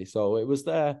Jack, I'd say. So it was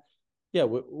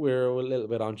we're a little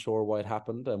bit unsure why it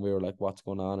happened, and we were like, what's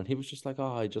going on? And he was just like,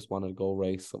 I just wanted to go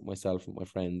race myself with my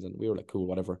friends, and we were like, cool,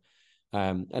 whatever.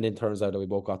 And it turns out that we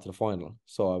both got to the final.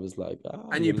 So I was like,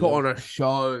 and you put on a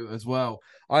show as well.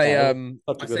 I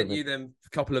sent you them a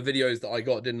couple of videos that I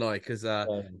got, didn't I? Because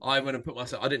I went and put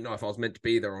myself. I didn't know if I was meant to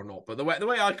be there or not. But the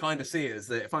way I kind of see it is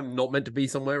that if I'm not meant to be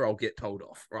somewhere, I'll get told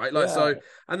off, right? Like, so,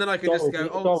 and then I can just go,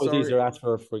 it's always easier to ask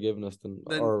for forgiveness than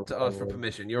to ask for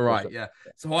permission. You're right, yeah.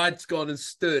 So I'd gone and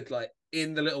stood like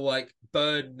in the little like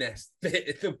bird nest bit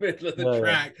in the middle of the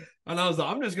track, and I was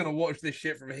like, I'm just gonna watch this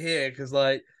shit from here because,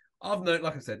 like, I've known,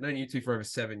 like I said, known you two for over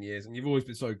 7 years, and you've always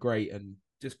been so great and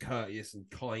just courteous and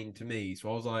kind to me. So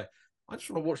I was like, I just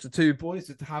want to watch the two boys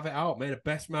to have it out, man. A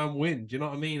best man win. Do you know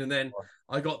what I mean? And then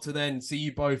I got to then see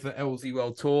you both at LZ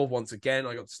World Tour once again.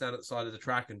 I got to stand at the side of the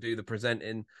track and do the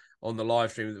presenting on the live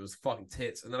stream. That was fucking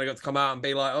tits. And then I got to come out and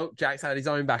be like, oh, Jack's had his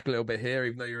own back a little bit here,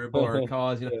 even though you're in borrowed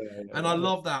cars, you know. And I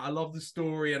love that. I love the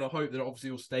story, and I hope that it obviously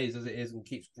all stays as it is and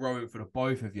keeps growing for the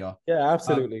both of you. Yeah,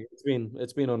 absolutely.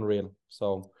 It's been unreal.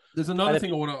 So there's another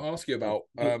thing I want to ask you about.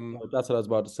 That's what I was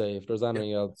about to say. If there's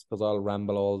anything else, because I'll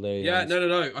ramble all day. Yeah,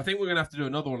 no. I think we're gonna have to do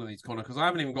another one of these, Conor, because I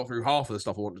haven't even got through half of the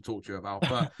stuff I want to talk to you about.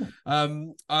 But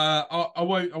I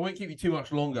won't keep you too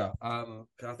much longer. Because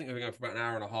I think we're going for about an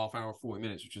hour and a half, hour 40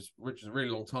 minutes, which is a really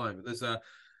long time. But there's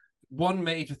one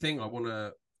major thing I want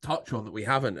to touch on that we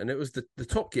haven't, and it was the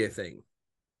Top Gear thing.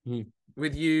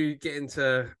 With you getting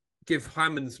to give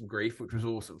Hammond some grief, which was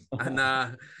awesome. And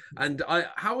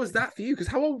how was that for you? Because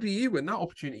how old were you when that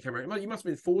opportunity came around? You must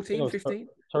have been 14, 15?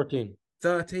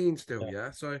 13 still,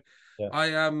 yeah. So I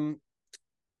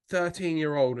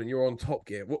 13-year-old, and you're on Top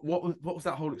Gear. What was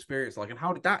that whole experience like, and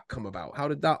how did that come about? How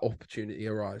did that opportunity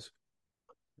arise?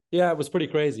 Yeah, it was pretty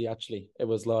crazy, actually. It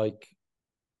was like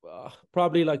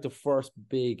probably like the first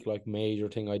big, like, major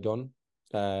thing I'd done.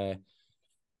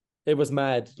 It was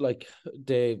mad. Like,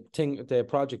 the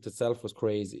project itself was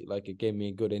crazy. Like, it gave me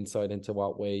a good insight into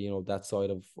what way, you know, that side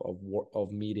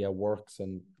of media works,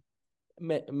 and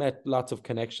met lots of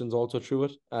connections also through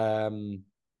it.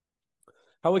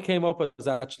 How it came up was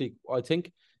actually,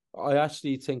 I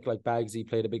actually think like Bagsy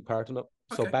played a big part in it.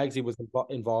 Okay. So Bagsy was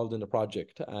involved in the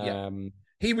project.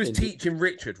 He was teaching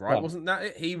Richard, right? Yeah. Wasn't that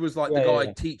it? He was like the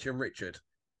guy teaching Richard.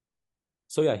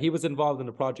 So yeah, he was involved in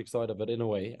the project side of it in a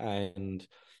way, and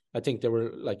I think they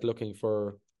were like looking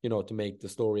for, you know, to make the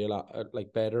story a lot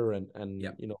like better and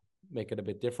you know, make it a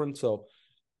bit different. So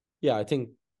yeah, I think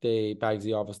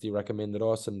Bagsy obviously recommended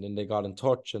us, and then they got in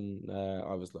touch, and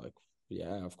I was like,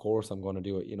 yeah, of course I'm going to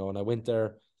do it, you know. And I went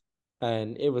there,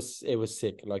 and it was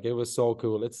sick. Like, it was so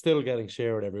cool. It's still getting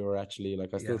shared everywhere, actually.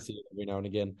 Like, I still see it every now and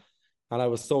again. And I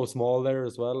was so small there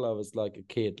as well. I was like a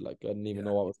kid. Like, I didn't even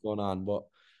know what was going on. But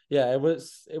yeah, it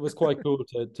was quite cool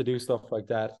to do stuff like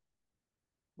that.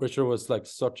 Richard was like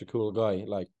such a cool guy,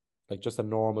 like just a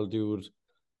normal dude.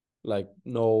 Like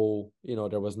no,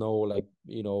 there was no like,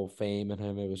 fame in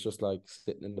him. It was just like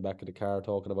sitting in the back of the car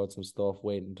talking about some stuff,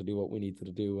 waiting to do what we needed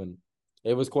to do. And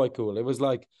it was quite cool.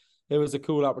 It was a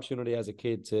cool opportunity as a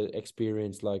kid to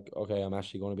experience like, okay, I'm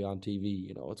actually going to be on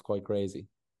TV. It's quite crazy.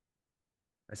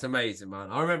 It's amazing,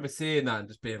 man. I remember seeing that and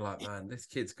just being like, man, this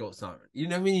kid's got something.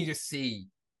 When you just see,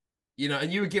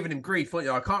 and you were giving him grief, weren't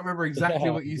you? I can't remember exactly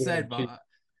what you said, but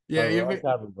yeah, I can't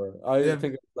remember. I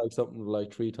think it's like something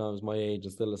like 3 times my age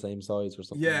and still the same size or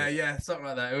something. Yeah, something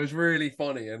like that. It was really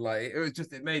funny, and like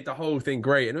it made the whole thing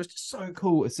great, and it was just so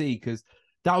cool to see, because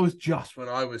that was just when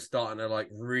I was starting to like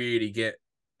really get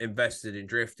invested in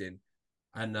drifting,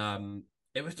 and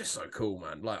it was just so cool,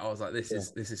 man. Like I was like, this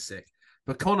is sick.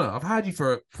 But Conor, I've had you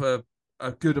for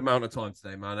a good amount of time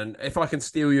today, man, and if I can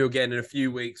steal you again in a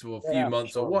few weeks or a few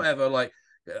months or whatever, like.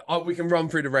 We can run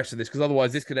through the rest of this, because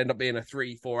otherwise this could end up being a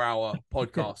 3-4 hour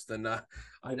podcast. And I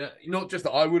know, not just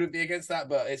that I wouldn't be against that,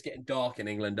 but it's getting dark in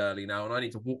England early now, and I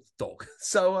need to walk the dog.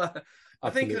 So I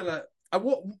think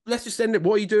let's just end it.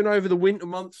 What are you doing over the winter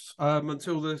months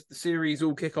until the series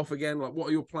all kick off again? Like, what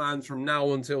are your plans from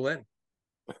now until then?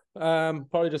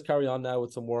 Probably just carry on now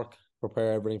with some work,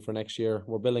 prepare everything for next year.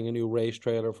 We're building a new race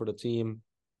trailer for the team,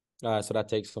 so that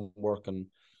takes some work, and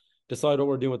decide what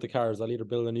we're doing with the cars. I'll either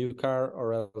build a new car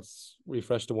or else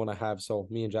refresh the one I have. So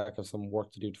me and Jack have some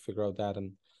work to do to figure out that.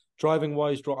 And driving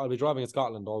wise, I'll be driving in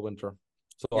Scotland all winter.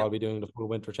 So I'll be doing the full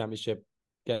winter championship,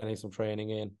 getting some training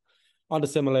in on the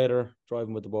simulator,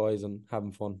 driving with the boys and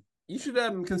having fun. You should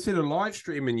consider live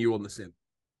streaming you on the sim,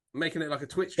 making it like a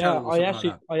Twitch channel.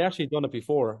 Yeah, I actually done it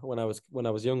before when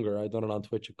I was younger. I done it on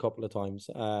Twitch a couple of times.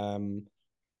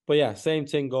 But yeah, same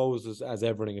thing goes as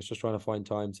everything. It's just trying to find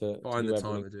time to find do the everything.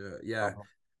 time to do it. Yeah.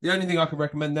 The only thing I could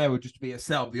recommend there would just be a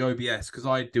set up the OBS, because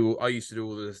I used to do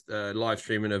all this live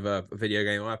streaming of a video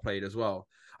game I played as well.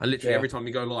 And literally every time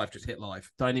you go live, just hit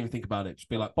live. Don't even think about it. Just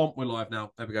be like, "Bomb, we're live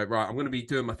now." There we go. Right, I'm going to be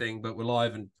doing my thing, but we're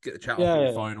live, and get the chat off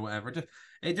your phone or whatever.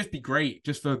 It'd just be great,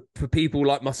 just for people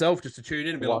like myself, just to tune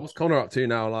in and be like, "What's Conor up to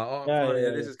now?" Like,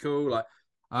 this is cool. Like,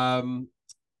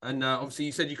 and obviously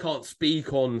you said you can't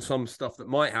speak on some stuff that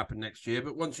might happen next year,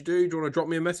 but once you do you want to drop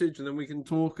me a message and then we can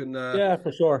talk? And yeah,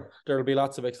 for sure. There'll be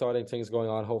lots of exciting things going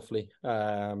on, hopefully.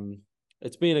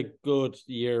 It's been a good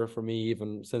year for me,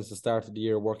 even since the start of the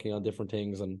year, working on different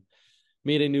things and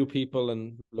meeting new people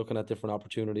and looking at different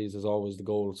opportunities is always the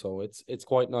goal. So it's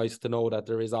quite nice to know that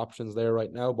there is options there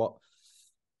right now. But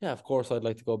yeah, of course, I'd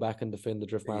like to go back and defend the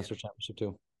Drift Master Championship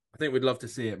too. I think we'd love to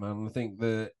see it, man. I think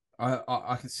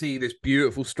I can see this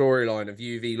beautiful storyline of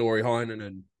UV Laurie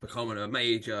Heinonen becoming a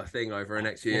major thing over the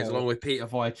next years, along with Peter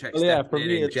Vicek, for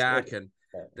me, and Jack.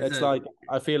 Like,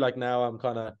 I feel like now I'm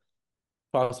kind of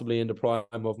possibly in the prime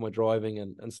of my driving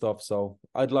and stuff. So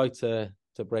I'd like to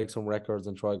break some records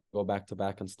and try to go back to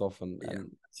back and stuff and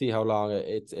see how long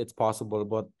it's possible.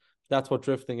 But that's what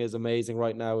drifting is amazing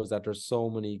right now, is that there's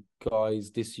so many guys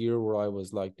this year where I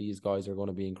was like, these guys are going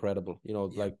to be incredible.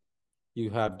 Like, you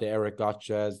have the Eric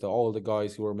Gotchas, all the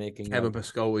guys who are making Kevin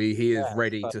Pascoli. He is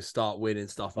ready to start winning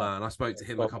stuff, man. I spoke to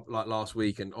him a couple last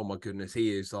week, and oh my goodness,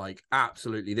 he is like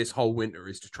absolutely. This whole winter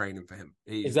is just training for him.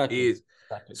 He is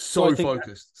so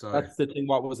focused. So that's the thing.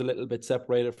 What was a little bit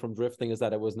separated from drifting is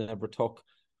that it was never took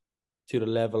to the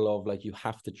level of like, you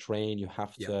have to train, you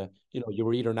have to, you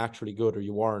were either naturally good or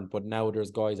you weren't. But now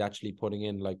there's guys actually putting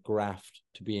in like graft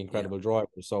to be incredible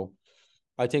drivers. So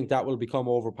I think that will become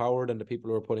overpowered, and the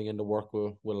people who are putting in the work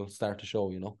will start to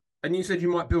show, And you said you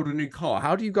might build a new car.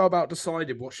 How do you go about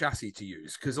deciding what chassis to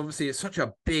use? Because obviously it's such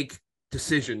a big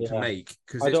decision to make,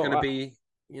 because it's going to be,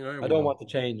 I don't want to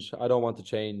change.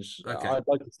 Okay. I'd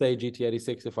like to stay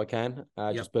GT86 if I can.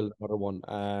 Just build another one.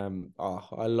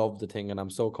 I love the thing, and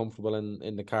I'm so comfortable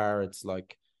in the car. It's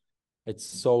like, it's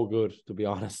so good, to be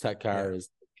honest. That car is,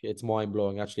 it's mind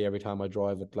blowing actually every time I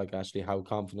drive it, like actually how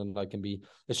confident I can be.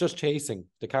 It's just chasing.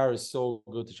 The car is so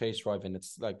good to chase driving.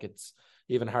 It's like, it's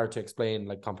even hard to explain,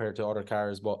 like, compared to other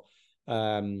cars. But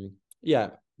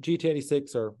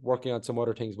GT86 are working on some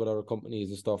other things with other companies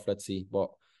and stuff. Let's see. But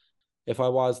if I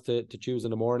was to choose in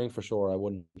the morning, for sure I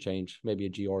wouldn't change. Maybe a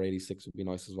GR86 would be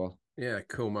nice as well. Yeah,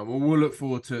 cool, man. Well, we'll look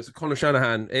forward to it. So Conor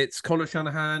Shanahan. It's Conor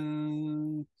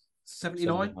Shanahan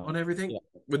 79 on everything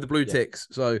with the blue ticks.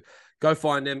 So go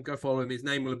find him, go follow him. His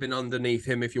name will have been underneath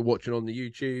him if you're watching on the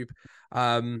YouTube.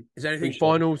 Is there anything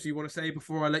finals you want to say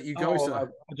before I let you go,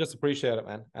 sir? I just appreciate it,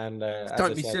 man. And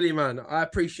don't be silly, man. I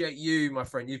appreciate you, my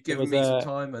friend. You've given me some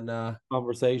time and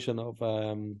conversation of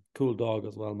cool dog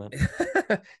as well, man.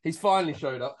 He's finally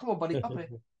showed up. Come on, buddy, up here.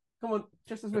 Come on,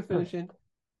 just as we're finishing.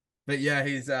 But yeah,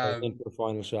 he's into the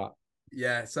final shot.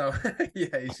 Yeah, so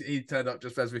yeah, he turned up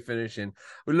just as we're finishing.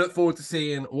 We look forward to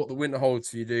seeing what the winter holds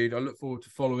for you, dude. I look forward to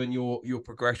following your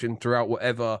progression throughout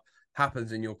whatever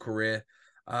happens in your career.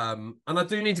 And I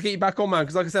do need to get you back on, man,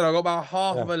 because like I said, I got about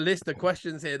half of a list of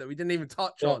questions here that we didn't even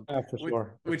touch on, for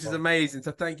sure. Which is amazing.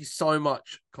 So thank you so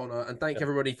much, Conor, and thank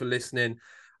everybody for listening.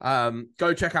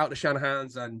 Go check out the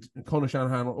Shanahans and Conor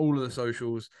Shanahan on all of the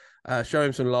socials. Show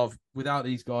him some love. Without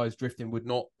these guys, drifting would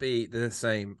not be the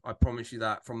same. I promise you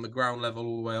that, from the ground level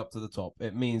all the way up to the top.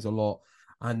 It means a lot.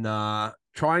 And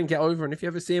try and get over. And if you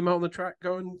ever see him out on the track,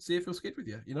 go and see if he'll skid with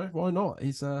you. You know, why not?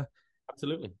 He's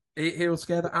absolutely. He'll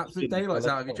scare the absolute daylights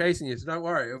out of you chasing you. So don't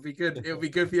worry. It'll be good. It'll be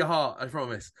good for your heart. I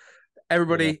promise.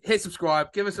 Everybody, hit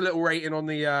subscribe. Give us a little rating on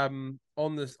the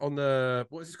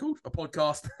what is this called? A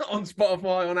podcast on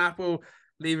Spotify, on Apple.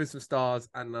 Leave us some stars,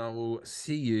 and I will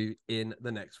see you in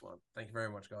the next one. Thank you very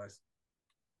much, guys.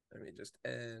 Let me just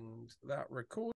end that record.